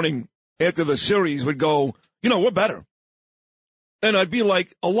Alonzo Mourning, after the series, would go, we're better. And I'd be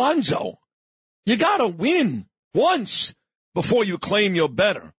like, Alonzo, you got to win once before you claim you're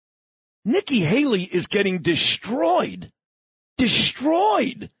better. Nikki Haley is getting destroyed.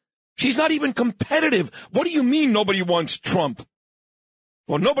 Destroyed. She's not even competitive. What do you mean nobody wants Trump?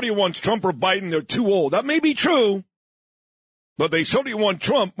 Well, nobody wants Trump or Biden. They're too old. That may be true, but they certainly want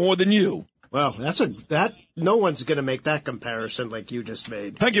Trump more than you. Well, no one's going to make that comparison like you just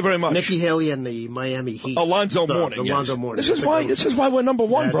made. Thank you very much. Nikki Haley and the Miami Heat. Alonzo Mourning. Alonzo Mourning. This is why we're number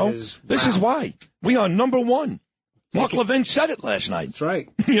one, bro. This is why. We are number one. Mark Levin said it last night. That's right.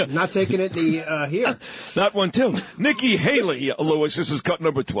 Yeah. Not taking it here. That one, too. Nikki Haley, Lewis, this is cut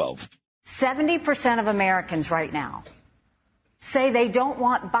number 12. 70% of Americans right now say they don't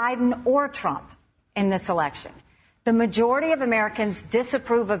want Biden or Trump in this election. The majority of Americans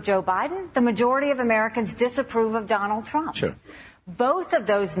disapprove of Joe Biden. The majority of Americans disapprove of Donald Trump. Sure. Both of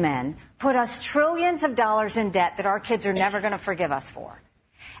those men put us trillions of dollars in debt that our kids are never going to forgive us for.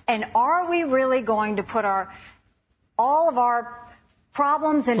 And are we really going to put all of our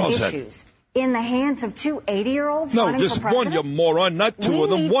problems and issues in the hands of two 80-years No, running just for president? one, you moron, not two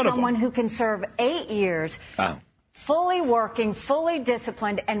of them, one of them. We need someone who can serve 8 years, fully working, fully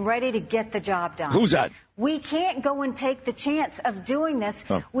disciplined, and ready to get the job done. Who's that? We can't go and take the chance of doing this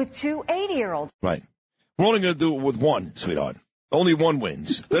with two 80-year-olds. Right. We're only going to do it with one, sweetheart. Only one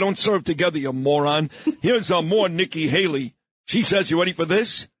wins. They don't serve together, you moron. Here's more Nikki Haley. She says, you ready for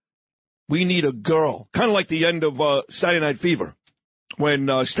this? We need a girl. Kind of like the end of Saturday Night Fever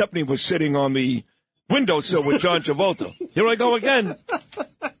when Stephanie was sitting on the windowsill with John Travolta. Here I go again.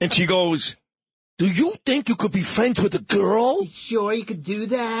 And she goes, do you think you could be friends with a girl? Sure you could do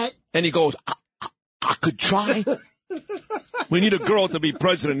that? And he goes, I could try. We need a girl to be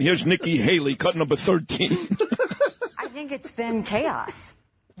president. Here's Nikki Haley, cut number 13. I think it's been chaos.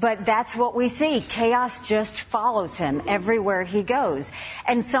 But that's what we see. Chaos just follows him everywhere he goes.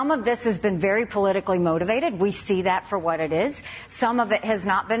 And some of this has been very politically motivated. We see that for what it is. Some of it has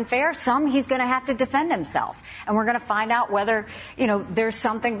not been fair. Some he's going to have to defend himself. And we're going to find out whether, there's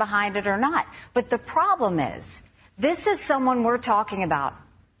something behind it or not. But the problem is, this is someone we're talking about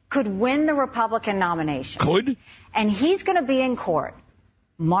could win the Republican nomination. Could? And he's going to be in court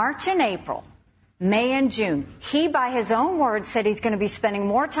March and April. May and June. He, by his own words, said he's going to be spending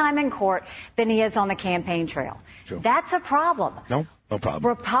more time in court than he is on the campaign trail. Sure. That's a problem. No. No problem.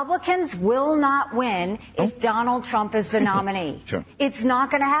 Republicans will not win if Donald Trump is the nominee. Sure. It's not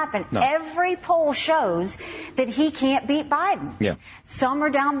going to happen. No. Every poll shows that he can't beat Biden. Yeah. Some are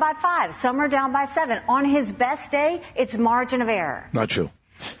down by 5. Some are down by 7. On his best day, it's margin of error. Not true.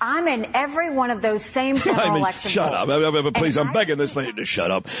 I'm in every one of those same general election shut polls. up. Please, I'm begging this lady to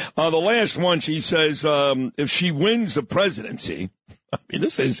shut up. The last one, she says, if she wins the presidency, I mean,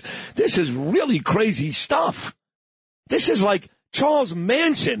 this is really crazy stuff. This is like Charles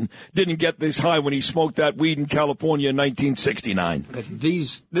Manson didn't get this high when he smoked that weed in California in 1969.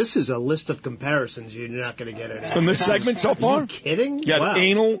 This is a list of comparisons you're not going to get any. In this segment so far? Are you kidding? You got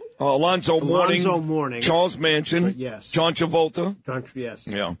Anal, Alonzo Mourning, Charles Manson, yes. John Travolta. Yes.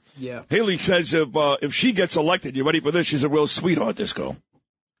 Yeah. Yeah. Haley says if she gets elected, you ready for this? She's a real sweetheart, this girl.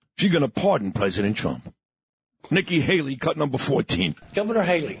 She's going to pardon President Trump. Nikki Haley, cut number 14. Governor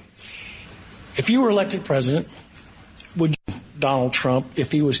Haley, if you were elected president, would you Donald Trump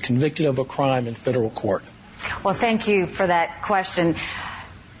if he was convicted of a crime in federal court? Well, thank you for that question.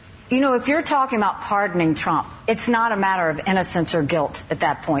 You know, if you're talking about pardoning Trump, it's not a matter of innocence or guilt at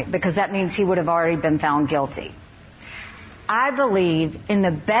that point, because that means he would have already been found guilty. I believe in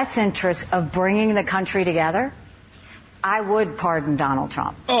the best interest of bringing the country together, I would pardon Donald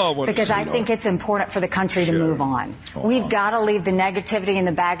Trump. Because I think it's important for the country to move on. We've got to leave the negativity and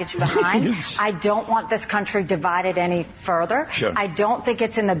the baggage behind. I don't want this country divided any further. I don't think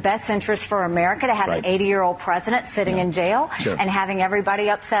it's in the best interest for America to have an 80-year-old president sitting in jail and having everybody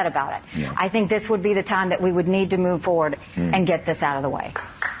upset about it. I think this would be the time that we would need to move forward and get this out of the way.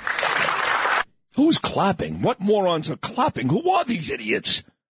 Who's clapping? What morons are clapping? Who are these idiots?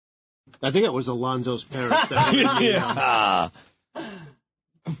 I think it was Alonzo's parents. Yeah.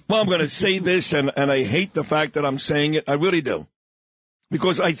 Well, I'm going to say this, and I hate the fact that I'm saying it. I really do.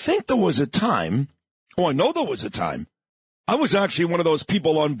 Because I think there was a time, I know there was a time, I was actually one of those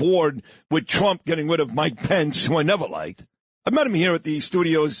people on board with Trump getting rid of Mike Pence, who I never liked. I met him here at the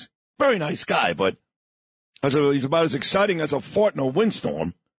studios. Very nice guy, but he's about as exciting as a fart in a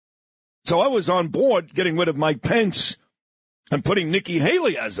windstorm. So I was on board getting rid of Mike Pence and putting Nikki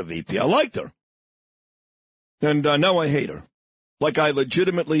Haley as a VP. I liked her. And now I hate her. Like, I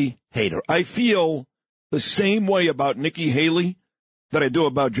legitimately hate her. I feel the same way about Nikki Haley that I do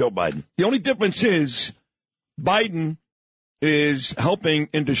about Joe Biden. The only difference is Biden is helping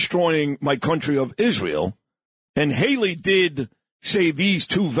in destroying my country of Israel. And Haley did say these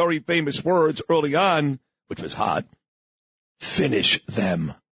two very famous words early on, which was hot. Finish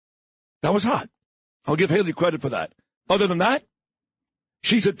them. That was hot. I'll give Haley credit for that. Other than that,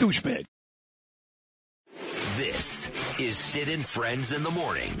 she's a douchebag. This is Sid and Friends in the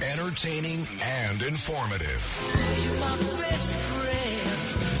Morning. Entertaining and informative.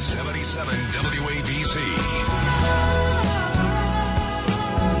 77 WABC.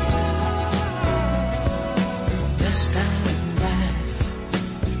 Best time in life,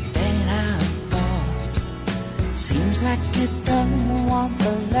 then I fall. Seems like you don't want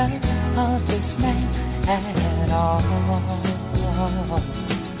the love of this man at all.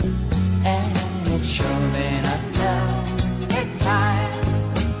 And it's sure been a long time,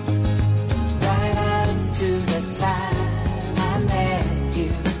 right up to the time I met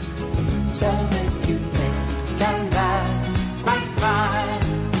you. So if you take a ride like mine,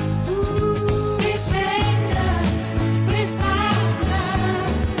 ooh, it's enough with my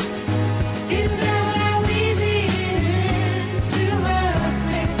love. You know how easy it is to hurt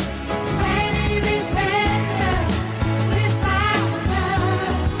me when it's enough with my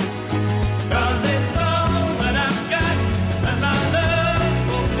love. 'Cause it's all that I've got, and my love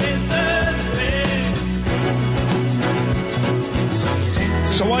will deserve it.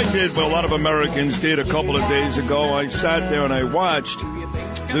 So I did what a lot of Americans did a couple of days ago. I sat there and I watched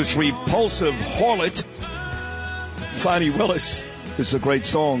this repulsive harlot, Fannie Willis. This is a great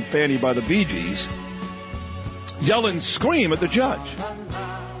song, Fannie by the Bee Gees, yell and scream at the judge.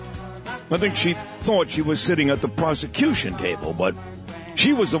 I think she thought she was sitting at the prosecution table, but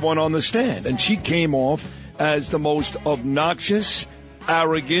she was the one on the stand, and she came off as the most obnoxious,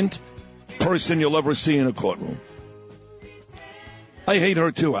 arrogant person you'll ever see in a courtroom. I hate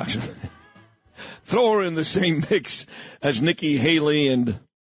her too, actually. Throw her in the same mix as Nikki Haley and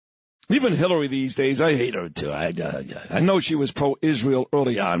even Hillary these days. I hate her too. I know she was pro-Israel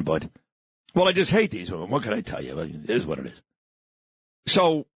early on, but, well, I just hate these women. What can I tell you? It is what it is.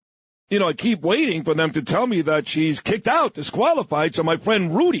 So, I keep waiting for them to tell me that she's kicked out, disqualified, so my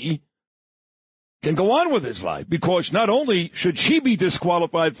friend Rudy can go on with his life. Because not only should she be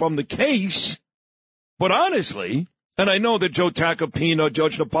disqualified from the case, but honestly, and I know that Joe Tacopina,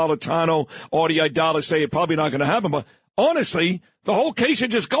 Judge Napolitano, Audie Idala say it's probably not going to happen, but honestly, the whole case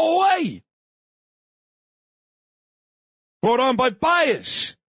should just go away. Brought on by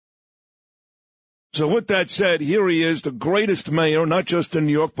bias. So with that said, here he is, the greatest mayor, not just in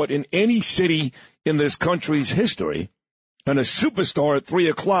New York, but in any city in this country's history, and a superstar at 3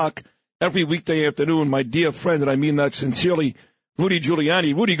 o'clock every weekday afternoon. My dear friend, and I mean that sincerely, Rudy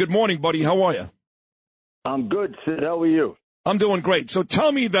Giuliani. Rudy, good morning, buddy. How are you? I'm good, Sid. How are you? I'm doing great. So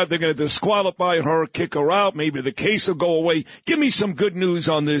tell me that they're going to disqualify her, kick her out, maybe the case will go away. Give me some good news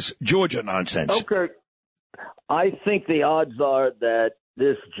on this Georgia nonsense. Okay. I think the odds are that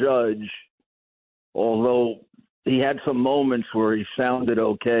this judge, although he had some moments where he sounded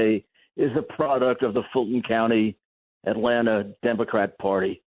okay, is a product of the Fulton County, Atlanta Democrat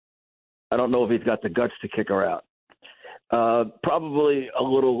Party. I don't know if he's got the guts to kick her out. Probably a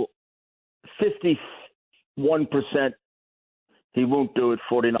little 51%. He won't do it.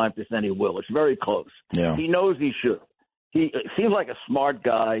 49% he will. It's very close. Yeah. He knows he should. He seems like a smart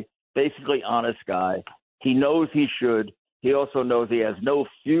guy, basically honest guy. He knows he should. He also knows he has no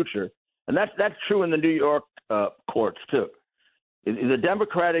future. And that's true in the New York courts, too. The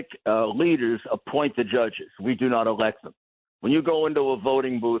Democratic leaders appoint the judges. We do not elect them. When you go into a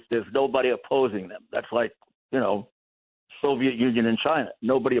voting booth, there's nobody opposing them. That's like, Soviet Union and China.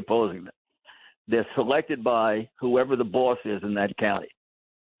 Nobody opposing them. They're selected by whoever the boss is in that county.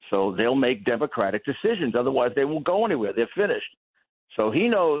 So they'll make democratic decisions. Otherwise, they won't go anywhere. They're finished. So he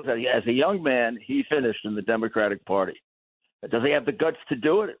knows that as a young man, he finished in the Democratic Party. Does he have the guts to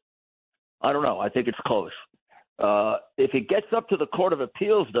do it? I don't know. I think it's close. If it gets up to the Court of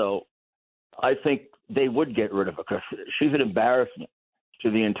Appeals, though, I think they would get rid of her because she's an embarrassment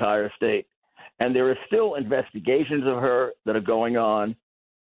to the entire state. And there are still investigations of her that are going on.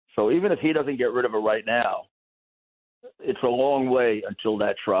 So even if he doesn't get rid of her right now, it's a long way until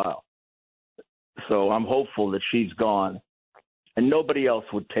that trial. So I'm hopeful that she's gone, and nobody else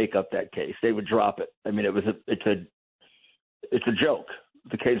would take up that case. They would drop it. I mean, it's a joke.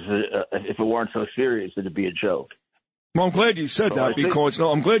 The case, if it weren't so serious, it'd be a joke. Well, I'm glad you said that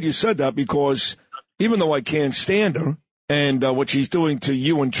because even though I can't stand her, and what she's doing to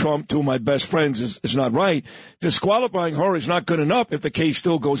you and Trump, two of my best friends, is not right. Disqualifying her is not good enough if the case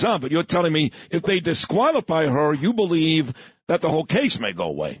still goes on. But you're telling me if they disqualify her, you believe that the whole case may go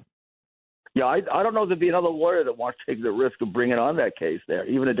away. Yeah, I don't know if there'd be another lawyer that wants to take the risk of bringing on that case there,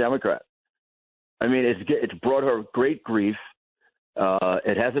 even a Democrat. I mean, it's brought her great grief.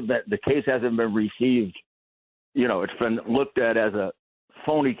 The case hasn't been received. It's been looked at as a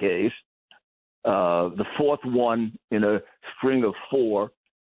phony case. The fourth one in a string of four,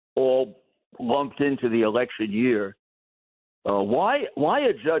 all lumped into the election year. Why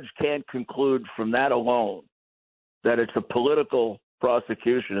a judge can't conclude from that alone that it's a political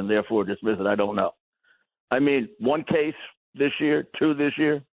prosecution and therefore dismiss it, I don't know. I mean, one case this year, two this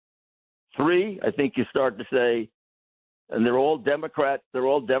year, three, I think you start to say, and they're all Democrat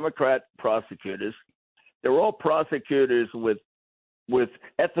prosecutors. They're all prosecutors with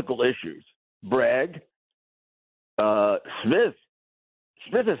ethical issues. Bragg, Smith.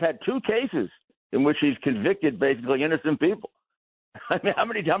 Smith has had two cases in which he's convicted basically innocent people. I mean, how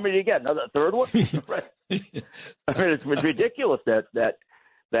many do you get? Another third one? Right. I mean, it's ridiculous that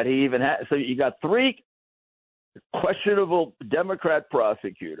he even had. So you got three questionable Democrat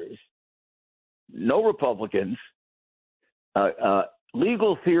prosecutors, no Republicans,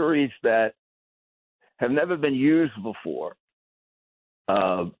 legal theories that have never been used before.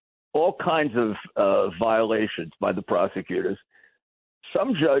 All kinds of violations by the prosecutors.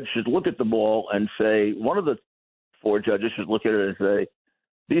 Some judge should look at them all and say, one of the four judges should look at it and say,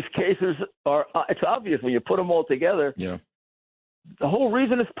 these cases are, it's obvious when you put them all together. Yeah. The whole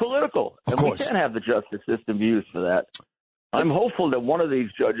reason is political. Of and course. We can't have the justice system used for that. I'm hopeful that one of these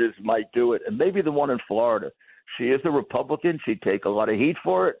judges might do it, and maybe the one in Florida. She is a Republican. She'd take a lot of heat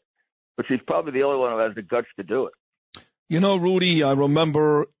for it, but she's probably the only one who has the guts to do it. Rudy, I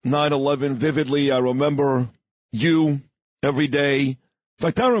remember 9/11 vividly. I remember you every day. In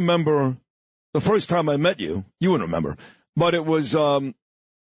fact, I remember the first time I met you. You wouldn't remember. But it was after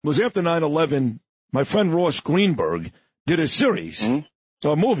 9/11, my friend Ross Greenberg did a series,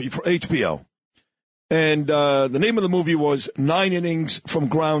 a movie for HBO. And the name of the movie was 9 Innings from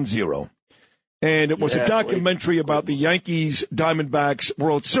Ground Zero. And it was a documentary about the Yankees Diamondbacks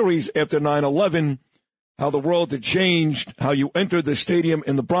World Series after 9/11. How the world had changed, how you entered the stadium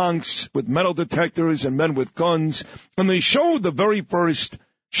in the Bronx with metal detectors and men with guns. And they showed the very first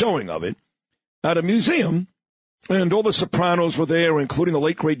showing of it at a museum, and all the Sopranos were there, including the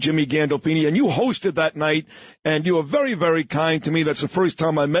late, great Jimmy Gandolfini. And you hosted that night, and you were very, very kind to me. That's the first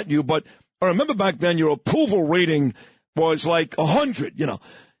time I met you. But I remember back then your approval rating was like 100,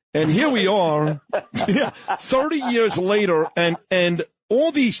 And here we are, 30 years later, and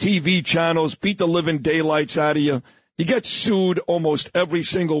all these TV channels beat the living daylights out of you. You get sued almost every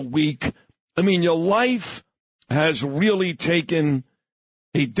single week. I mean, your life has really taken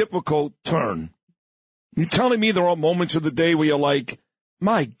a difficult turn. You're telling me there are moments of the day where you're like,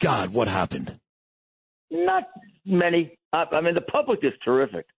 my God, what happened? Not many. I mean, the public is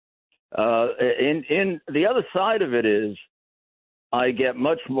terrific. In the other side of it is I get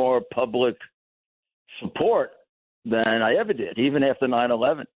much more public support than I ever did, even after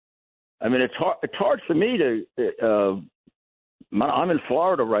 9/11. I mean, it's hard for me to I'm in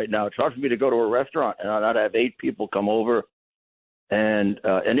Florida right now. It's hard for me to go to a restaurant and not have 8 people come over. And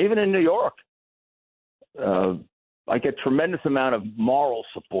even in New York, I get tremendous amount of moral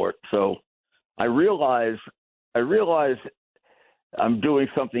support. So I realize I'm doing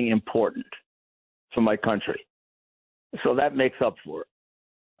something important for my country. So that makes up for it.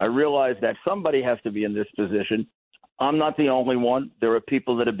 I realize that somebody has to be in this position. I'm not the only one. There are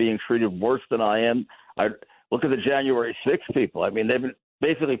people that are being treated worse than I am. I look at the January 6th people. I mean, they've been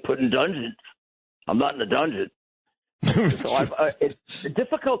basically put in dungeons. I'm not in a dungeon. So it's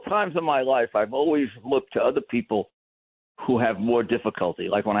difficult times in my life. I've always looked to other people who have more difficulty,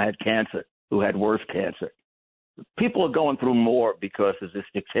 like when I had cancer, who had worse cancer. People are going through more because of this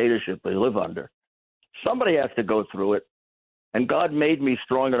dictatorship they live under. Somebody has to go through it, and God made me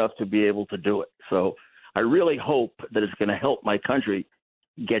strong enough to be able to do it. So I really hope that it's going to help my country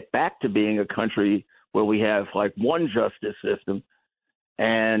get back to being a country where we have like one justice system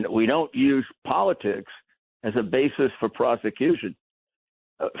and we don't use politics as a basis for prosecution.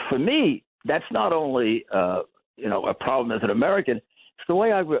 For me, that's not only a problem as an American. It's the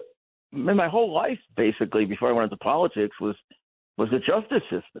way my whole life, basically, before I went into politics, was the justice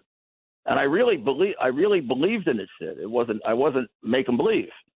system, and I really believed in it. Sid. I wasn't making believe.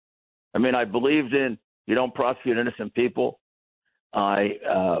 I mean, I believed in you don't prosecute innocent people.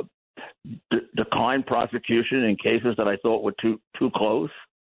 I declined prosecution in cases that I thought were too close.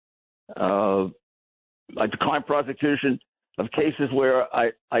 I declined prosecution of cases where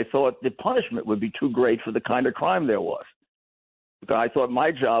I thought the punishment would be too great for the kind of crime there was. Because I thought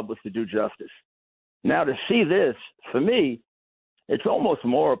my job was to do justice. Now to see this, for me, it's almost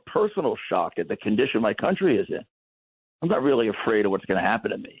more a personal shock at the condition my country is in. I'm not really afraid of what's going to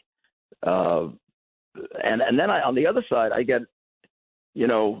happen to me. And then on the other side, I get,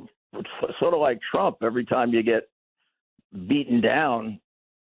 it's sort of like Trump. Every time you get beaten down,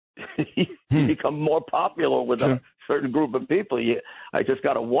 you become more popular with a certain group of people. I just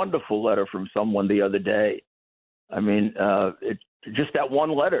got a wonderful letter from someone the other day. I mean, just that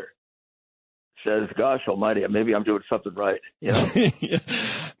one letter says, gosh almighty, maybe I'm doing something right.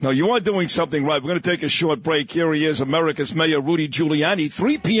 No, you are doing something right. We're going to take a short break. Here he is, America's Mayor Rudy Giuliani,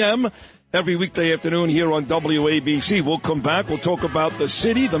 3 p.m. every weekday afternoon here on WABC. We'll come back. We'll talk about the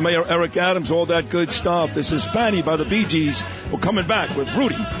city, the mayor, Eric Adams, all that good stuff. This is Fanny by the Bee Gees. We're coming back with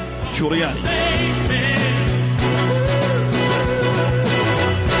Rudy Giuliani.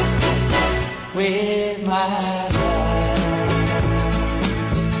 With my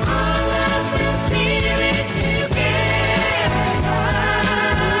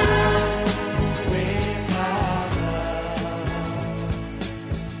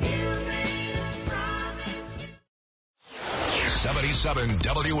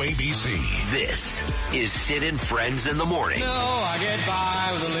WABC. This is Sid and Friends in the Morning. No, I get by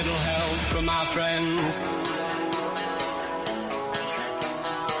with a little help from my friends.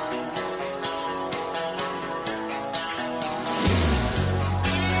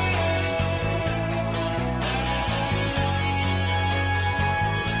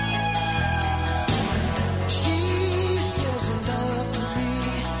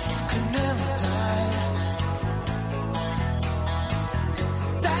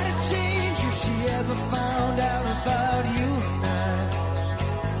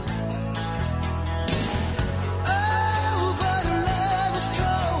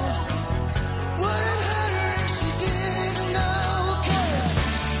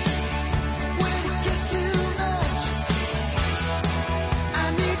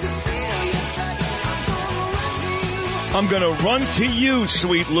 I'm going to run to you,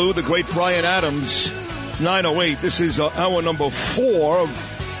 Sweet Lou, the great Brian Adams, 908. This is hour number 4 of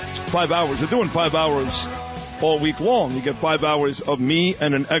 5 hours. We're doing 5 hours all week long. You get 5 hours of me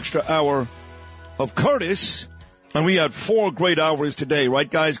and an extra hour of Curtis. And we had 4 great hours today, right,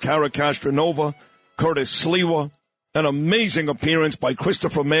 guys? Cara Castronova, Curtis Sliwa, an amazing appearance by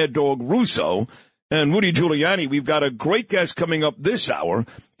Christopher Mad Dog Russo, and Rudy Giuliani. We've got a great guest coming up this hour.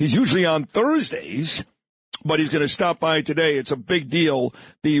 He's usually on Thursdays but he's going to stop by today. It's a big deal.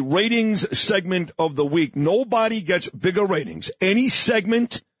 The ratings segment of the week. Nobody gets bigger ratings. Any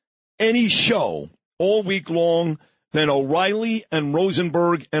segment, any show, all week long, than O'Reilly and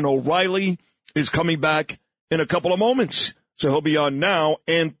Rosenberg. And O'Reilly is coming back in a couple of moments. So he'll be on now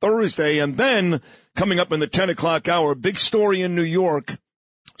and Thursday. And then coming up in the 10 o'clock hour, big story in New York.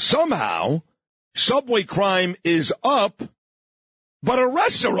 Somehow, subway crime is up, but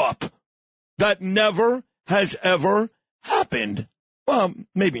arrests are up. That never has ever happened. Well,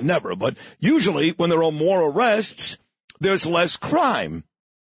 maybe never, but usually when there are more arrests, there's less crime.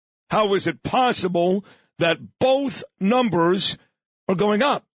 How is it possible that both numbers are going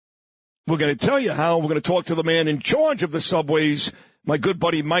up? We're going to tell you how. We're going to talk to the man in charge of the subways, my good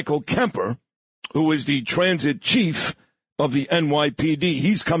buddy Michael Kemper, who is the transit chief of the NYPD.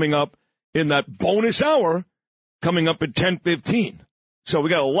 He's coming up in that bonus hour, coming up at 10:15. So we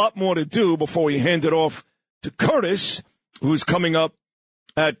got a lot more to do before we hand it off to Curtis, who's coming up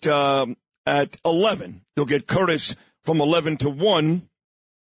at 11. You'll get Curtis from 11 to 1,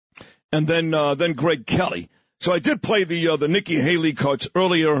 and then Greg Kelly. So I did play the Nikki Haley cuts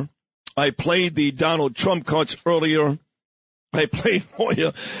earlier. I played the Donald Trump cuts earlier. I played for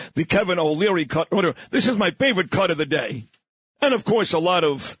you the Kevin O'Leary cut earlier. This is my favorite cut of the day. And, of course, a lot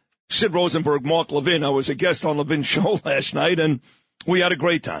of Sid Rosenberg, Mark Levin. I was a guest on Levin's show last night, and we had a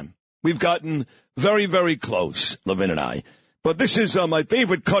great time. We've gotten very, very close, Levin and I. But this is my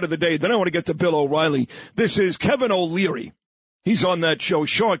favorite cut of the day. Then I want to get to Bill O'Reilly. This is Kevin O'Leary. He's on that show,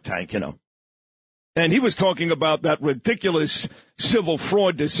 Shark Tank, And he was talking about that ridiculous civil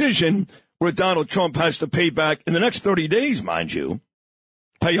fraud decision where Donald Trump has to pay back in the next 30 days, mind you.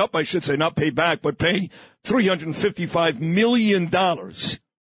 Pay up, I should say, not pay back, but pay $355 million.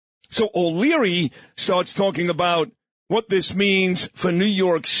 So O'Leary starts talking about what this means for New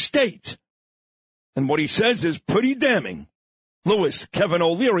York State. And what he says is pretty damning. Lewis, Kevin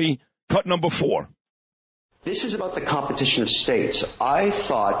O'Leary, cut number 4. This is about the competition of states. I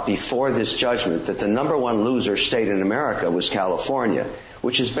thought before this judgment that the number one loser state in America was California,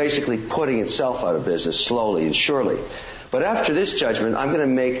 which is basically putting itself out of business slowly and surely. But after this judgment, I'm going to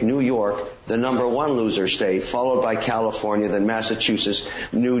make New York the number one loser state, followed by California, then Massachusetts,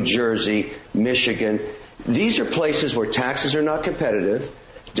 New Jersey, Michigan. These are places where taxes are not competitive.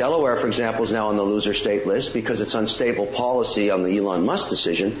 Delaware, for example, is now on the loser state list because it's unstable policy on the Elon Musk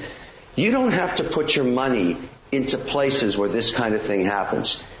decision. You don't have to put your money into places where this kind of thing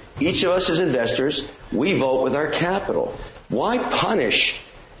happens. Each of us as investors, we vote with our capital. Why punish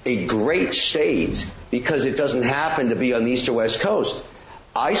a great state because it doesn't happen to be on the east or west coast?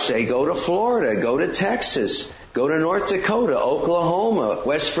 I say go to Florida, go to Texas, go to North Dakota, Oklahoma,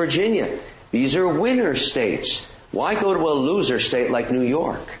 West Virginia. These are winner states. Why go to a loser state like New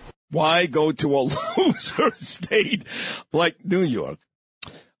York? Why go to a loser state like New York?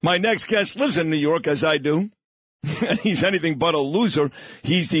 My next guest lives in New York, as I do, and he's anything but a loser.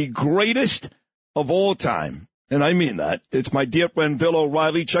 He's the greatest of all time, and I mean that. It's my dear friend Bill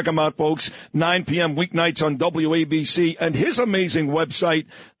O'Reilly. Check him out, folks, 9 p.m. weeknights on WABC, and his amazing website,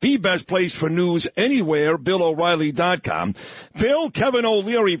 the best place for news anywhere, BillO'Reilly.com. Bill, Kevin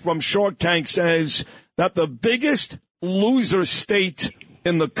O'Leary from Shark Tank says that the biggest loser state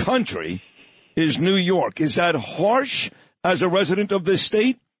in the country is New York. Is that harsh as a resident of this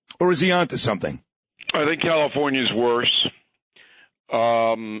state? Or is he onto something? I think California's worse.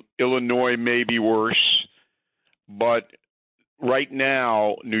 Illinois may be worse. But right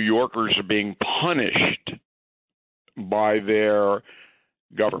now, New Yorkers are being punished by their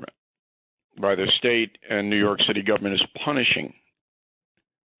government, by the state, and New York City government is punishing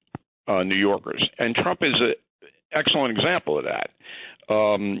New Yorkers. And Trump is an excellent example of that.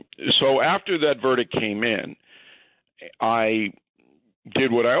 So after that verdict came in, I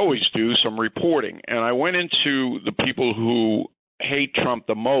did what I always do, some reporting. And I went into the people who hate Trump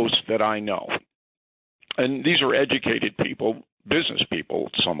the most that I know. And these are educated people, business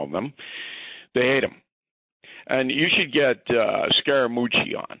people, some of them. They hate him. And you should get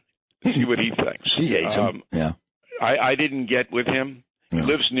Scaramucci on, see what he thinks. He hates him, yeah. I didn't get with him. He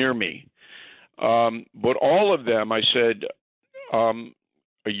lives near me. But all of them, I said,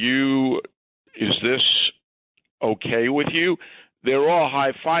 is this okay with you? They're all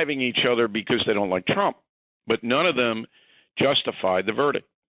high-fiving each other because they don't like Trump. But none of them justified the verdict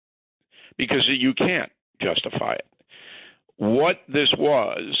because you can't justify it. What this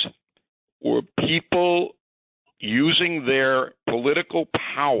was were people using their political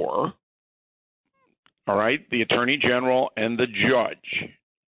power, all right, the attorney general and the judge,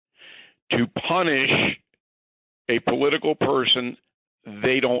 to punish a political person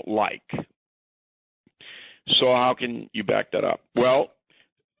they don't like. So how can you back that up? Well,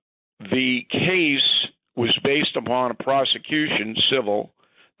 the case was based upon a prosecution, civil,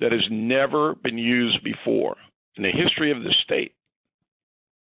 that has never been used before in the history of the state.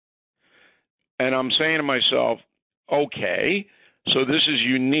 And I'm saying to myself, okay, so this is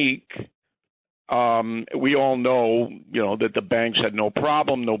unique. We all know, that the banks had no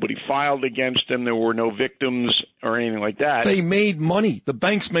problem. Nobody filed against them. There were no victims or anything like that. They made money. The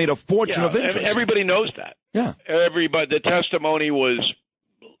banks made a fortune of interest. Everybody knows that. Yeah. Everybody. The testimony was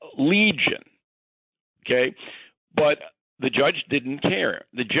legion. Okay. But the judge didn't care.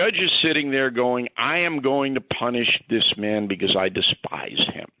 The judge is sitting there going, I am going to punish this man because I despise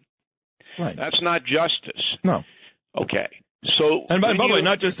him. Right. That's not justice. No. Okay. So, and by the way,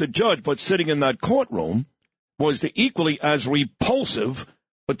 not just the judge, but sitting in that courtroom was the equally as repulsive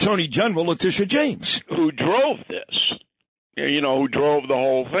Attorney General Letitia James, who drove this, who drove the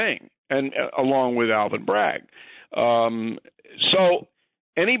whole thing, and along with Alvin Bragg. So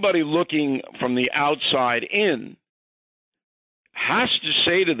anybody looking from the outside in has to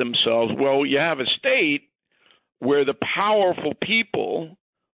say to themselves, well, you have a state where the powerful people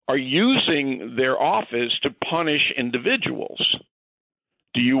are using their office to punish individuals.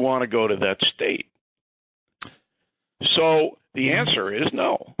 Do you want to go to that state? So the answer is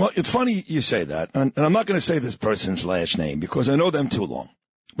no. Well, it's funny you say that, and I'm not going to say this person's last name because I know them too long.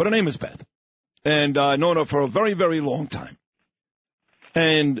 But her name is Beth, and I've known her for a very, very long time.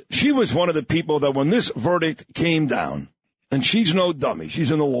 And she was one of the people that when this verdict came down, and she's no dummy,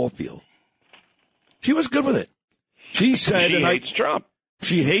 she's in the law field, she was good with it. She said, she hates Trump.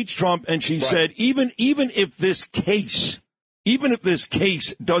 She hates Trump, and she said, even if this case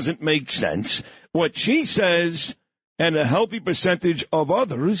doesn't make sense, what she says, and a healthy percentage of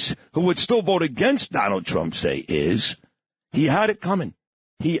others who would still vote against Donald Trump say is, he had it coming.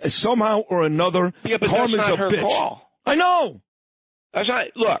 He somehow or another, karma's a bitch. Call. I know. That's not.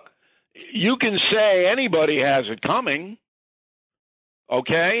 Look, you can say anybody has it coming.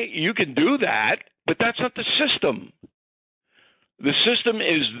 Okay, you can do that, but that's not the system. The system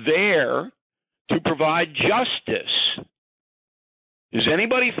is there to provide justice. Does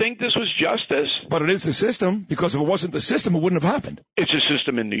anybody think this was justice? But it is the system, because if it wasn't the system, it wouldn't have happened. It's a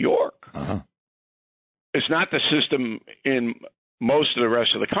system in New York. Uh-huh. It's not the system in most of the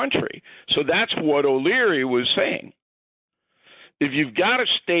rest of the country. So that's what O'Leary was saying. If you've got a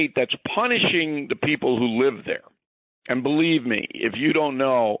state that's punishing the people who live there, and believe me, if you don't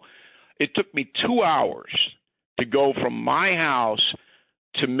know, it took me 2 hours to go from my house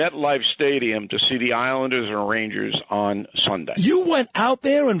to MetLife Stadium to see the Islanders and Rangers on Sunday. You went out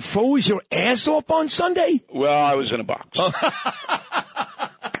there and froze your ass off on Sunday? Well, I was in a box.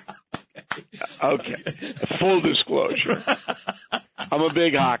 Okay. Full disclosure. I'm a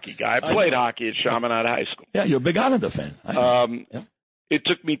big hockey guy. I played hockey at Chaminade High School. Yeah, you're a big Islander fan. It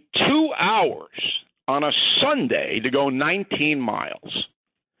took me 2 hours on a Sunday to go 19 miles.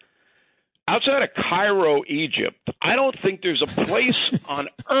 Outside of Cairo, Egypt, I don't think there's a place on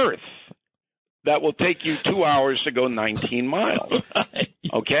earth that will take you 2 hours to go 19 miles.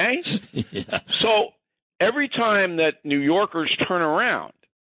 Okay? Yeah. So every time that New Yorkers turn around,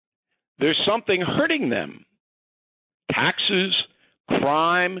 there's something hurting them. Taxes,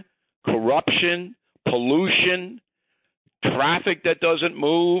 crime, corruption, pollution, traffic that doesn't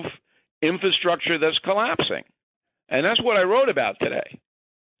move, infrastructure that's collapsing. And that's what I wrote about today.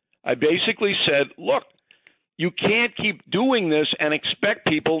 I basically said, look, you can't keep doing this and expect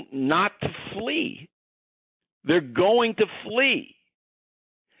people not to flee. They're going to flee.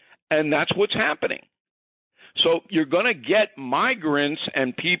 And that's what's happening. So you're going to get migrants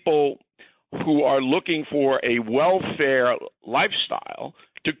and people who are looking for a welfare lifestyle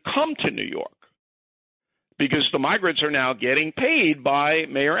to come to New York because the migrants are now getting paid by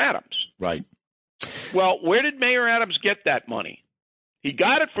Mayor Adams. Right. Well, where did Mayor Adams get that money? He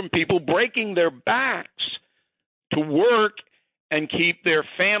got it from people breaking their backs to work and keep their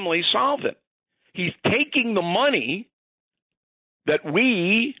family solvent. He's taking the money that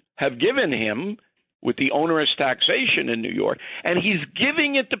we have given him with the onerous taxation in New York, and he's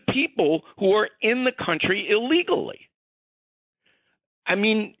giving it to people who are in the country illegally. I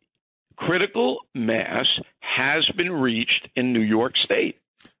mean, critical mass has been reached in New York State.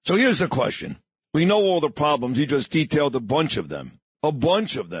 So here's the question. We know all the problems. You just detailed a bunch of them. A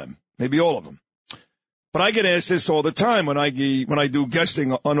bunch of them, maybe all of them. But I get asked this all the time when I do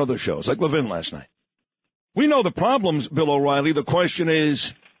guesting on other shows, like Levin last night. We know the problems, Bill O'Reilly. The question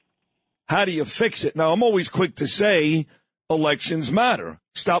is, how do you fix it? Now, I'm always quick to say elections matter.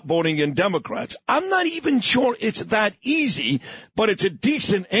 Stop voting in Democrats. I'm not even sure it's that easy, but it's a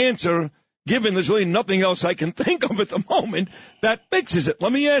decent answer given there's really nothing else I can think of at the moment that fixes it.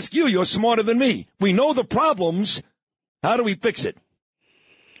 Let me ask you, you're smarter than me. We know the problems. How do we fix it?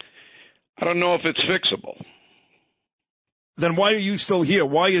 I don't know if it's fixable. Then why are you still here?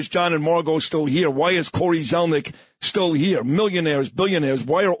 Why is John and Margot still here? Why is Corey Zelnick still here? Millionaires, billionaires,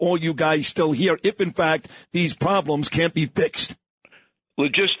 why are all you guys still here if, in fact, these problems can't be fixed?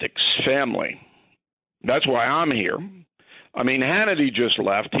 Logistics, family. That's why I'm here. I mean, Hannity just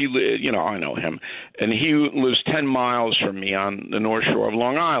left. I know him. And he lives 10 miles from me on the North Shore of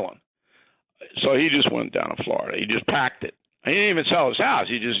Long Island. So he just went down to Florida. He just packed it. He didn't even sell his house.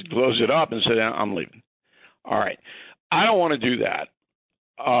 He just closed it up and said, I'm leaving. All right. I don't want to do that.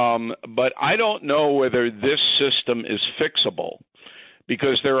 But I don't know whether this system is fixable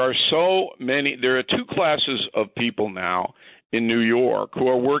because there are two classes of people now in New York who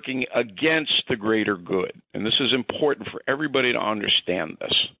are working against the greater good. And this is important for everybody to understand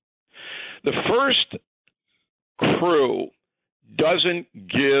this. The first crew doesn't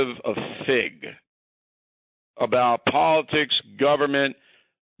give a fig about politics, government.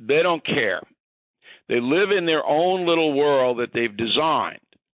 They don't care. They live in their own little world that they've designed.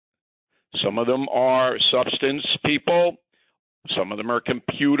 Some of them are substance people. Some of them are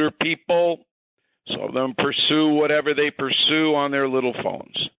computer people. Some of them pursue whatever they pursue on their little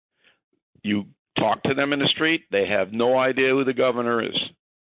phones. You talk to them in the street, they have no idea who the governor is.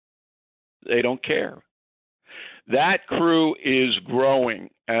 They don't care. That crew is growing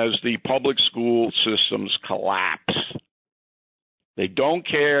as the public school systems collapse. They don't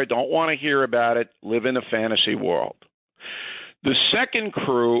care, don't want to hear about it, live in a fantasy world. The second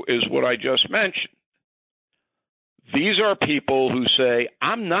crew is what I just mentioned. These are people who say,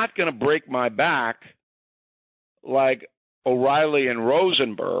 I'm not going to break my back like O'Reilly and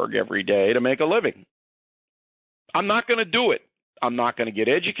Rosenberg every day to make a living. I'm not going to do it. I'm not going to get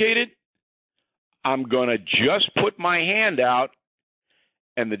educated. I'm going to just put my hand out,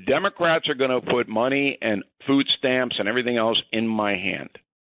 and the Democrats are going to put money and food stamps and everything else in my hand.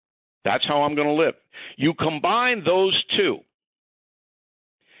 That's how I'm going to live. You combine those two,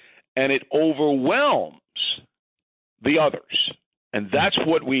 and it overwhelms the others. And that's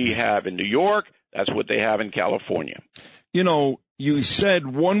what we have in New York. That's what they have in California. You know, you said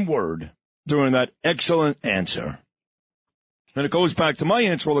one word during that excellent answer. And it goes back to my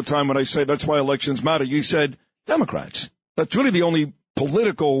answer all the time when I say that's why elections matter. You said Democrats. That's really the only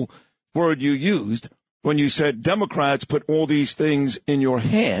political word you used when you said Democrats put all these things in your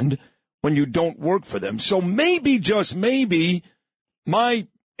hand when you don't work for them. So maybe, just maybe, my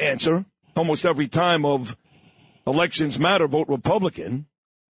answer almost every time of elections matter, vote Republican,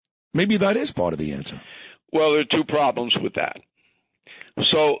 maybe that is part of the answer. Well, there are two problems with that.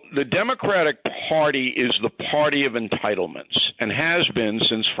 So the Democratic Party is the party of entitlements and has been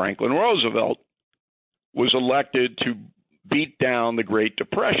since Franklin Roosevelt was elected to beat down the Great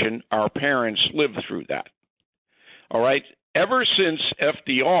Depression. Our parents lived through that. All right. Ever since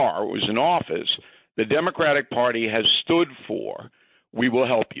FDR was in office, the Democratic Party has stood for, we will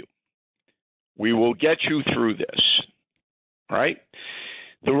help you. We will get you through this. Right?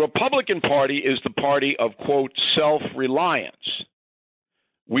 The Republican Party is the party of, quote, self-reliance.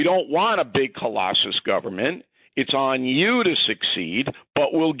 We don't want a big colossus government. It's on you to succeed,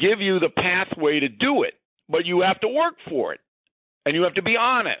 but we'll give you the pathway to do it. But you have to work for it, and you have to be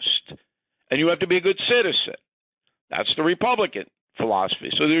honest, and you have to be a good citizen. That's the Republican philosophy.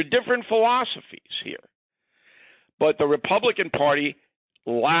 So there are different philosophies here. But the Republican Party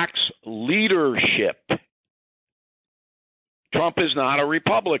lacks leadership. Trump is not a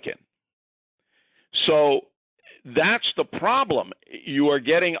Republican. So that's the problem. You are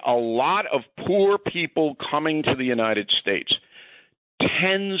getting a lot of poor people coming to the United States.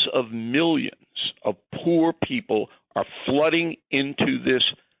 Tens of millions of poor people are flooding into this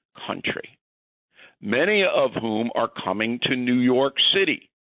country, many of whom are coming to New York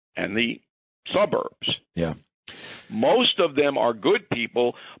City and the suburbs. Yeah. Most of them are good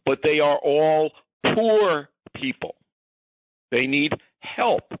people, but they are all poor people. They need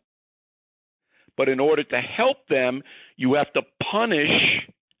help. But in order to help them, you have to punish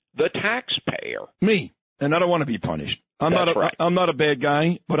the taxpayer. Me. And I don't want to be punished. I'm not a bad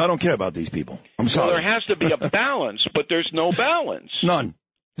guy, but I don't care about these people. I'm sorry. Well, there has to be a balance, but there's no balance. None.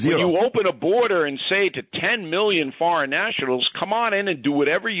 Zero. When you open a border and say to 10 million foreign nationals, come on in and do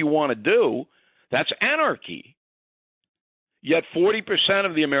whatever you want to do, that's anarchy. Yet 40%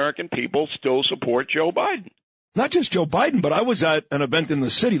 of the American people still support Joe Biden. Not just Joe Biden, but I was at an event in the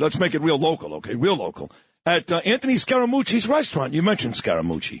city. Let's make it real local, okay? Real local. At Anthony Scaramucci's restaurant. You mentioned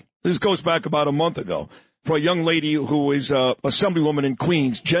Scaramucci. This goes back about a month ago. for a young lady who is assemblywoman in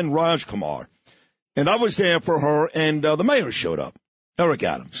Queens, Jen Rajkumar. And I was there for her, and the mayor showed up, Eric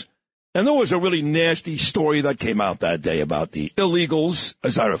Adams. And there was a really nasty story that came out that day about the illegals,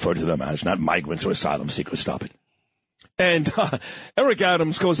 as I refer to them as, not migrants or asylum seekers, stop it. And Eric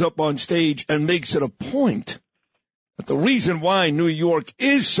Adams goes up on stage and makes it a point that the reason why New York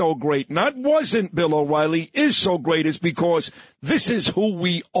is so great, not wasn't Bill O'Reilly, is so great is because this is who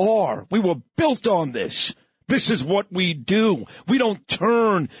we are. We were built on this. This is what we do. We don't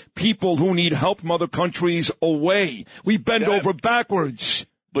turn people who need help from other countries away. We bend over backwards.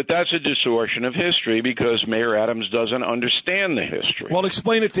 But that's a distortion of history because Mayor Adams doesn't understand the history. Well,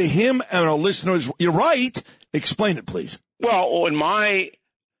 explain it to him and our listeners. You're right. Explain it, please. Well, when my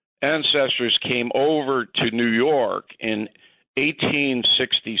ancestors came over to New York in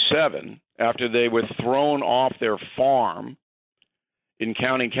 1867, after they were thrown off their farm in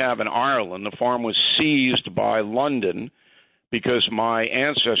County Cavan, Ireland, the farm was seized by London because my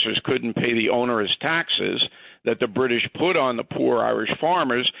ancestors couldn't pay the onerous taxes that the British put on the poor Irish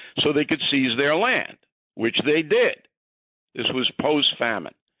farmers so they could seize their land, which they did. This was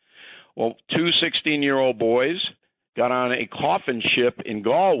post-famine. Well, two 16-year-old boys got on a coffin ship in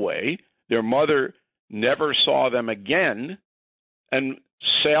Galway. Their mother never saw them again and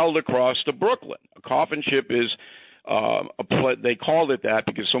sailed across to Brooklyn. A coffin ship is they called it that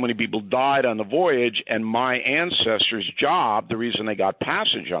because so many people died on the voyage, and my ancestors' job, the reason they got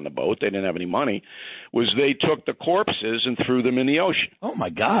passage on the boat, they didn't have any money, was they took the corpses and threw them in the ocean. Oh, my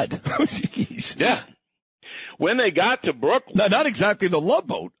God. Jeez. Yeah. When they got to Brooklyn... No, not exactly the Love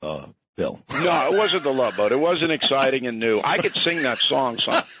Boat, Bill. No, it wasn't the Love Boat. It wasn't exciting and new. I could sing that song.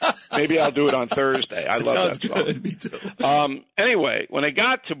 Maybe I'll do it on Thursday. I love that song. Good. Me too. Anyway, when they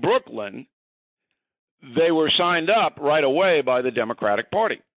got to Brooklyn, they were signed up right away by the Democratic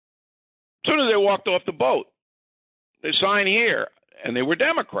Party. As soon as they walked off the boat, they signed here, and they were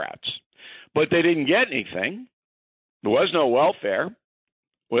Democrats. But they didn't get anything. There was no welfare.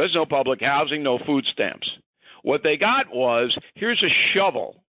 There was no public housing, no food stamps. What they got was, here's a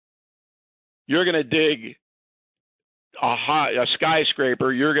shovel. You're going to dig a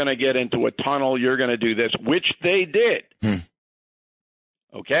skyscraper. You're going to get into a tunnel. You're going to do this, which they did.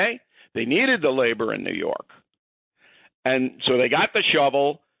 Okay? They needed the labor in New York. And so they got the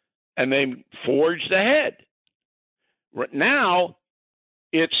shovel, and they forged ahead. Now,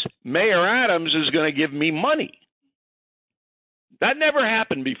 it's Mayor Adams is going to give me money. That never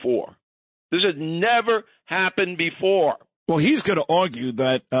happened before. This has never happened before. Well, he's going to argue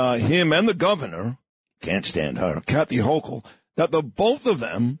that him and the governor, can't stand her, Kathy Hochul, that the both of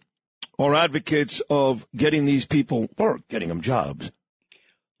them are advocates of getting these people work, getting them jobs.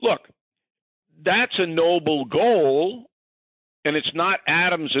 Look, that's a noble goal, and it's not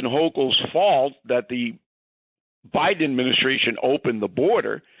Adams and Hochul's fault that the Biden administration opened the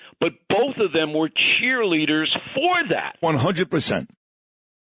border, but both of them were cheerleaders for that. 100%.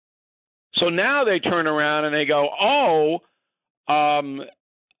 So now they turn around and they go,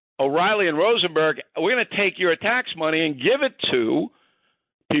 O'Reilly and Rosenberg, we're going to take your tax money and give it to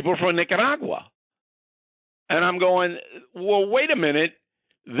people from Nicaragua. And I'm going, well, wait a minute.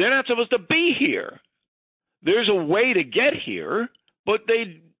 They're not supposed to be here. There's a way to get here, but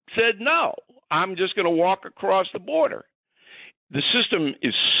they said, no, I'm just going to walk across the border. The system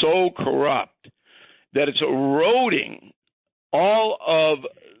is so corrupt that it's eroding all of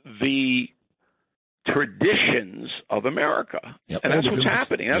the traditions of America. Yep. And that's what's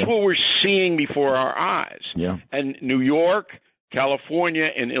happening. That's what we're seeing before our eyes. Yeah. And New York, California,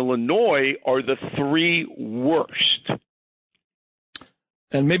 and Illinois are the three worst.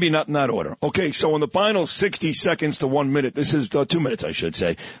 And maybe not in that order. Okay, so in the final 60 seconds to 1 minute, this is 2 minutes, I should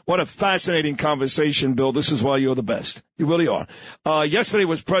say. What a fascinating conversation, Bill. This is why you're the best. You really are. Yesterday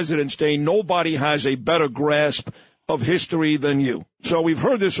was President's Day. Nobody has a better grasp of history than you. So we've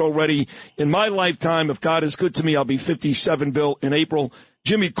heard this already. In my lifetime, if God is good to me, I'll be 57, Bill, in April.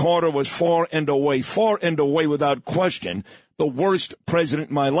 Jimmy Carter was far and away without question, the worst president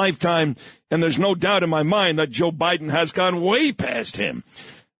in my lifetime. And there's no doubt in my mind that Joe Biden has gone way past him.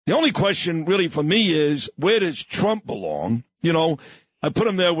 The only question really for me is, where does Trump belong? You know, I put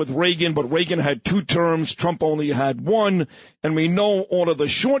him there with Reagan, but Reagan had 2 terms. Trump only had 1. And we know all of the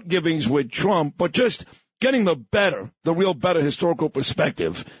short givings with Trump, but just getting the real better historical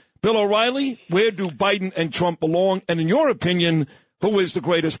perspective. Bill O'Reilly, where do Biden and Trump belong? And in your opinion, who is the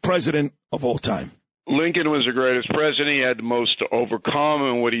greatest president of all time? Lincoln was the greatest president. He had the most to overcome,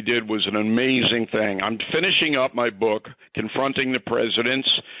 and what he did was an amazing thing. I'm finishing up my book, Confronting the Presidents,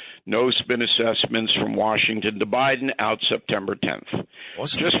 No Spin Assessments from Washington to Biden, out September 10th.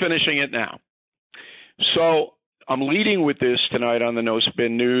 Awesome. Just finishing it now. So I'm leading with this tonight on the No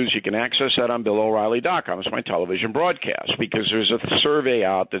Spin News. You can access that on BillO'Reilly.com. It's my television broadcast because there's a survey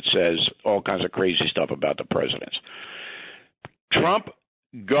out that says all kinds of crazy stuff about the presidents. Trump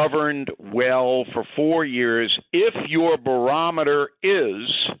governed well for 4 years if your barometer is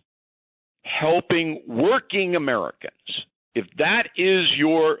helping working Americans. If that is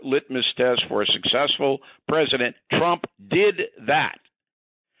your litmus test for a successful president, Trump did that.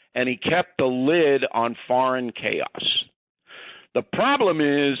 And he kept the lid on foreign chaos. The problem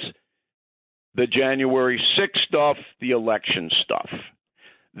is the January 6th stuff, the election stuff.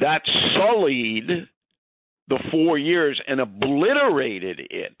 That sullied the 4 years and obliterated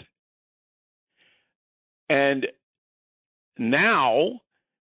it. And now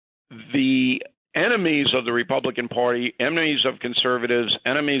the enemies of the Republican Party, enemies of conservatives,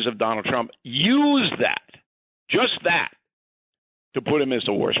 enemies of Donald Trump use that, just that, to put him as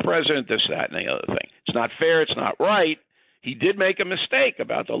the worst president, this, that, and the other thing. It's not fair. It's not right. He did make a mistake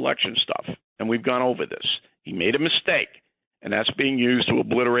about the election stuff, and we've gone over this. He made a mistake, and that's being used to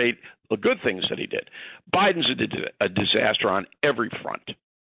obliterate the good things that he did. Biden's a disaster on every front.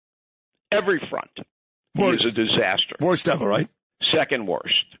 Every front. He's a disaster. Worst ever, right? Second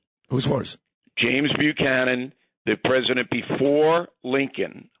worst. Who's worse? James Buchanan, the president before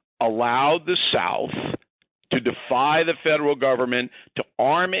Lincoln, allowed the South to defy the federal government, to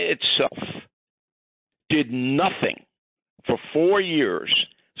arm itself, did nothing for 4 years.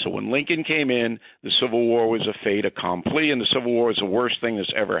 So when Lincoln came in, the Civil War was a fait accompli, and the Civil War is the worst thing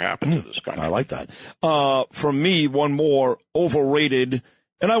that's ever happened to this country. I like that. For me, one more overrated,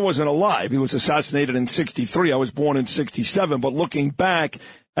 and I wasn't alive. He was assassinated in 1963. I was born in 1967. But looking back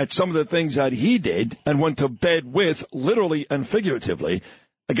at some of the things that he did and went to bed with, literally and figuratively,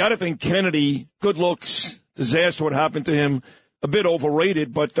 I got to think Kennedy, good looks, disaster, what happened to him, a bit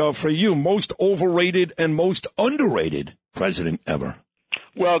overrated. But for you, most overrated and most underrated president ever?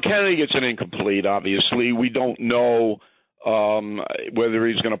 Well, Kennedy gets an incomplete, obviously. We don't know whether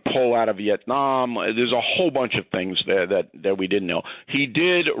he's going to pull out of Vietnam. There's a whole bunch of things there that we didn't know. He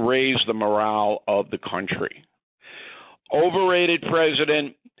did raise the morale of the country. Overrated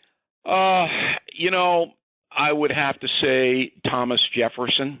president, I would have to say Thomas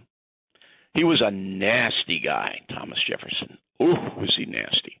Jefferson. He was a nasty guy, Thomas Jefferson. Ooh, was he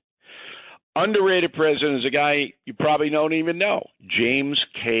nasty. Underrated president is a guy you probably don't even know, James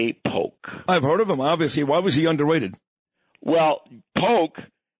K. Polk. I've heard of him, obviously. Why was he underrated? Well, Polk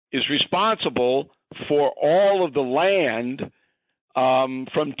is responsible for all of the land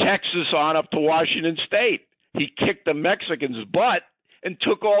from Texas on up to Washington State. He kicked the Mexicans' butt and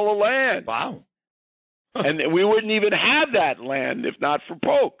took all the land. Wow. And we wouldn't even have that land if not for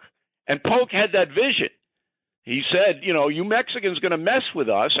Polk. And Polk had that vision. He said, you Mexicans going to mess with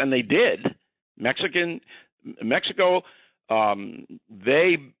us, and they did. Mexico,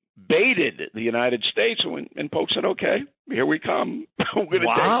 they baited the United States, and Polk said, okay, here we come. We're going to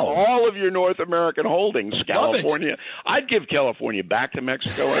take all of your North American holdings, California. I'd give California back to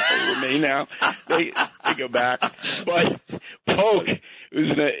Mexico if they were me now. They go back. But Polk,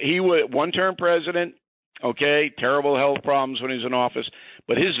 he was one-term president, okay, terrible health problems when he was in office,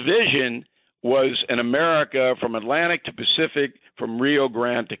 but his vision was an America from Atlantic to Pacific, from Rio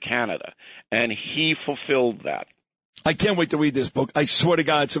Grande to Canada. And he fulfilled that. I can't wait to read this book. I swear to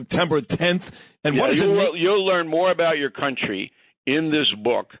God, September 10th. And what is it? You'll learn more about your country in this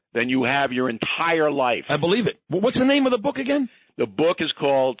book than you have your entire life. I believe it. Well, what's the name of the book again? The book is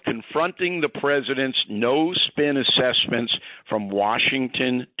called Confronting the President's No-Spin Assessments from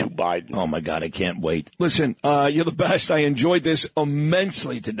Washington to Biden. Oh, my God, I can't wait. Listen, you're the best. I enjoyed this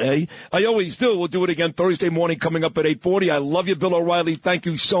immensely today. I always do. We'll do it again Thursday morning coming up at 8:40. I love you, Bill O'Reilly. Thank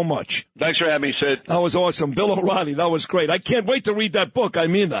you so much. Thanks for having me, Sid. That was awesome. Bill O'Reilly, that was great. I can't wait to read that book. I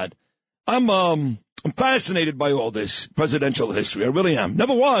mean that. I'm fascinated by all this presidential history. I really am.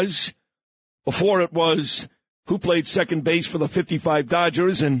 Never was. Before it was who played second base for the 55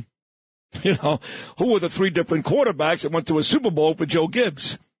 Dodgers and, who were the three different quarterbacks that went to a Super Bowl for Joe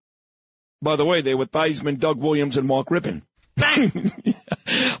Gibbs. By the way, they were Theismann, Doug Williams, and Mark Rippon.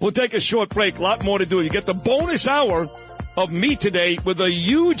 We'll take a short break. A lot more to do. You get the bonus hour of me today with a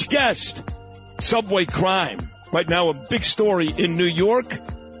huge guest, subway crime. Right now, a big story in New York.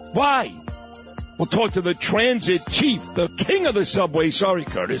 Why? We'll talk to the transit chief, the king of the subway. Sorry,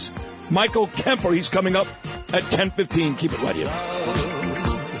 Curtis. Michael Kemper. He's coming up at 10:15. Keep it right here.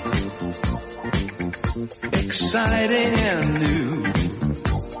 Exciting and new.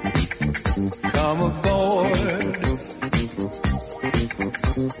 Come aboard.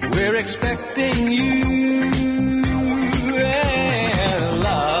 We're expecting you and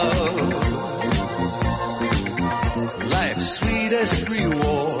love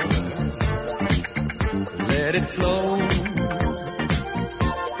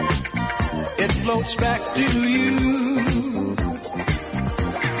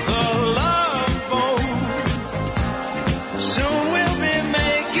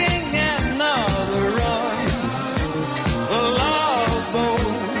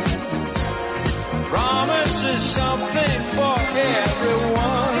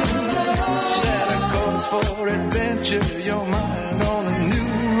for adventure, your mind on a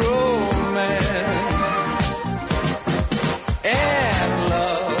new romance and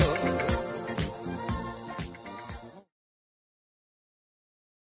love.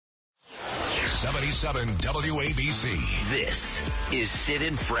 77 WABC. This is Sid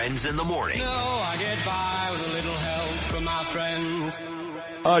and Friends in the Morning. No, I get by with a little help from my friends.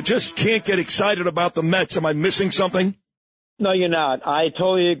 Just can't get excited about the Mets. Am I missing something? No, you're not. I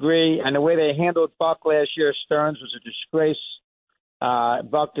totally agree. And the way they handled Buck last year, Stearns, was a disgrace.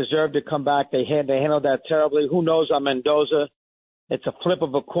 Buck deserved to come back. They handled that terribly. Who knows on Mendoza? It's a flip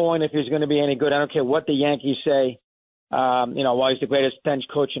of a coin if he's going to be any good. I don't care what the Yankees say. Why he's the greatest bench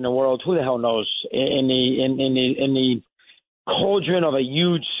coach in the world. Who the hell knows? In the cauldron of a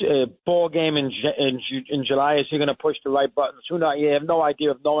huge ball game in July, is he going to push the right buttons? Who knows? You have no idea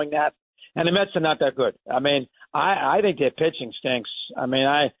of knowing that. And the Mets are not that good. I mean, I think their pitching stinks. I mean,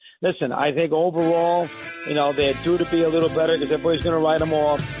 I think overall, they're due to be a little better because everybody's going to write them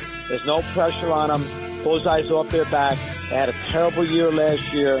off. There's no pressure on them. Bullseyes off their back. They had a terrible year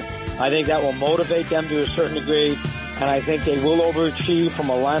last year. I think that will motivate them to a certain degree. And I think they will overachieve from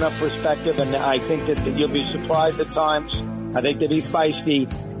a lineup perspective. And I think that you'll be surprised at times. I think they'll be feisty.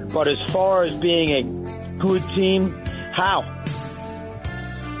 But as far as being a good team, how?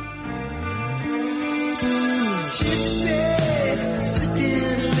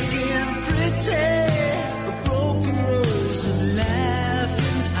 Sitting looking pretty, a broken rose with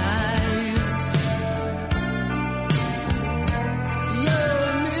laughing eyes. You're a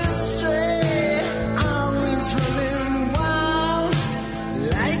mystery, always running wild,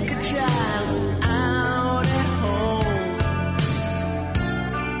 like a child out at home.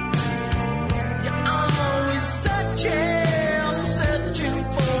 You're always searching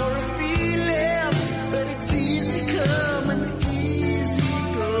for a feeling, but it's easy come and easy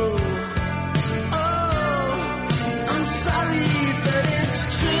go. Oh, I'm sorry, but it's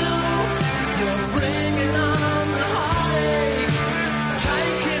true. You're bringing on the heartache,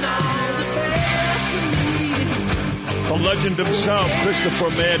 taking all the best of me. The legend himself, Christopher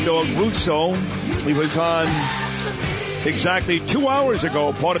Mad Dog Russo. He was on exactly 2 hours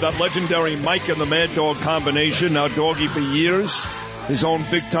ago, part of that legendary Mike and the Mad Dog combination. Now Doggy for years. His own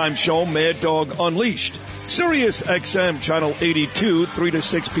big-time show, Mad Dog Unleashed. Sirius XM, Channel 82, 3 to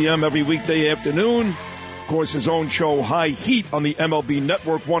 6 p.m. every weekday afternoon. Of course, his own show, High Heat, on the MLB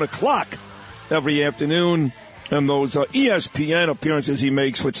Network, 1 o'clock every afternoon. And those ESPN appearances he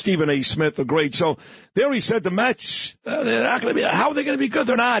makes with Stephen A. Smith are great. So there he said the Mets, they're not going to be, how are they going to be good?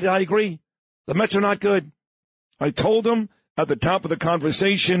 They're not. I agree. The Mets are not good. I told him at the top of the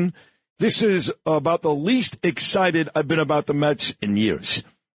conversation, this is about the least excited I've been about the Mets in years.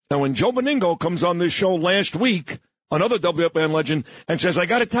 And when Joe Beningo comes on this show last week, another WFAN legend, and says, I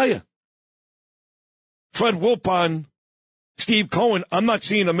got to tell you, Fred Wilpon, Steve Cohen, I'm not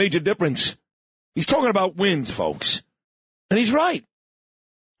seeing a major difference. He's talking about wins, folks. And he's right.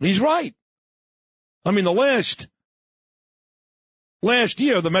 He's right. I mean, the last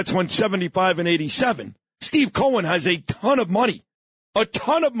year, the Mets went 75-87. Steve Cohen has a ton of money. A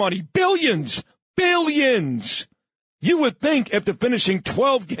ton of money. Billions. Billions. You would think after finishing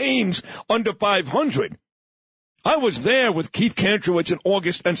 12 games under 500. I was there with Keith Kantrowitz in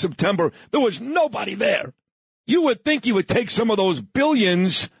August and September. There was nobody there. You would think he would take some of those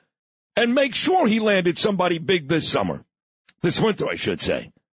billions and make sure he landed somebody big this summer. This winter, I should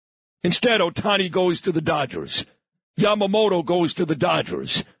say. Instead, Ohtani goes to the Dodgers. Yamamoto goes to the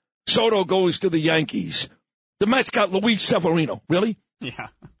Dodgers. Soto goes to the Yankees. The Mets got Luis Severino. Really? Yeah.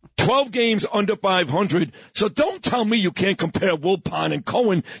 12 games under 500. So don't tell me you can't compare Wilpon and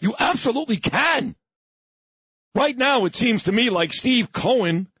Cohen. You absolutely can. Right now, it seems to me like Steve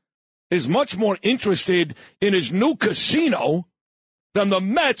Cohen is much more interested in his new casino than the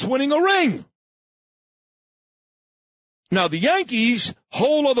Mets winning a ring. Now, the Yankees,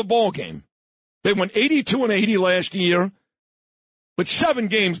 whole other ballgame. They went 82-80 last year, with 7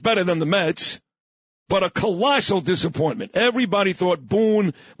 games better than the Mets, but a colossal disappointment. Everybody thought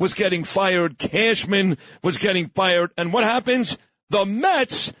Boone was getting fired, Cashman was getting fired, and what happens? The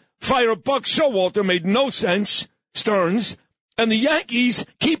Mets fire Buck Showalter, made no sense, Stearns, and the Yankees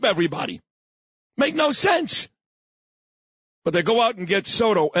keep everybody. Make no sense. But they go out and get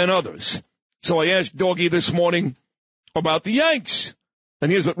Soto and others. So I asked Doggy this morning about the Yanks,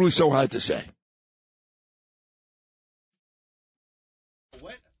 and here's what Russo had to say.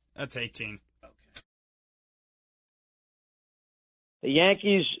 That's 18. Okay. The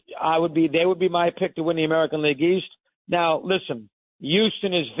Yankees, they would be my pick to win the American League East. Now, listen,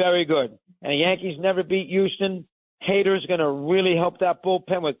 Houston is very good, and the Yankees never beat Houston. Hader's going to really help that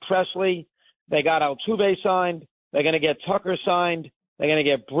bullpen with Presley. They got Altuve signed. They're going to get Tucker signed. They're going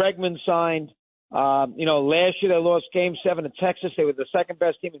to get Bregman signed. Last year they lost Game 7 to Texas. They were the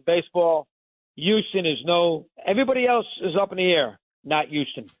second-best team in baseball. Houston is everybody else is up in the air, not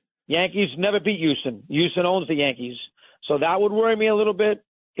Houston. Yankees never beat Houston. Houston owns the Yankees. So that would worry me a little bit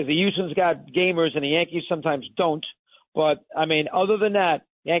because the Houston's got gamers and the Yankees sometimes don't. But, other than that,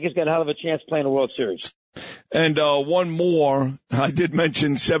 Yankees got a hell of a chance playing the World Series. And one more, I did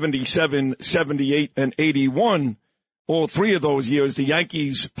mention 77, 78, and 81. All three of those years, the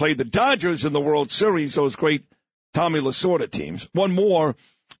Yankees played the Dodgers in the World Series, those great Tommy Lasorda teams. One more,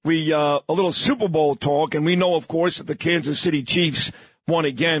 a little Super Bowl talk, and we know, of course, that the Kansas City Chiefs won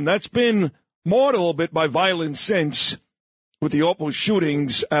again. That's been marred a little bit by violence since with the awful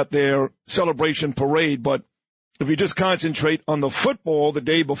shootings at their celebration parade. But if you just concentrate on the football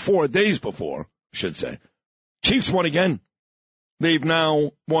days before, I should say, Chiefs won again. They've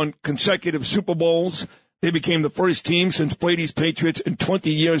now won consecutive Super Bowls. They became the first team since Brady's Patriots in 20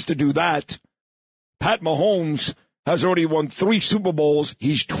 years to do that. Pat Mahomes has already won 3 Super Bowls.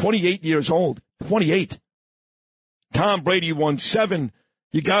 He's 28 years old. 28. Tom Brady won 7.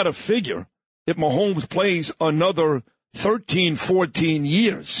 You got to figure if Mahomes plays another 13, 14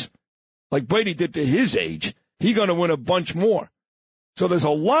 years, like Brady did to his age, he's going to win a bunch more. So there's a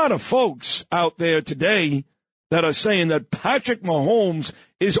lot of folks out there today that are saying that Patrick Mahomes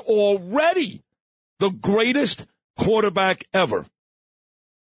is already the greatest quarterback ever.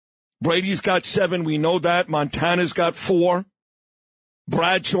 Brady's got 7. We know that. Montana's got 4.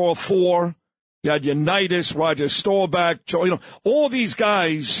 Bradshaw 4. You had Unitas, Roger Staubach. All these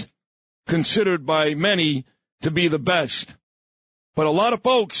guys considered by many to be the best. But a lot of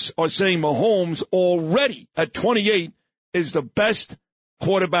folks are saying Mahomes already at 28 is the best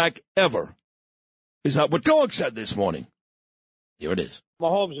quarterback ever. Is that what Dog said this morning? Here it is.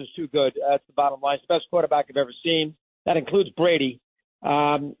 Mahomes is too good. That's the bottom line. It's the best quarterback I've ever seen. That includes Brady.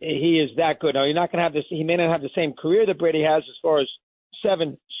 He is that good. Now, you're not going to have this. He may not have the same career that Brady has as far as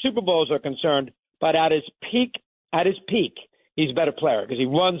 7 Super Bowls are concerned, but at his peak, he's a better player because he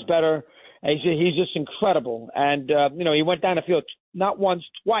runs better. He's just incredible. And, he went down the field not once,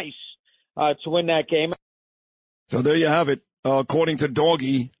 twice to win that game. So there you have it. According to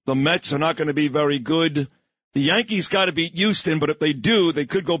Doggy, the Mets are not going to be very good. The Yankees got to beat Houston, but if they do, they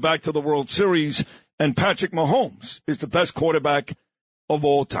could go back to the World Series. And Patrick Mahomes is the best quarterback of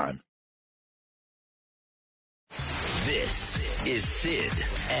all time. This is Sid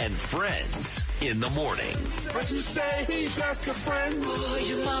and Friends in the morning. But you say he's just a friend. Oh,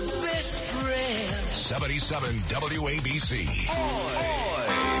 you're my best friend. 77 WABC.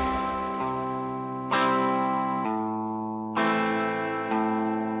 Oi.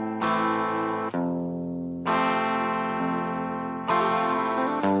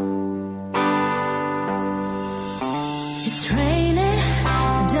 It's raining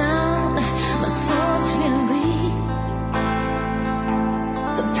down, my soul's feeling weak.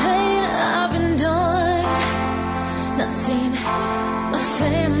 The pain I've endured, not seeing my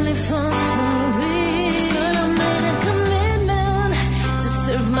family fall so weak. But I made a commitment to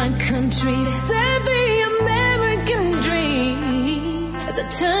serve my country, to save the American dream. As I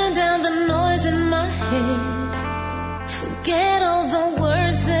turn down the noise in my head, forget all the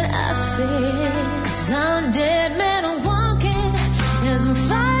words that I said. 'Cause I'm a dead man walking as I'm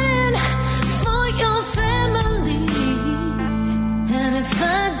fighting for your family. And if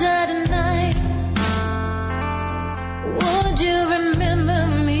I die tonight, would you remember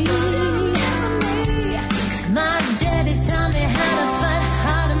me? 'Cause my daddy taught me how to fight,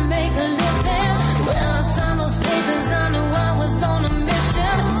 how to make a living. Well, I signed those papers, I knew I was on a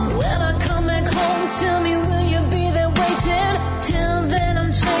mission. When I come back home, tell me, will you be there waiting? Till then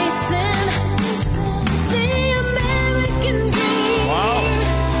I'm chasing the American dream. Wow.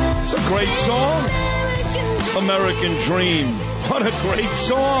 It's a great song. American Dream. What a great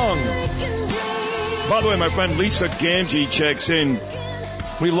song. By the way, my friend Lisa Ganji checks in.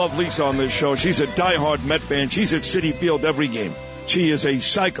 We love Lisa on this show. She's a diehard Met fan. She's at Citi Field every game. She is a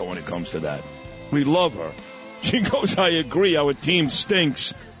psycho when it comes to that. We love her. She goes, I agree, our team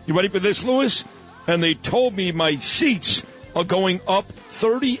stinks. You ready for this, Lewis? And they told me my seats are going up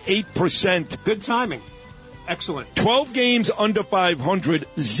 38%. Good timing. Excellent. 12 games under 500,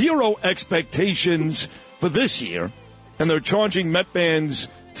 0 expectations for this year, and they're charging Met fans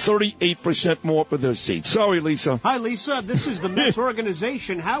 38% more for their seats. Sorry, Lisa. Hi, Lisa. This is the Mets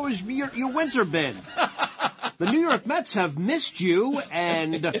organization. How has your winter been? the New York Mets have missed you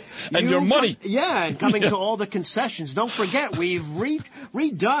and your money. Yeah, and coming to all the concessions. Don't forget, we've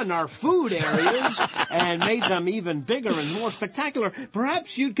redone our food areas and made them even bigger and more spectacular.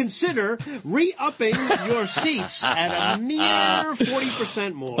 Perhaps you'd consider re-upping your seats at a mere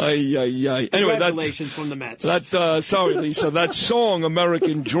 40% more. Anyway, Congratulations from the Mets. Sorry, Lisa. That song,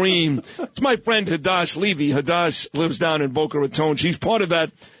 American Dream, it's my friend Hadass Levy. Hadass lives down in Boca Raton. She's part of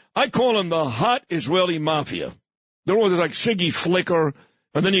that. I call them the hot Israeli mafia. They're all like Siggy Flicker,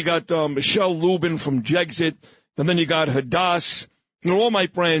 and then you got Michelle Lubin from Jexit, and then you got Hadass. They're all my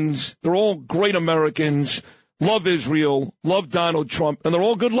friends. They're all great Americans, love Israel, love Donald Trump, and they're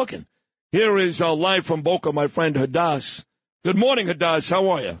all good looking. Here is live from Boca, my friend Hadass. Good morning, Hadass. How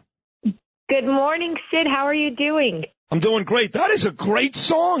are you? Good morning, Sid. How are you doing? I'm doing great. That is a great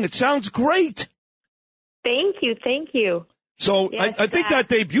song. It sounds great. Thank you. Thank you. So yes, I think that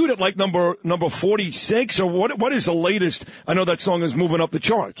debuted at like number 46, or what is the latest? I know that song is moving up the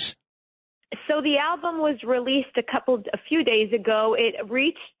charts. So the album was released a few days ago. It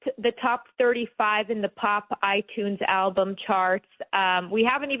reached the top 35 in the pop iTunes album charts. We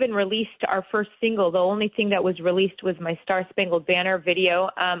haven't even released our first single. The only thing that was released was my Star Spangled Banner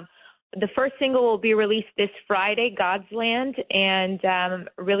video. The first single will be released this Friday, God's Land, and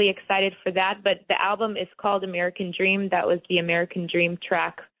really excited for that. But the album is called American Dream. That was the American Dream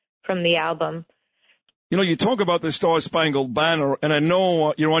track from the album. You know, you talk about the Star Spangled Banner, and I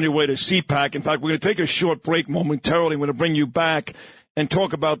know you're on your way to CPAC. In fact, we're going to take a short break momentarily. I'm going to bring you back and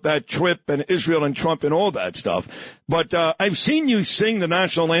talk about that trip and Israel and Trump and all that stuff. But I've seen you sing the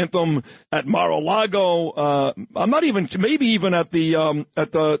national anthem at Mar-a-Lago. I'm not even, maybe even at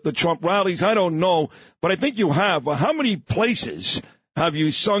the Trump rallies. I don't know, but I think you have. How many places have you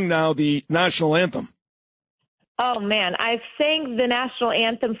sung now the national anthem? Oh, man, I've sang the national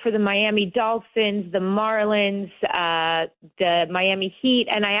anthem for the Miami Dolphins, the Marlins, the Miami Heat,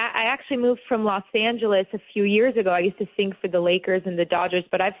 and I actually moved from Los Angeles a few years ago. I used to sing for the Lakers and the Dodgers,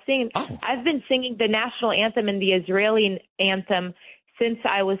 but I've been singing the national anthem and the Israeli anthem since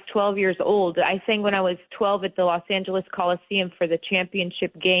I was 12 years old. I sang when I was 12 at the Los Angeles Coliseum for the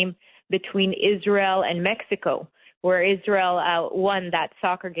championship game between Israel and Mexico, where Israel won that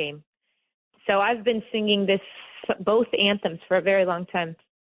soccer game. So I've been singing both anthems for a very long time.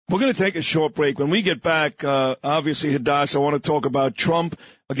 We're going to take a short break. When we get back, obviously, Hadass, I want to talk about Trump.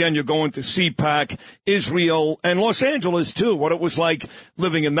 Again, you're going to CPAC, Israel, and Los Angeles, too, what it was like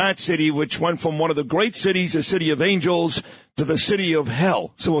living in that city, which went from one of the great cities, the city of angels, to the city of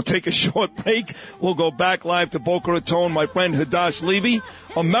hell. So we'll take a short break. We'll go back live to Boca Raton. My friend Hadass Levy.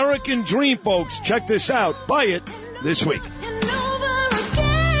 American Dream, folks. Check this out. Buy it this week.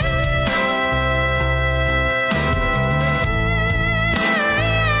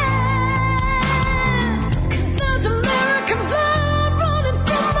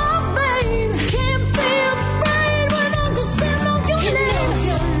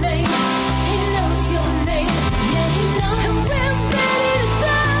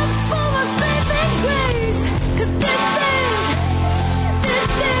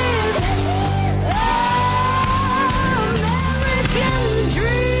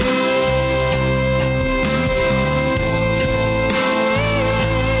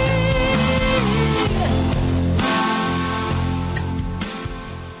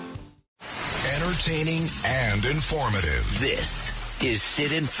 Entertaining and informative. This is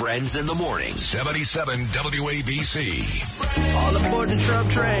Sid and Friends in the Morning. 77 WABC. All aboard the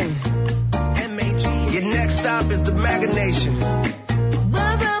Trump train. MAG. Your next stop is the MAGA Nation.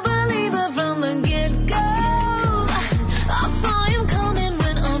 Was a believer from the get-go. I saw him coming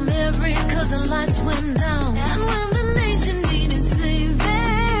when America's lights went down. And when the nation needed saving,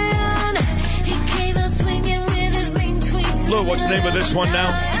 he came out swinging with his mean tweets. Lou, what's the name of this one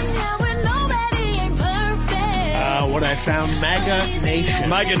now? What I found, MAGA Nation.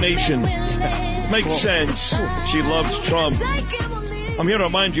 MAGA Nation. Makes sense. She loves Trump. I'm here to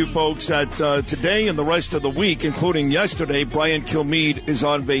remind you folks that today and the rest of the week, including yesterday, Brian Kilmeade is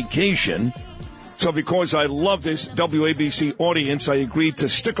on vacation. So because I love this WABC audience, I agreed to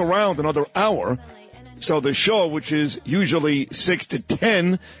stick around another hour. So the show, which is usually 6 to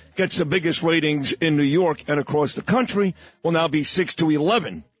 10, gets the biggest ratings in New York and across the country, will now be 6 to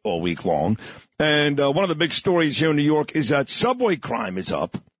 11 all week long. And one of the big stories here in New York is that subway crime is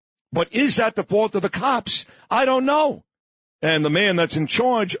up. But is that the fault of the cops? I don't know. And the man that's in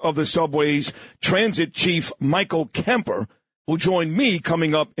charge of the subways, Transit Chief Michael Kemper, will join me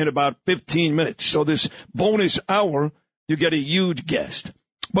coming up in about 15 minutes. So this bonus hour, you get a huge guest.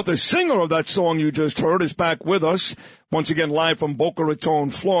 But the singer of that song you just heard is back with us, once again live from Boca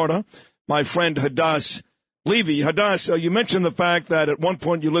Raton, Florida. My friend Hadass Levy, Hadass, you mentioned the fact that at one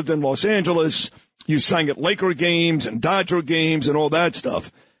point you lived in Los Angeles. You sang at Laker games and Dodger games and all that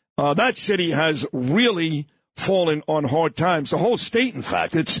stuff. That city has really fallen on hard times. The whole state, in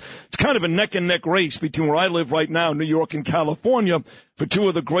fact. It's kind of a neck-and-neck race between where I live right now, New York and California, for two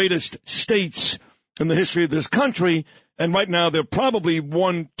of the greatest states in the history of this country. And right now they're probably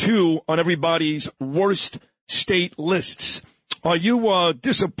 1-2 on everybody's worst state lists. Are you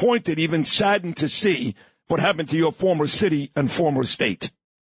disappointed, even saddened to see what happened to your former city and former state?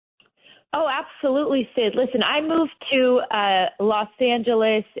 Oh, absolutely, Sid. Listen, I moved to Los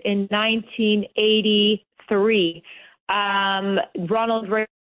Angeles in 1983. Ronald Reagan.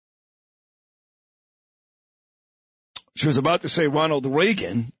 She was about to say Ronald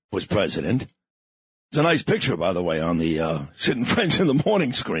Reagan was president. It's a nice picture, by the way, on the Sitting Friends in the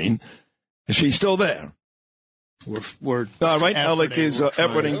Morning screen. Is she still there? We're right. Alec is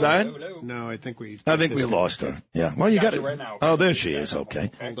efforting that. No, I think we lost her. Yeah. Well, you got it. Right now. Oh, there she is.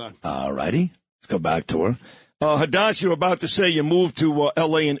 Okay. Hold on. All righty. Let's go back to her. Hadass, you were about to say you moved to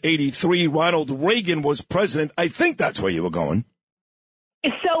L.A. in '83. Ronald Reagan was president. I think that's where you were going.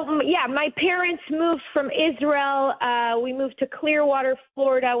 So, yeah, my parents moved from Israel. We moved to Clearwater,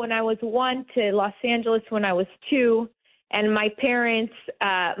 Florida when I was 1, to Los Angeles when I was 2. And my parents,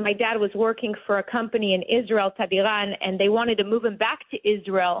 my dad was working for a company in Israel, Tadiran, and they wanted to move him back to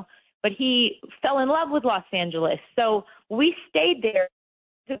Israel, but he fell in love with Los Angeles. So we stayed there.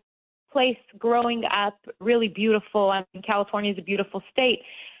 It's a place growing up, really beautiful. I mean, California is a beautiful state.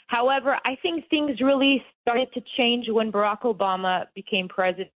 However, I think things really started to change when Barack Obama became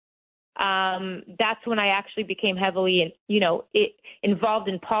president. That's when I actually became heavily, involved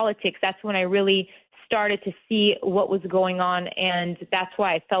in politics. That's when I really started to see what was going on, and that's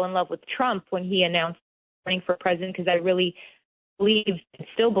why I fell in love with Trump when he announced running for president, because I really believed and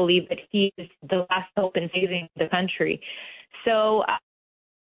still believe that he is the last hope in saving the country. So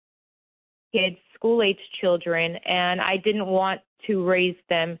kids, school-age children, and I didn't want to raise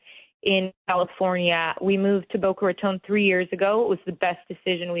them in California. We moved to Boca Raton 3 years ago. It was the best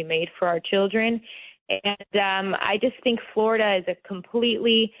decision we made for our children. And I just think Florida is a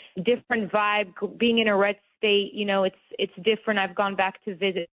completely different vibe. Being in a red state, it's different. I've gone back to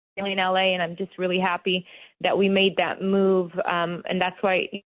visit in LA, and I'm just really happy that we made that move. And that's why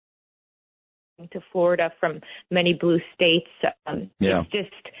to Florida from many blue states. It's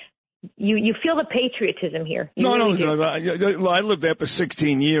just you feel the patriotism here. No. I lived there for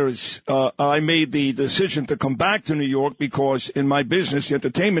 16 years. I made the decision to come back to New York because in my business, the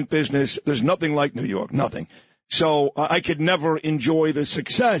entertainment business, there's nothing like New York, nothing. So I could never enjoy the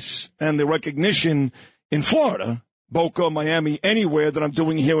success and the recognition in Florida, Boca, Miami, anywhere that I'm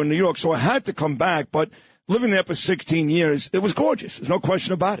doing here in New York. So I had to come back, but living there for 16 years, it was gorgeous. There's no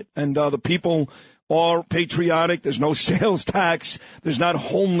question about it. And the people are patriotic. There's no sales tax. There's not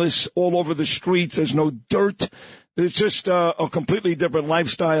homeless all over the streets. There's no dirt. It's just a completely different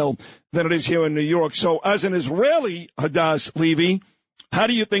lifestyle than it is here in New York. So as an Israeli, Hadass Levy, how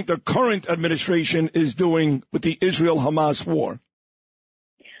do you think the current administration is doing with the Israel-Hamas war?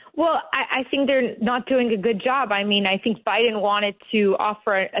 Well, I think they're not doing a good job. I mean, I think Biden wanted to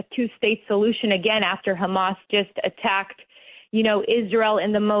offer a two-state solution again after Hamas just attacked, Israel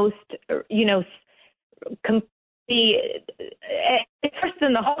in the most, it's worse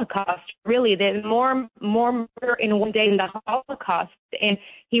than the Holocaust, really. There's more murder in one day than the Holocaust, and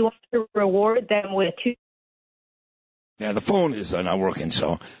he wants to reward them with two. Yeah, the phone is not working,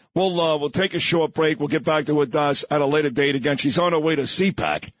 so we'll take a short break. We'll get back to Hadass at a later date. Again, she's on her way to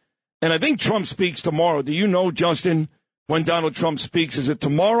CPAC, and I think Trump speaks tomorrow. Do you know, Justin, when Donald Trump speaks? Is it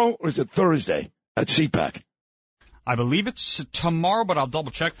tomorrow or is it Thursday at CPAC? I believe it's tomorrow, but I'll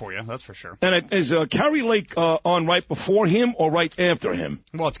double-check for you. That's for sure. And is Carrie Lake on right before him or right after him?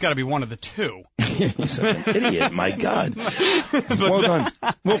 Well, it's got to be one of the two. He's an idiot, my God. Well done.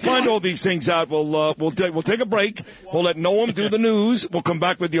 We'll find all these things out. We'll take a break. We'll let Noam do the news. We'll come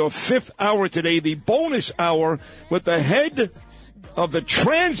back with your fifth hour today, the bonus hour, with the head of the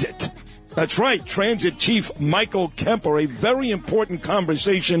transit. That's right, Transit Chief Michael Kemper. A very important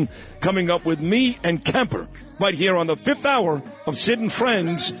conversation coming up with me and Kemper right here on the fifth hour of Sid and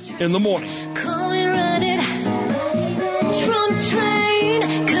Friends in the Morning. Come and ride it, Trump train.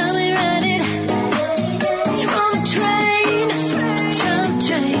 Come and ride it, Trump train, Trump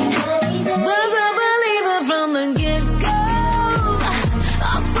train. Was a believer from the get-go.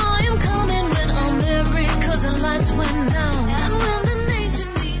 I saw him coming when America's lights went down. And when the nation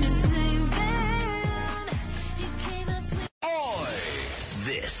needed saving,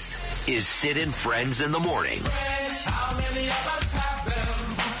 This is Sid and Friends in the Morning.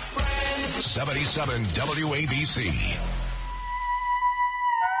 77 WABC.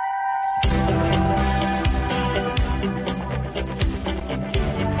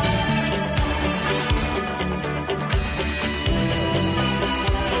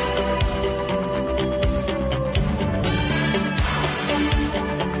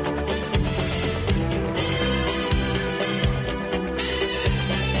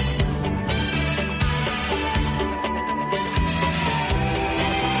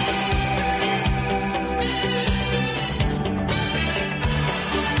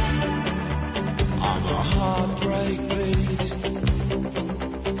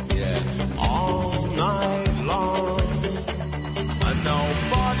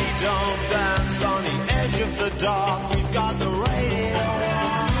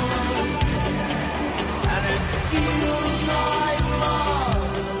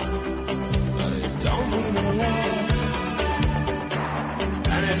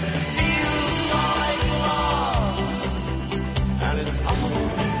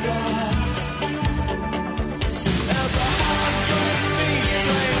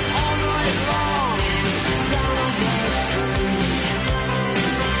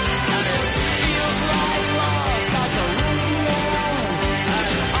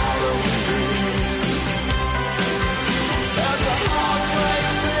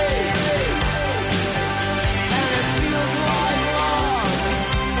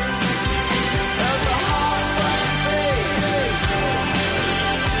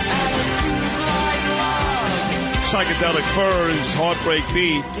 Psychedelic Furs, Heartbreak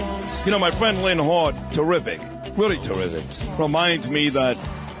Beat. You know, my friend Lynn Hart, terrific, really terrific, reminds me that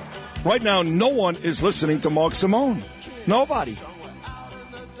right now no one is listening to Mark Simone. Nobody.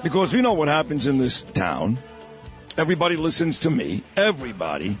 Because we know what happens in this town. Everybody listens to me.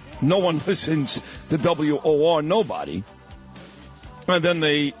 Everybody. No one listens to WOR. Nobody. And then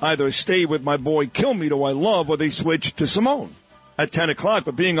they either stay with my boy Kill Me, who I love, or they switch to Simone at 10 o'clock.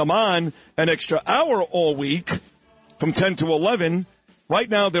 But being I'm on an extra hour all week, from 10 to 11, right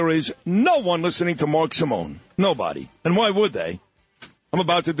now there is no one listening to Mark Simone. Nobody. And why would they? I'm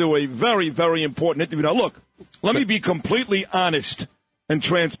about to do a very, very important interview. Now, look, let me be completely honest and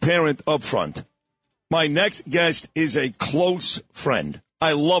transparent up front. My next guest is a close friend.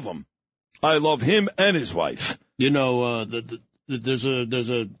 I love him. I love him and his wife. You know, there's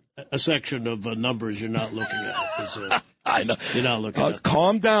a section of numbers you're not looking at. I know. You're not looking at.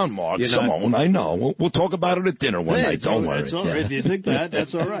 Calm down, Mark. Simone, I know. We'll talk about it at dinner one night. Don't worry. It's all right. If you think that,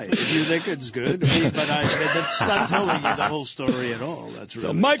 that's all right. If you think it's good. But that's not telling you the whole story at all. That's really,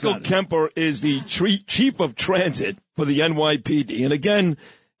 so Michael Kemper is the chief of transit for the NYPD. And again,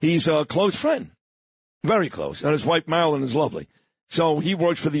 he's a close friend. Very close. And his wife, Marilyn, is lovely. So he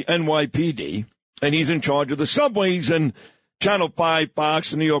works for the NYPD, and he's in charge of the subways. And Channel 5,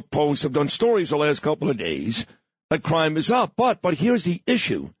 Fox, and New York Post have done stories the last couple of days that crime is up. But here's the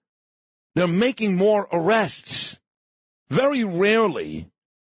issue. They're making more arrests. Very rarely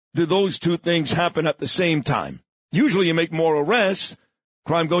do those two things happen at the same time. Usually you make more arrests,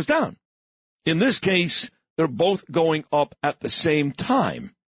 crime goes down. In this case, they're both going up at the same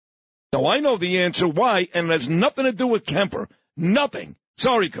time. Now, I know the answer why, and it has nothing to do with Kemper. Nothing.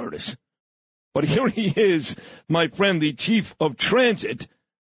 Sorry, Curtis. But here he is, my friend, the chief of transit,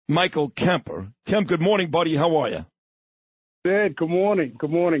 Michael Kemper. Kemp, good morning, buddy. How are you? Good. Good morning.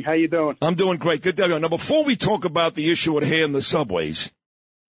 Good morning. How you doing? I'm doing great. Good to have you. Now, before we talk about the issue at hand, the subways,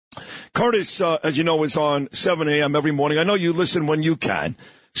 Curtis, as you know, is on 7 a.m. every morning. I know you listen when you can.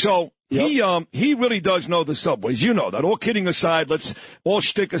 So he really does know the subways. You know that. All kidding aside, let's all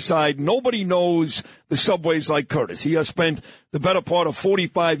stick aside. Nobody knows the subways like Curtis. He has spent the better part of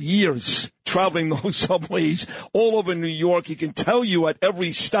 45 years traveling those subways all over New York. He can tell you at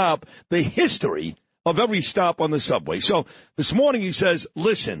every stop the history of every stop on the subway. So this morning he says,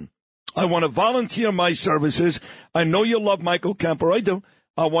 listen, I want to volunteer my services. I know you love Michael Kemper. I do.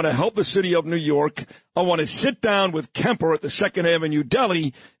 I want to help the city of New York. I want to sit down with Kemper at the 2nd Avenue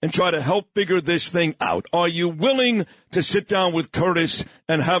Deli and try to help figure this thing out. Are you willing to sit down with Curtis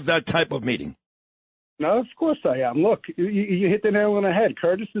and have that type of meeting? No, of course I am. Look, you hit the nail on the head.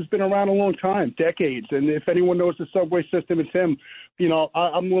 Curtis has been around a long time, decades. And if anyone knows the subway system, it's him. You know,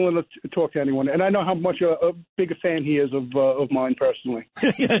 I'm willing to talk to anyone. And I know how much a big a fan he is of mine personally.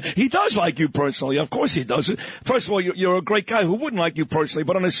 He does like you personally. Of course he does. First of all, you're a great guy. Who wouldn't like you personally?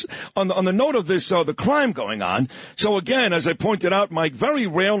 But on the note of this, the crime going on. So again, as I pointed out, Mike, very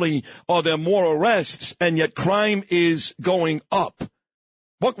rarely are there more arrests, and yet crime is going up.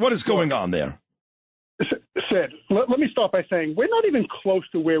 What is going on there? Sid, let me start by saying we're not even close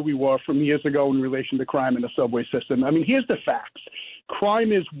to where we were from years ago in relation to crime in the subway system. I mean, here's the facts.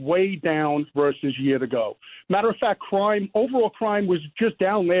 crime is way down versus year ago. Matter of fact, overall crime was just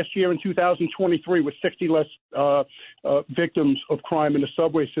down last year in 2023 with 60 less victims of crime in the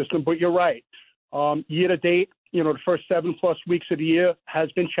subway system. But you're right. Year to date, the first 7+ weeks of the year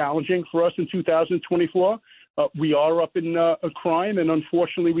has been challenging for us in 2024. We are up in crime, and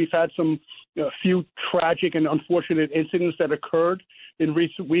unfortunately, we've had some few tragic and unfortunate incidents that occurred in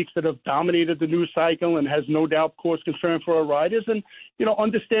recent weeks that have dominated the news cycle and has no doubt caused concern for our riders, and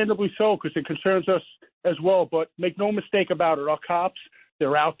understandably so, because it concerns us as well. But make no mistake about it, our cops,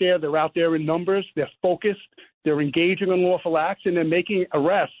 they're out there in numbers, they're focused, they're engaging in lawful acts, and they're making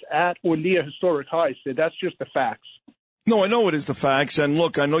arrests at or near historic highs. So that's just the facts. No, I know it is the facts. And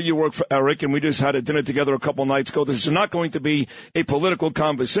look, I know you work for Eric, and we just had a dinner together a couple nights ago. This is not going to be a political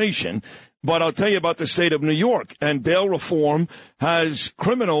conversation, but I'll tell you about the state of New York. And bail reform has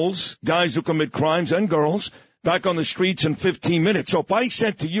criminals, guys who commit crimes and girls, back on the streets in 15 minutes. So if I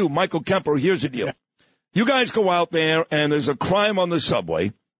said to you, Michael Kemper, here's the deal. You guys go out there and there's a crime on the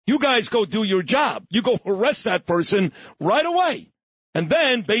subway. You guys go do your job. You go arrest that person right away. And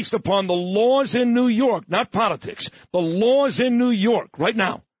then, based upon the laws in New York, not politics, the laws in New York right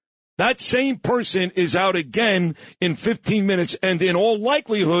now, that same person is out again in 15 minutes and in all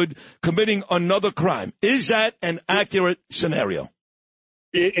likelihood committing another crime. Is that an accurate scenario?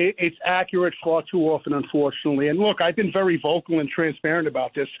 It's accurate far too often, unfortunately. And look, I've been very vocal and transparent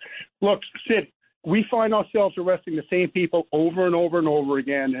about this. Look, Sid, we find ourselves arresting the same people over and over and over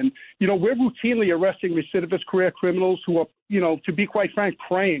again. And, we're routinely arresting recidivist career criminals who are, to be quite frank,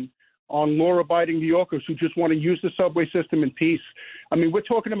 preying on law-abiding New Yorkers who just want to use the subway system in peace. I mean,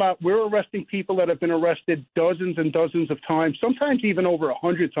 we're arresting people that have been arrested dozens and dozens of times, sometimes even over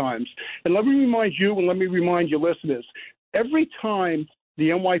 100 times. And let me remind you and let me remind your listeners, every time the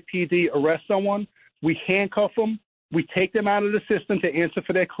NYPD arrests someone, we handcuff them, we take them out of the system to answer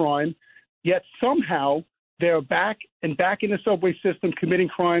for their crime. Yet somehow they're back in the subway system committing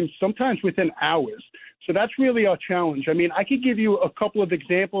crimes, sometimes within hours. So that's really our challenge. I mean, I could give you a couple of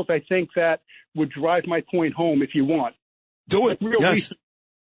examples, I think, that would drive my point home if you want. Do it. Yes.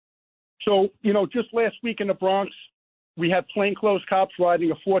 So, just last week in the Bronx, we had plainclothes cops riding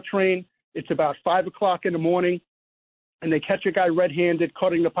a 4 train. It's about 5 o'clock in the morning. And they catch a guy red-handed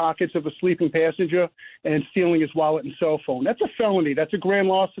cutting the pockets of a sleeping passenger and stealing his wallet and cell phone. That's a felony. That's a grand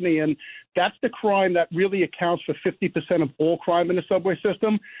larceny, and that's the crime that really accounts for 50% of all crime in the subway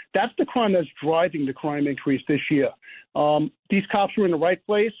system. That's the crime that's driving the crime increase this year. These cops were in the right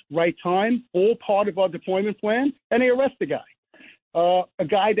place, right time, all part of our deployment plan, and they arrest the guy. A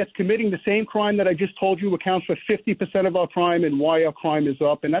guy that's committing the same crime that I just told you accounts for 50% of our crime and why our crime is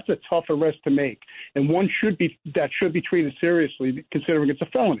up, and that's a tough arrest to make, and one should be treated seriously considering it's a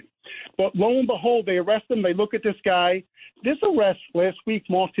felony. But lo and behold, they arrest him. They look at this guy. This arrest last week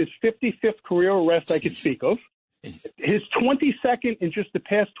marked his 55th career arrest I could speak of, his 22nd in just the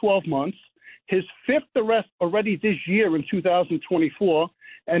past 12 months, his 5th arrest already this year in 2024,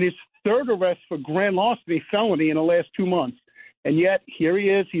 and his 3rd arrest for grand larceny felony in the last 2 months. And yet, here he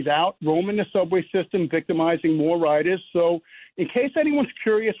is. He's out roaming the subway system, victimizing more riders. So in case anyone's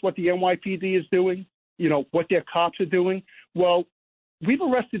curious what the NYPD is doing, what their cops are doing, well, we've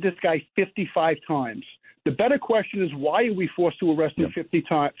arrested this guy 55 times. The better question is, why are we forced to arrest him 50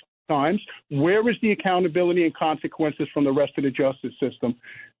 times? Where is the accountability and consequences from the rest of the justice system?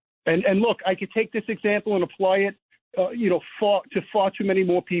 And look, I could take this example and apply it, to far too many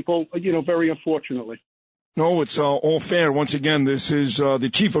more people, very unfortunately. No, it's all fair. Once again, this is the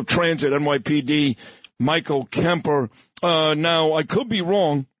Chief of Transit, NYPD, Michael Kemper. Now, I could be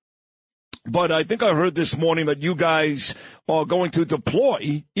wrong, but I think I heard this morning that you guys are going to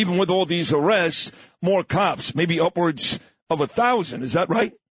deploy, even with all these arrests, more cops, maybe upwards of 1,000. Is that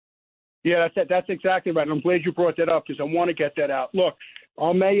right? Yeah, that's exactly right. I'm glad you brought that up because I want to get that out. Look,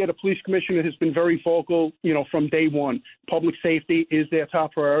 our mayor, the police commissioner, has been very vocal, from day one. Public safety is their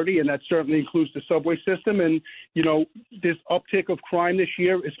top priority, and that certainly includes the subway system. And, this uptick of crime this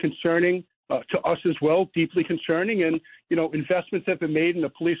year is concerning to us as well, deeply concerning. And, investments have been made, and the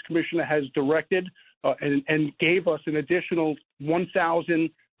police commissioner has directed and gave us an additional 1,000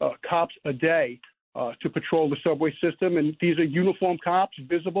 cops a day to patrol the subway system. And these are uniformed cops,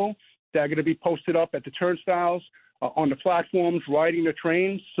 visible. They're going to be posted up at the turnstiles, on the platforms, riding the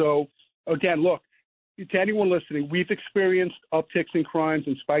trains. So, again, look, to anyone listening, we've experienced upticks in crimes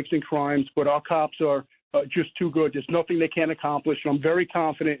and spikes in crimes, but our cops are just too good. There's nothing they can't accomplish. And I'm very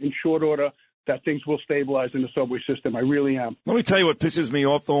confident in short order that things will stabilize in the subway system. I really am. Let me tell you what pisses me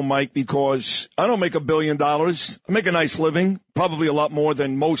off, though, Mike, because I don't make $1 billion. I make a nice living, probably a lot more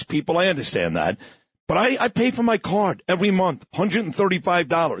than most people. I understand that. But I pay for my card every month,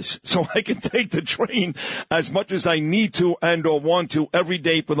 $135, so I can take the train as much as I need to and or want to every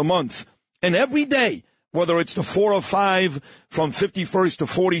day for the month. And every day, whether it's the 4 or 5 from 51st to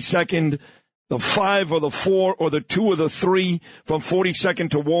 42nd, the 5 or the 4 or the 2 or the 3 from 42nd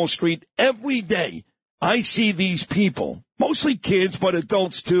to Wall Street, every day I see these people, mostly kids, but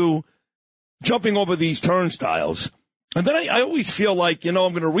adults too, jumping over these turnstiles. And then I always feel like, I'm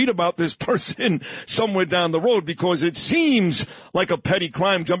going to read about this person somewhere down the road because it seems like a petty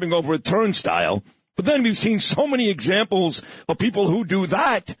crime jumping over a turnstile. But then we've seen so many examples of people who do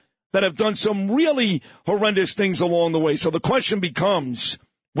that have done some really horrendous things along the way. So the question becomes,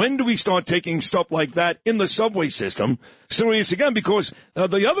 when do we start taking stuff like that in the subway system serious again? Because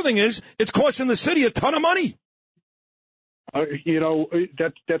the other thing is, it's costing the city a ton of money.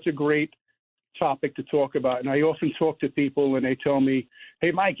 That's a great topic to talk about. And I often talk to people and they tell me,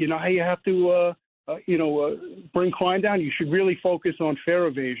 hey, Mike, you know how you have to, bring crime down? You should really focus on fare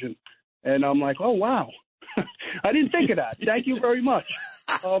evasion. And I'm like, oh, wow. I didn't think of that. Thank you very much.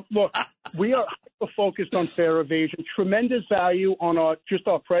 Look, we are focused on fare evasion. Tremendous value on our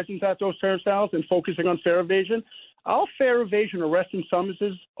presence at those turnstiles and focusing on fare evasion. Our fare evasion arrests and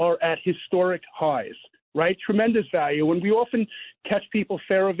summonses are at historic highs, right? Tremendous value. And we often catch people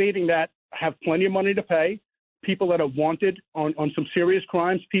fare evading that have plenty of money to pay, people that are wanted on some serious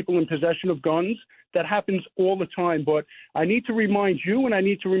crimes, people in possession of guns. That happens all the time. But I need to remind you and I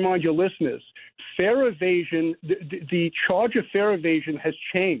need to remind your listeners, fare evasion, the charge of fare evasion has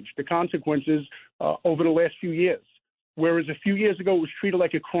changed, the consequences over the last few years. Whereas a few years ago it was treated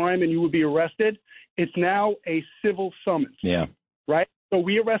like a crime and you would be arrested, it's now a civil summons. Yeah. Right? So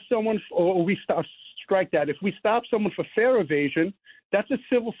we arrest someone or we strike that. If we stop someone for fare evasion, that's a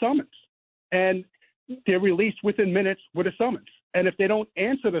civil summons. And they're released within minutes with a summons. And if they don't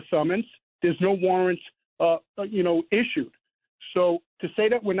answer the summons, there's no warrant, issued. So to say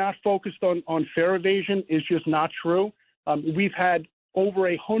that we're not focused on fare evasion is just not true. We've had over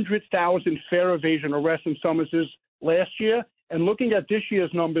 100,000 fare evasion arrests and summonses last year. And looking at this year's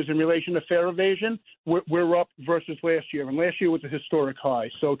numbers in relation to fare evasion, we're up versus last year. And last year was a historic high.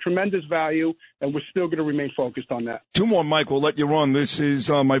 So tremendous value, and we're still going to remain focused on that. Two more, Mike. We'll let you run. This is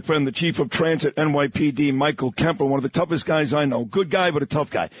my friend, the Chief of Transit, NYPD, Michael Kemper, one of the toughest guys I know. Good guy, but a tough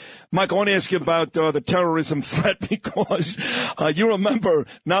guy. Mike, I want to ask you about the terrorism threat because you remember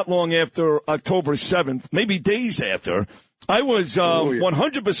not long after October 7th, maybe days after, I was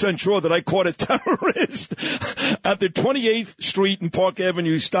 100% sure that I caught a terrorist at the 28th Street and Park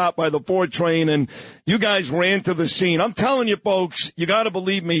Avenue stop by the 4 train, and you guys ran to the scene. I'm telling you, folks, you got to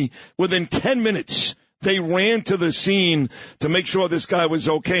believe me, within 10 minutes, they ran to the scene to make sure this guy was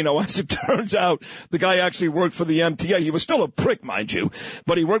okay. Now, as it turns out, the guy actually worked for the MTA. He was still a prick, mind you,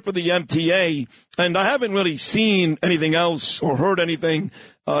 but he worked for the MTA, and I haven't really seen anything else or heard anything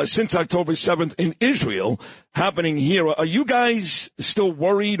since October 7th in Israel happening here. Are you guys still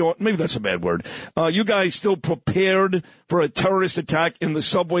worried, or maybe that's a bad word, are you guys still prepared for a terrorist attack in the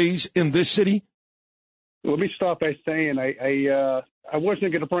subways in this city? Let me start by saying I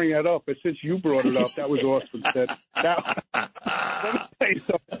wasn't going to bring that up, but since you brought it up, that was awesome. Let me say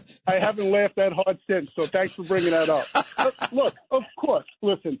something. I haven't laughed that hard since, so thanks for bringing that up. Look, of course,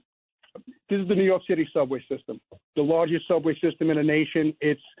 listen, this is the New York City subway system, the largest subway system in the nation.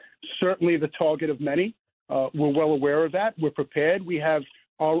 It's certainly the target of many. We're well aware of that. We're prepared. We have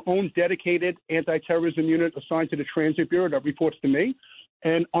our own dedicated anti-terrorism unit assigned to the Transit Bureau that reports to me.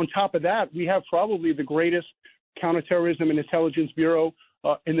 And on top of that, we have probably the greatest counterterrorism and intelligence bureau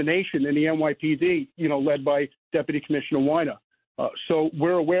in the nation, in the NYPD, led by Deputy Commissioner Weiner. So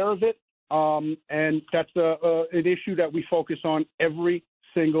we're aware of it, and that's an issue that we focus on every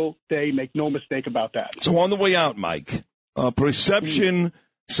single day. Make no mistake about that. So on the way out, Mike, perception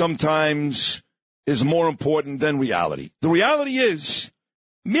sometimes is more important than reality. The reality is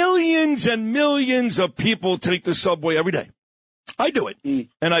millions and millions of people take the subway every day. I do it,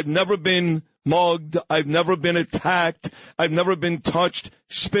 and I've never been mugged. I've never been attacked. I've never been touched,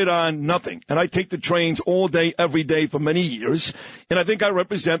 spit on, nothing. And I take the trains all day, every day for many years, and I think I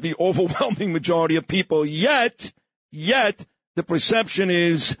represent the overwhelming majority of people. Yet, the perception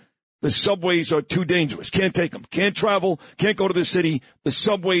is the subways are too dangerous. Can't take them. Can't travel. Can't go to the city. The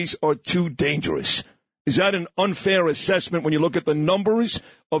subways are too dangerous. Is that an unfair assessment when you look at the numbers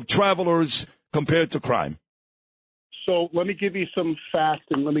of travelers compared to crime? So let me give you some facts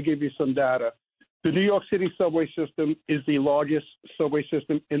and let me give you some data. The New York City subway system is the largest subway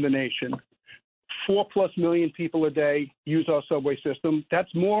system in the nation. 4+ million people a day use our subway system. That's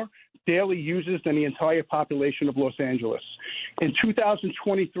more daily users than the entire population of Los Angeles. In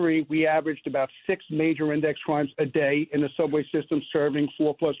 2023, we averaged about 6 major index crimes a day in the subway system, serving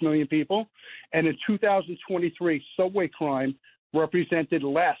 4+ million people. And in 2023, subway crime represented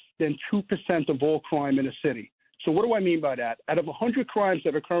less than 2% of all crime in a city. So what do I mean by that? Out of 100 crimes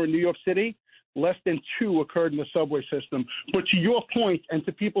that occur in New York City, less than 2 occurred in the subway system. But to your point and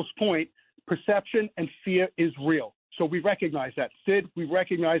to people's point, perception and fear is real. So we recognize that. Sid, we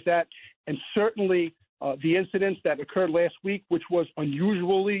recognize that. And certainly the incidents that occurred last week, which was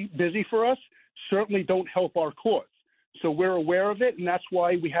unusually busy for us, certainly don't help our cause. So we're aware of it, and that's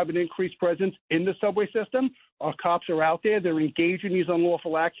why we have an increased presence in the subway system. Our cops are out there. They're engaging these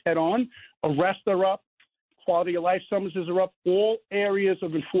unlawful acts head on. Arrests are up. Quality of life summonses are up. All areas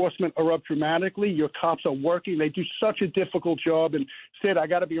of enforcement are up dramatically. Your cops are working. They do such a difficult job. And Sid, I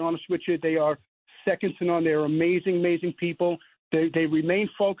got to be honest with you, they are second to none. They're amazing, amazing people. They remain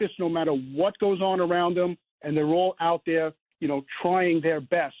focused no matter what goes on around them, and they're all out there, trying their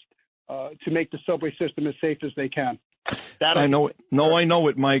best to make the subway system as safe as they can. I know it. No, I know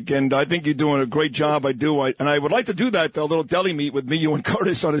it, Mike, and I think you're doing a great job. I do. And I would like to do that, a little deli meet with me, you, and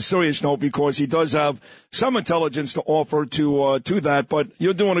Curtis on a serious note, because he does have some intelligence to offer to that. But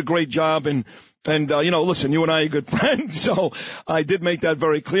you're doing a great job, and listen, you and I are good friends, so I did make that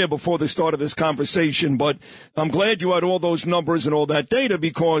very clear before the start of this conversation. But I'm glad you had all those numbers and all that data,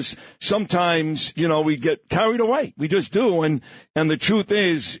 because sometimes, we get carried away. We just do. And the truth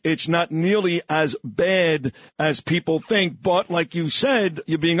is, it's not nearly as bad as people think. But like you said,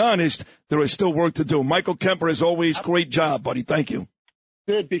 you're being honest, there is still work to do. Michael Kemper, as always, great job, buddy. Thank you.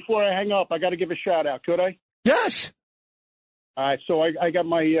 Good. Before I hang up, I got to give a shout out. Could I? Yes. All right, so I got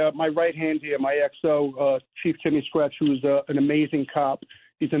my right hand here, my XO, Chief Timmy Scratch, who's an amazing cop.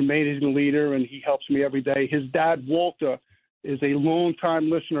 He's an amazing leader, and he helps me every day. His dad, Walter, is a longtime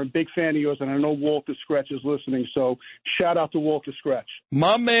listener, a big fan of yours, and I know Walter Scratch is listening, so shout out to Walter Scratch.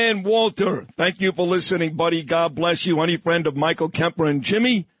 My man, Walter, thank you for listening, buddy. God bless you. Any friend of Michael Kemper and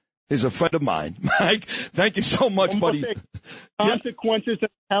Jimmy is a friend of mine. Mike, thank you so much, buddy. Consequences and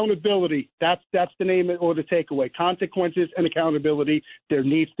accountability. That's the name or the takeaway. Consequences and accountability. There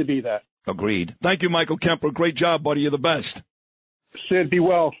needs to be that. Agreed. Thank you, Michael Kemper. Great job, buddy. You're the best. Sid, be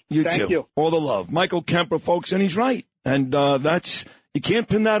well. Thank you. All the love. Michael Kemper, folks, and he's right. And you can't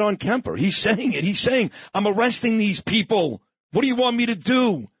pin that on Kemper. He's saying it. He's saying, I'm arresting these people. What do you want me to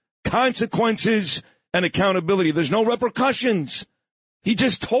do? Consequences and accountability. There's no repercussions. He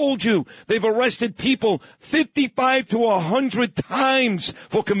just told you they've arrested people 55 to 100 times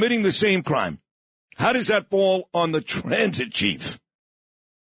for committing the same crime. How does that fall on the transit chief?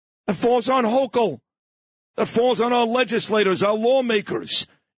 That falls on Hochul. That falls on our legislators, our lawmakers,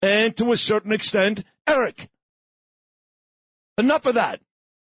 and to a certain extent, Eric. Enough of that.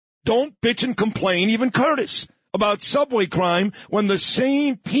 Don't bitch and complain, even Curtis, about subway crime when the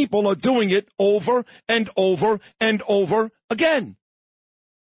same people are doing it over and over and over again.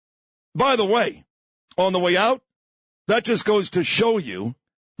 By the way, on the way out, that just goes to show you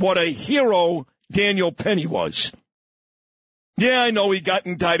what a hero Daniel Penny was. Yeah, I know he got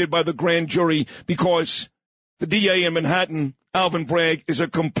indicted by the grand jury because the DA in Manhattan, Alvin Bragg, is a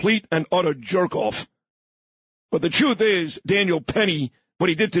complete and utter jerk-off. But the truth is, Daniel Penny, what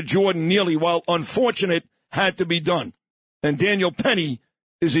he did to Jordan Neely, while unfortunate, had to be done. And Daniel Penny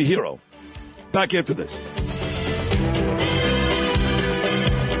is a hero. Back after this.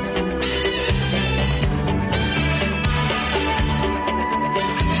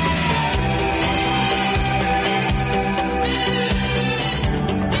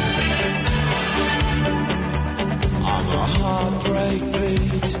 Heartbreak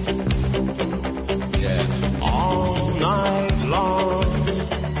beat, yeah, all night long.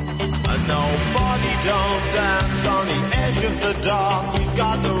 And nobody don't dance on the edge of the dark. We've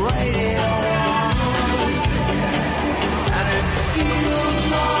got the radio on, and it feels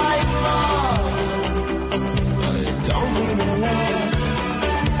like love, but it don't mean a lot.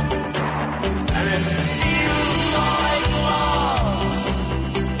 And it feels like love,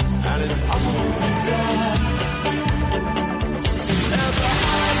 and it's all we got.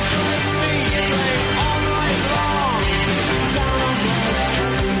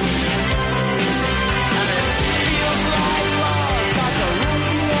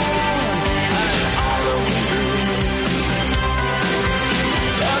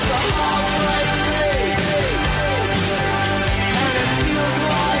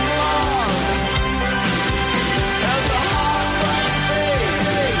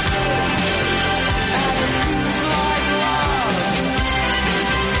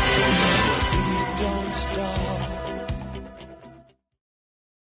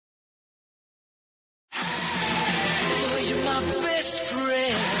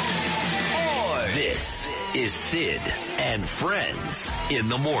 and friends in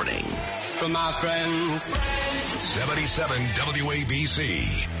the morning. For my friends. 77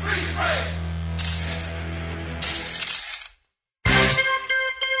 WABC.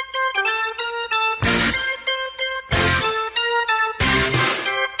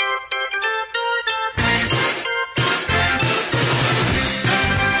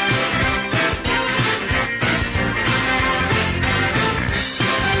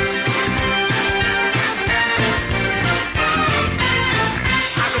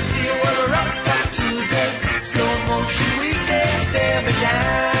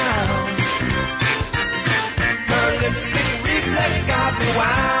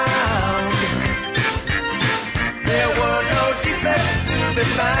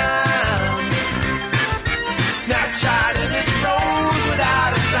 Snapshot and it froze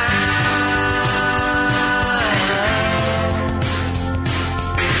without a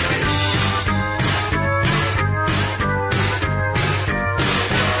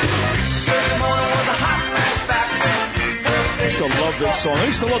I used to love this song. I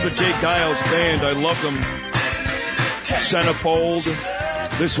used to love the Jay Giles Band. I loved them. Centerfold.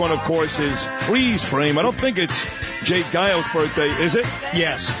 This one, of course, is Freeze Frame. I don't think it's Jay Giles' birthday, is it?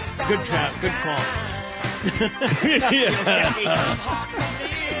 Yes. Good job. Good call. He's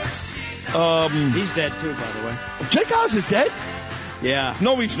dead too, by the way. Jay Giles is dead? Yeah.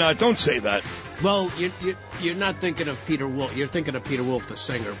 No, he's not. Don't say that. Well, you're not thinking of Peter Wolf. You're thinking of Peter Wolf, the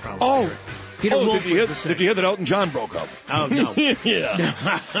singer, probably. Oh. Peter Wolf did you hear that Elton John broke up? Oh, no.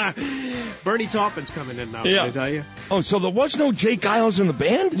 Yeah. Bernie Taupin's coming in now, yeah. did I tell you? Oh, so there was no Jay Giles in the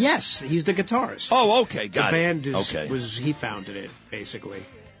band? Yes, he's the guitarist. Oh, okay, got it. The band he founded it, basically.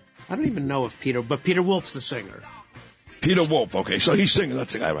 I don't even know if but Peter Wolf's the singer. Peter Wolf, okay, so he's singing.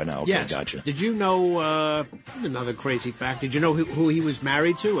 That's the guy right now. Okay, yes. Gotcha. Did you know, another crazy fact, did you know who he was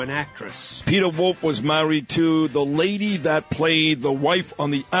married to? An actress. Peter Wolf was married to the lady that played the wife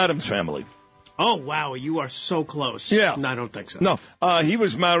on the Addams Family. Oh, wow, you are so close. Yeah. No, I don't think so. No, he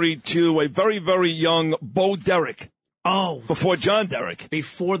was married to a very, very young Bo Derek. Oh. Before John Derek.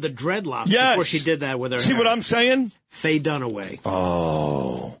 Before the dreadlocks. Yes. Before she did that with her See hair. what I'm saying? Faye Dunaway.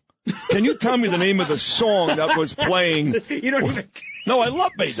 Oh. Can you tell me the name of the song that was playing? You don't even... No, I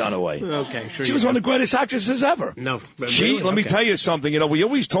love Faye Dunaway. Okay, sure. She was one of the greatest actresses ever. No. Really? Let me tell you something. You know, we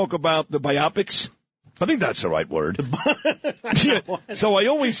always talk about the biopics. I think that's the right word. Yeah. So I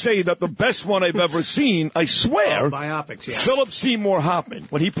always say that the best one I've ever seen, I swear, biopics, yes. Philip Seymour Hoffman,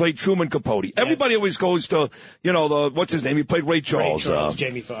 when he played Truman Capote. Yes. Everybody always goes to, what's his name? He played Ray Charles.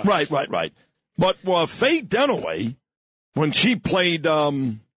 Jamie Foxx. Right. But Faye Dunaway, when she played,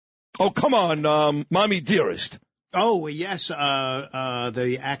 come on, Mommy Dearest. Oh, yes,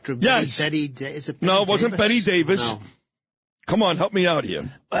 the actor yes. Betty is it Betty No, it wasn't Davis? Betty Davis. No. Come on, help me out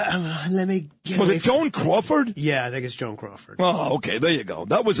here. Let me get Was it Joan Crawford? Yeah, I think it's Joan Crawford. Oh, okay, there you go.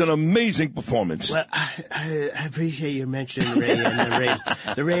 That was an amazing performance. Well, I appreciate you mentioning Ray and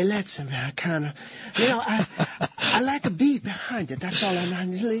the Rayettes. I kind of, I like a beat behind it. That's all I'm. Let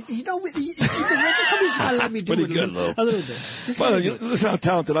me do Pretty it good, Lou. a little bit. Well, listen how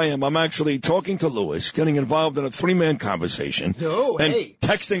talented I am. I'm actually talking to Lewis, getting involved in a three-man conversation, and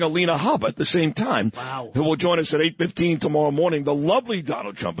texting Alina Habba at the same time. Wow. Who will join us at 8:15 tomorrow morning. The lovely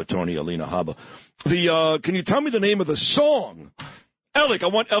Donald Trump attorney, Alina Habba. Can you tell me the name of the song? Alec, I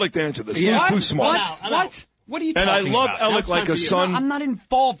want Alec to answer this. Yeah. He's too smart. What? What are you talking about? And I love Alec like a son. No, I'm not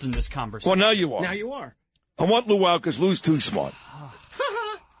involved in this conversation. Well, now you are. Now you are. I want Lou out because Lou's too smart.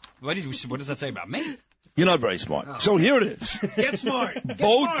 What does that say about me? You're not very smart. Oh. So here it is. Get smart.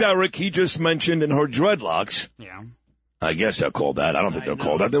 Bo Derek, he just mentioned in her dreadlocks. Yeah. I guess they're called that. I don't think they're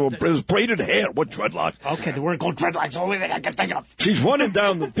called that. It was braided hair. What dreadlocks? Okay, they weren't called dreadlocks. Only thing I can think of. She's running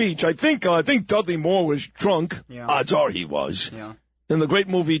down the beach. I think Dudley Moore was drunk. Yeah. Odds are he was. Yeah. In the great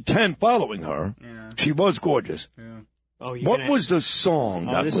movie 10 following her, she was gorgeous. Yeah. Oh, what was the song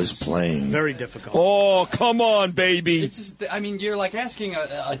that was playing? Very difficult. Oh, come on, baby. It's just, you're like asking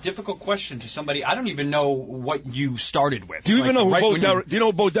a difficult question to somebody. I don't even know what you started with. Do you even know who Bo Derek? Do you know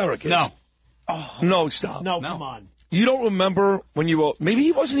who Bo Derek is? No. Oh. No, stop. No, come on. You don't remember when you were... Maybe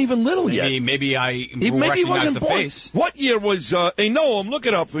he wasn't even little yet. Maybe he wasn't the born. face. What year was... hey, Noam, look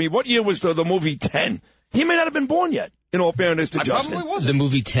it up for me. What year was the movie 10? He may not have been born yet, in all fairness to Justin. Probably wasn't. The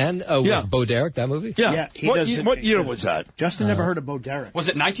movie 10? Oh, yeah. with Bo Derek, that movie? Yeah. What year was that? Justin never heard of Bo Derek. Was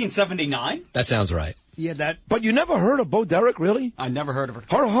it 1979? That sounds right. Yeah, that... But you never heard of Bo Derek, really? I never heard of her.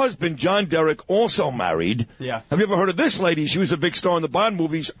 Her husband, John Derek, also married. Yeah. Have you ever heard of this lady? She was a big star in the Bond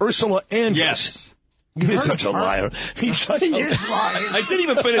movies, Ursula Andress. Yes. He's such a liar. He's such He a is lying. I didn't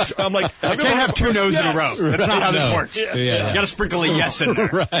even finish. I'm like, I can't have two no's in a row. That's not how this No. works. Yeah. You got to sprinkle a yes in there.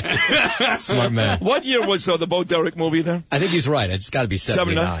 Right. Smart man. What year was the Bo Derek movie there? I think he's right. It's got to be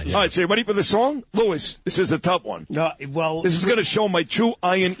 79. Yeah. All right, so you ready for the song? Louis, this is a tough one. No, well, This is going to show my true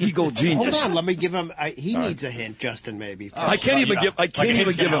Iron Eagle genius. Hold on, let me give him. He needs a hint, Justin. Maybe. I can't even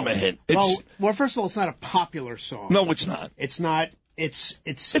give him a hint. Well, first of all, it's not a popular song. No, it's not. It's not. It's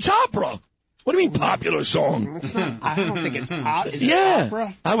opera. What do you mean popular song? It's not. I don't think it's opera. Is it Yeah,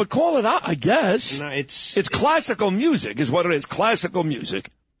 opera? I would call it. I guess No, it's classical music, is what it is. Classical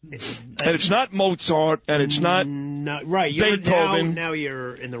music, and it's not Mozart, and it's not right. Beethoven. Now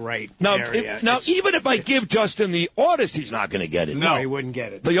you're in the right Now, area. Even if I give Justin the artist, he's not going to get it. No, he wouldn't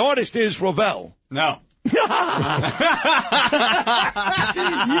get it. The artist is Ravel. No.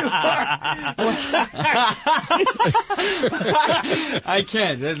 I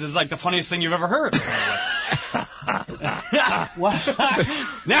can't. It's like the funniest thing you've ever heard.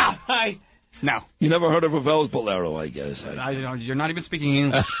 Now. Now. You never heard of Ravel's Bolero, I guess. You're not even speaking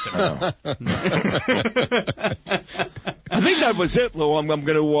English. I think that was it, Lou. I'm going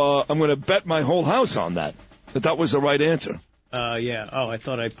to bet my whole house on that was the right answer. Yeah. Oh, I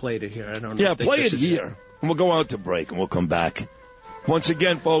thought I played it here. I don't know. Yeah, play it here. And we'll go out to break, and we'll come back. Once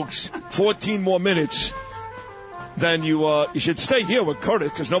again, folks, 14 more minutes. Then you should stay here with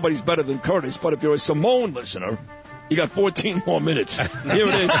Curtis, because nobody's better than Curtis. But if you're a Simone listener, you got 14 more minutes. Here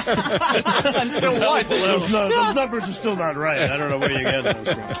it is. Until what? Those numbers are still not right. I don't know where you get those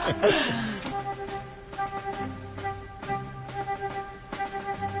from.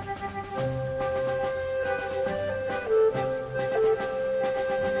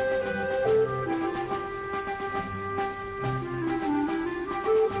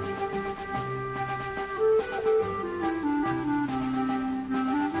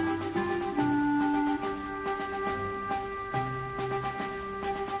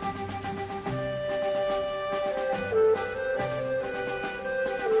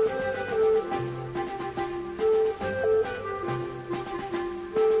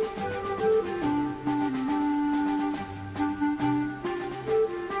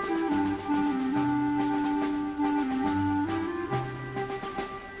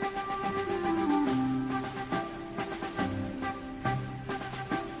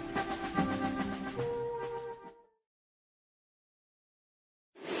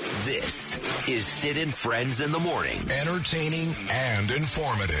 This is Sid and Friends in the Morning. Entertaining and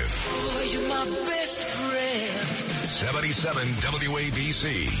informative. Oh, you're my best friend. 77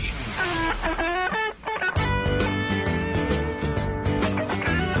 WABC.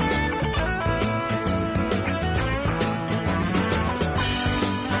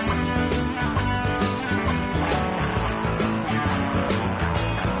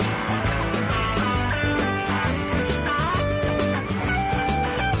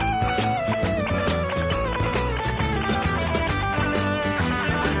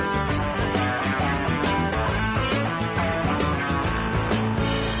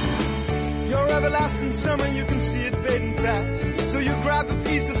 Everlasting summer, you can see it fading fast. So you grab a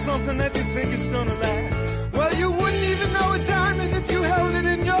piece of something that you think is gonna last. Well, you wouldn't even know a diamond if you held it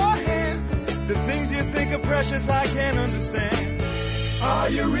in your hand. The things you think are precious, I can't understand. Are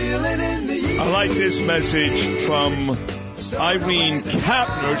you reeling in the years? I like this message from Irene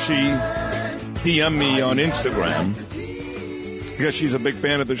Kapner. She DM'd me on Instagram. I guess she's a big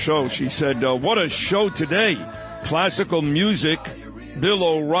fan of the show. She said, what a show today. Classical music, Bill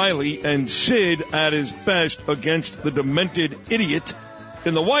O'Reilly, and Sid at his best against the demented idiot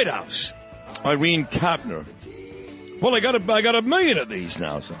in the White House. Irene Kapner. Well, I got a million of these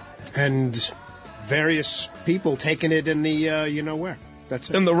now. So. And various people taking it in the, you know where. That's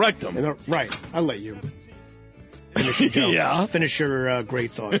it. In the rectum. Right. I'll let you finish your joke. Yeah. Finish your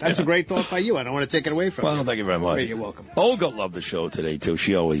great thought. That's a great thought by you. I don't want to take it away from you. Well, thank you very much. You're welcome. Olga loved the show today, too.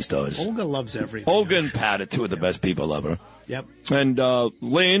 She always does. Olga loves everything. Olga and Pat are two of the best people ever. Yep. And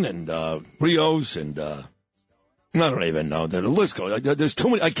Lynn and Rios and I don't even know. The list goes. There's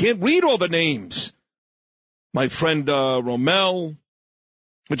too many. I can't read all the names. My friend Romel.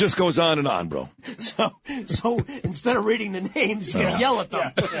 It just goes on and on, bro. So instead of reading the names, you can yell at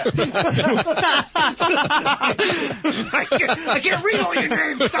them. I can't read all your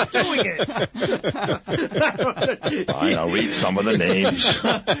names. Stop doing it. Fine, I'll read some of the names.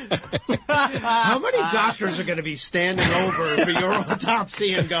 How many doctors are going to be standing over for your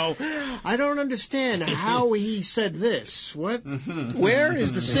autopsy and go, I don't understand how he said this. What? Where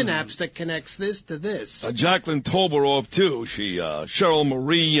is the synapse that connects this to this? Jacqueline Tolberoff, too. She, Cheryl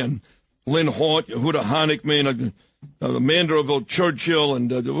Marie and Lynn Hort, Yehuda Hanigman. Mandersville, Churchill,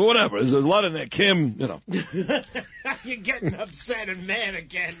 and whatever. There's a lot of that. Kim, You're getting upset and mad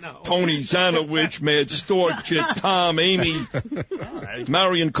again, no. Tony Zanowich, Mad Storch, Tom, Amy,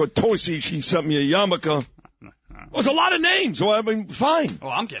 Marion Kotosi, she sent me a yarmulke. There's a lot of names, so I mean, fine. Oh,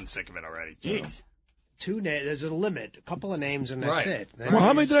 I'm getting sick of it already. Jeez. There's a limit, a couple of names, and that's it. Well,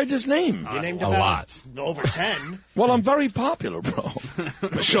 how many did I just name? You named a lot. Over 10. Well, I'm very popular, bro.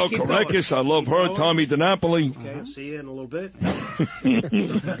 Michelle Korekis, I love her. Tommy DiNapoli. Okay, I'll see you in a little bit.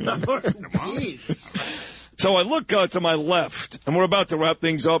 So I look to my left, and we're about to wrap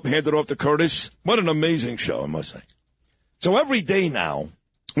things up, hand it off to Curtis. What an amazing show, I must say. So every day now,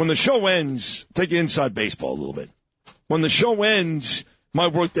 when the show ends, take you inside baseball a little bit. When the show ends, my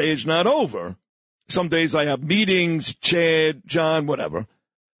workday is not over. Some days I have meetings, Chad, John, whatever.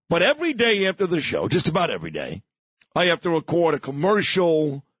 But every day after the show, just about every day, I have to record a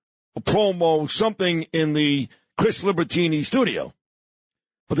commercial, a promo, something in the Chris Libertini studio.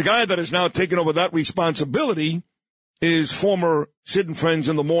 But the guy that has now taken over that responsibility is former Sid and Friends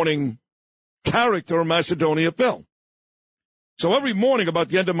in the Morning character, Macedonia Bill. So every morning about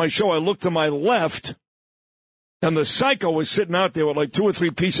the end of my show, I look to my left, and the psycho is sitting out there with like 2 or 3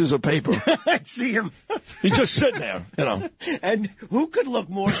 pieces of paper. I see him. He's just sitting there, And who could look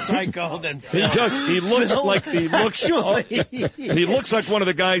more psycho than Phil? He looks like one of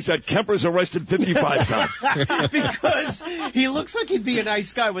the guys that Kemper's arrested 55 times. Because he looks like he'd be a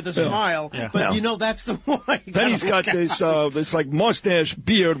nice guy with a smile, but that's the one. Then he's got this like mustache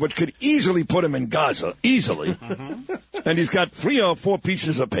beard, which could easily put him in Gaza, easily. And he's got 3 or 4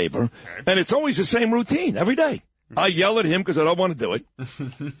 pieces of paper, and it's always the same routine every day. I yell at him because I don't want to do it.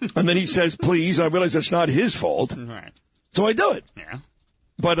 And then he says, please. And I realize that's not his fault. Right. So I do it. Yeah.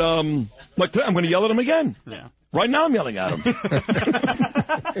 But I'm going to yell at him again. Yeah. Right now I'm yelling at him.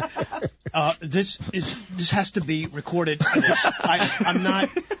 This has to be recorded.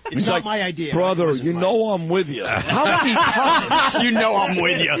 It's not my idea. Brother, I'm with you. How many times? I'm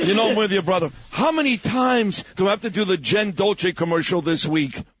with you. I'm with you, brother. How many times do I have to do the Jen Dolce commercial this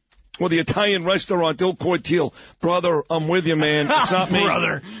week? Or the Italian restaurant, Il Cortile. Brother, I'm with you, man. It's not me.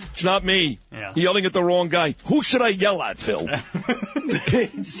 Brother. It's not me. Yeah. You're yelling at the wrong guy. Who should I yell at, Phil?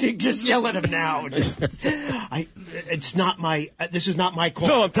 Just yell at him now. It's not my. This is not my call.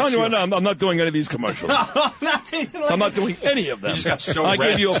 Phil, I'm telling you right now, I'm not doing any of these commercials. I'm not doing any of them. You just got so I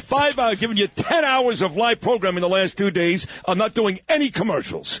red. gave you 5 hours, giving you 10 hours of live programming the last 2 days. I'm not doing any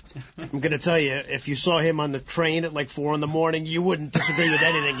commercials. I'm going to tell you, if you saw him on the train at like 4 in the morning, you wouldn't disagree with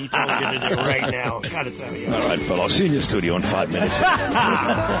anything he told you to do right now. Got to tell you. All right, Phil. I'll see you in your studio in 5 minutes.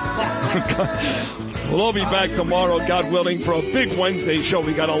 We'll all be back tomorrow, God willing, for a big Wednesday show.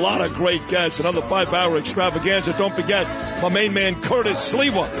 We got a lot of great guests, another 5-hour extravaganza. Don't forget, my main man, Curtis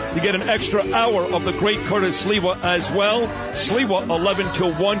Sliwa. You get an extra hour of the great Curtis Sliwa as well. Sliwa, 11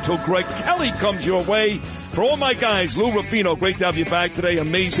 till 1 till Greg Kelly comes your way. For all my guys, Lou Rufino, great to have you back today.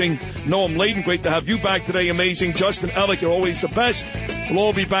 Amazing. Noam Layden, great to have you back today. Amazing. Justin Ellick, you're always the best. We'll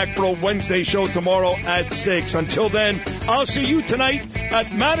all be back for a Wednesday show tomorrow at 6. Until then, I'll see you tonight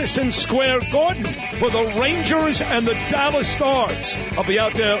at Madison Square Garden for the Rangers and the Dallas Stars. I'll be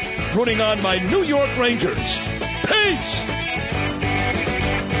out there rooting on my New York Rangers. Peace!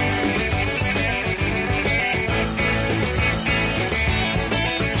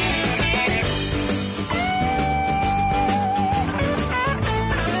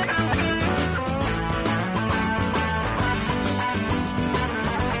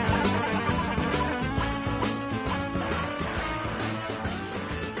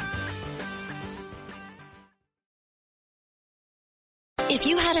 If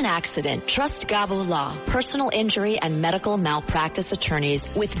you had an accident, trust Gabo Law, personal injury and medical malpractice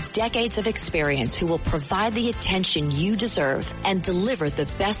attorneys with decades of experience who will provide the attention you deserve and deliver the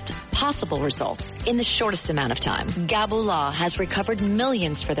best possible results in the shortest amount of time. Gabo Law has recovered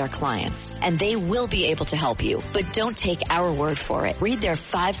millions for their clients, and they will be able to help you. But don't take our word for it. Read their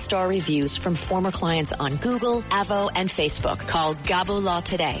 5-star reviews from former clients on Google, Avo, and Facebook. Call Gabo Law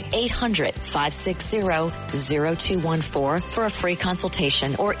today, 800-560-0214 for a free consultation,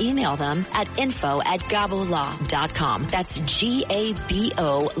 or email them at info@gabolaw.com. That's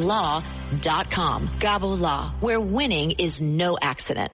GABO law.com. Gabo Law, where winning is no accident.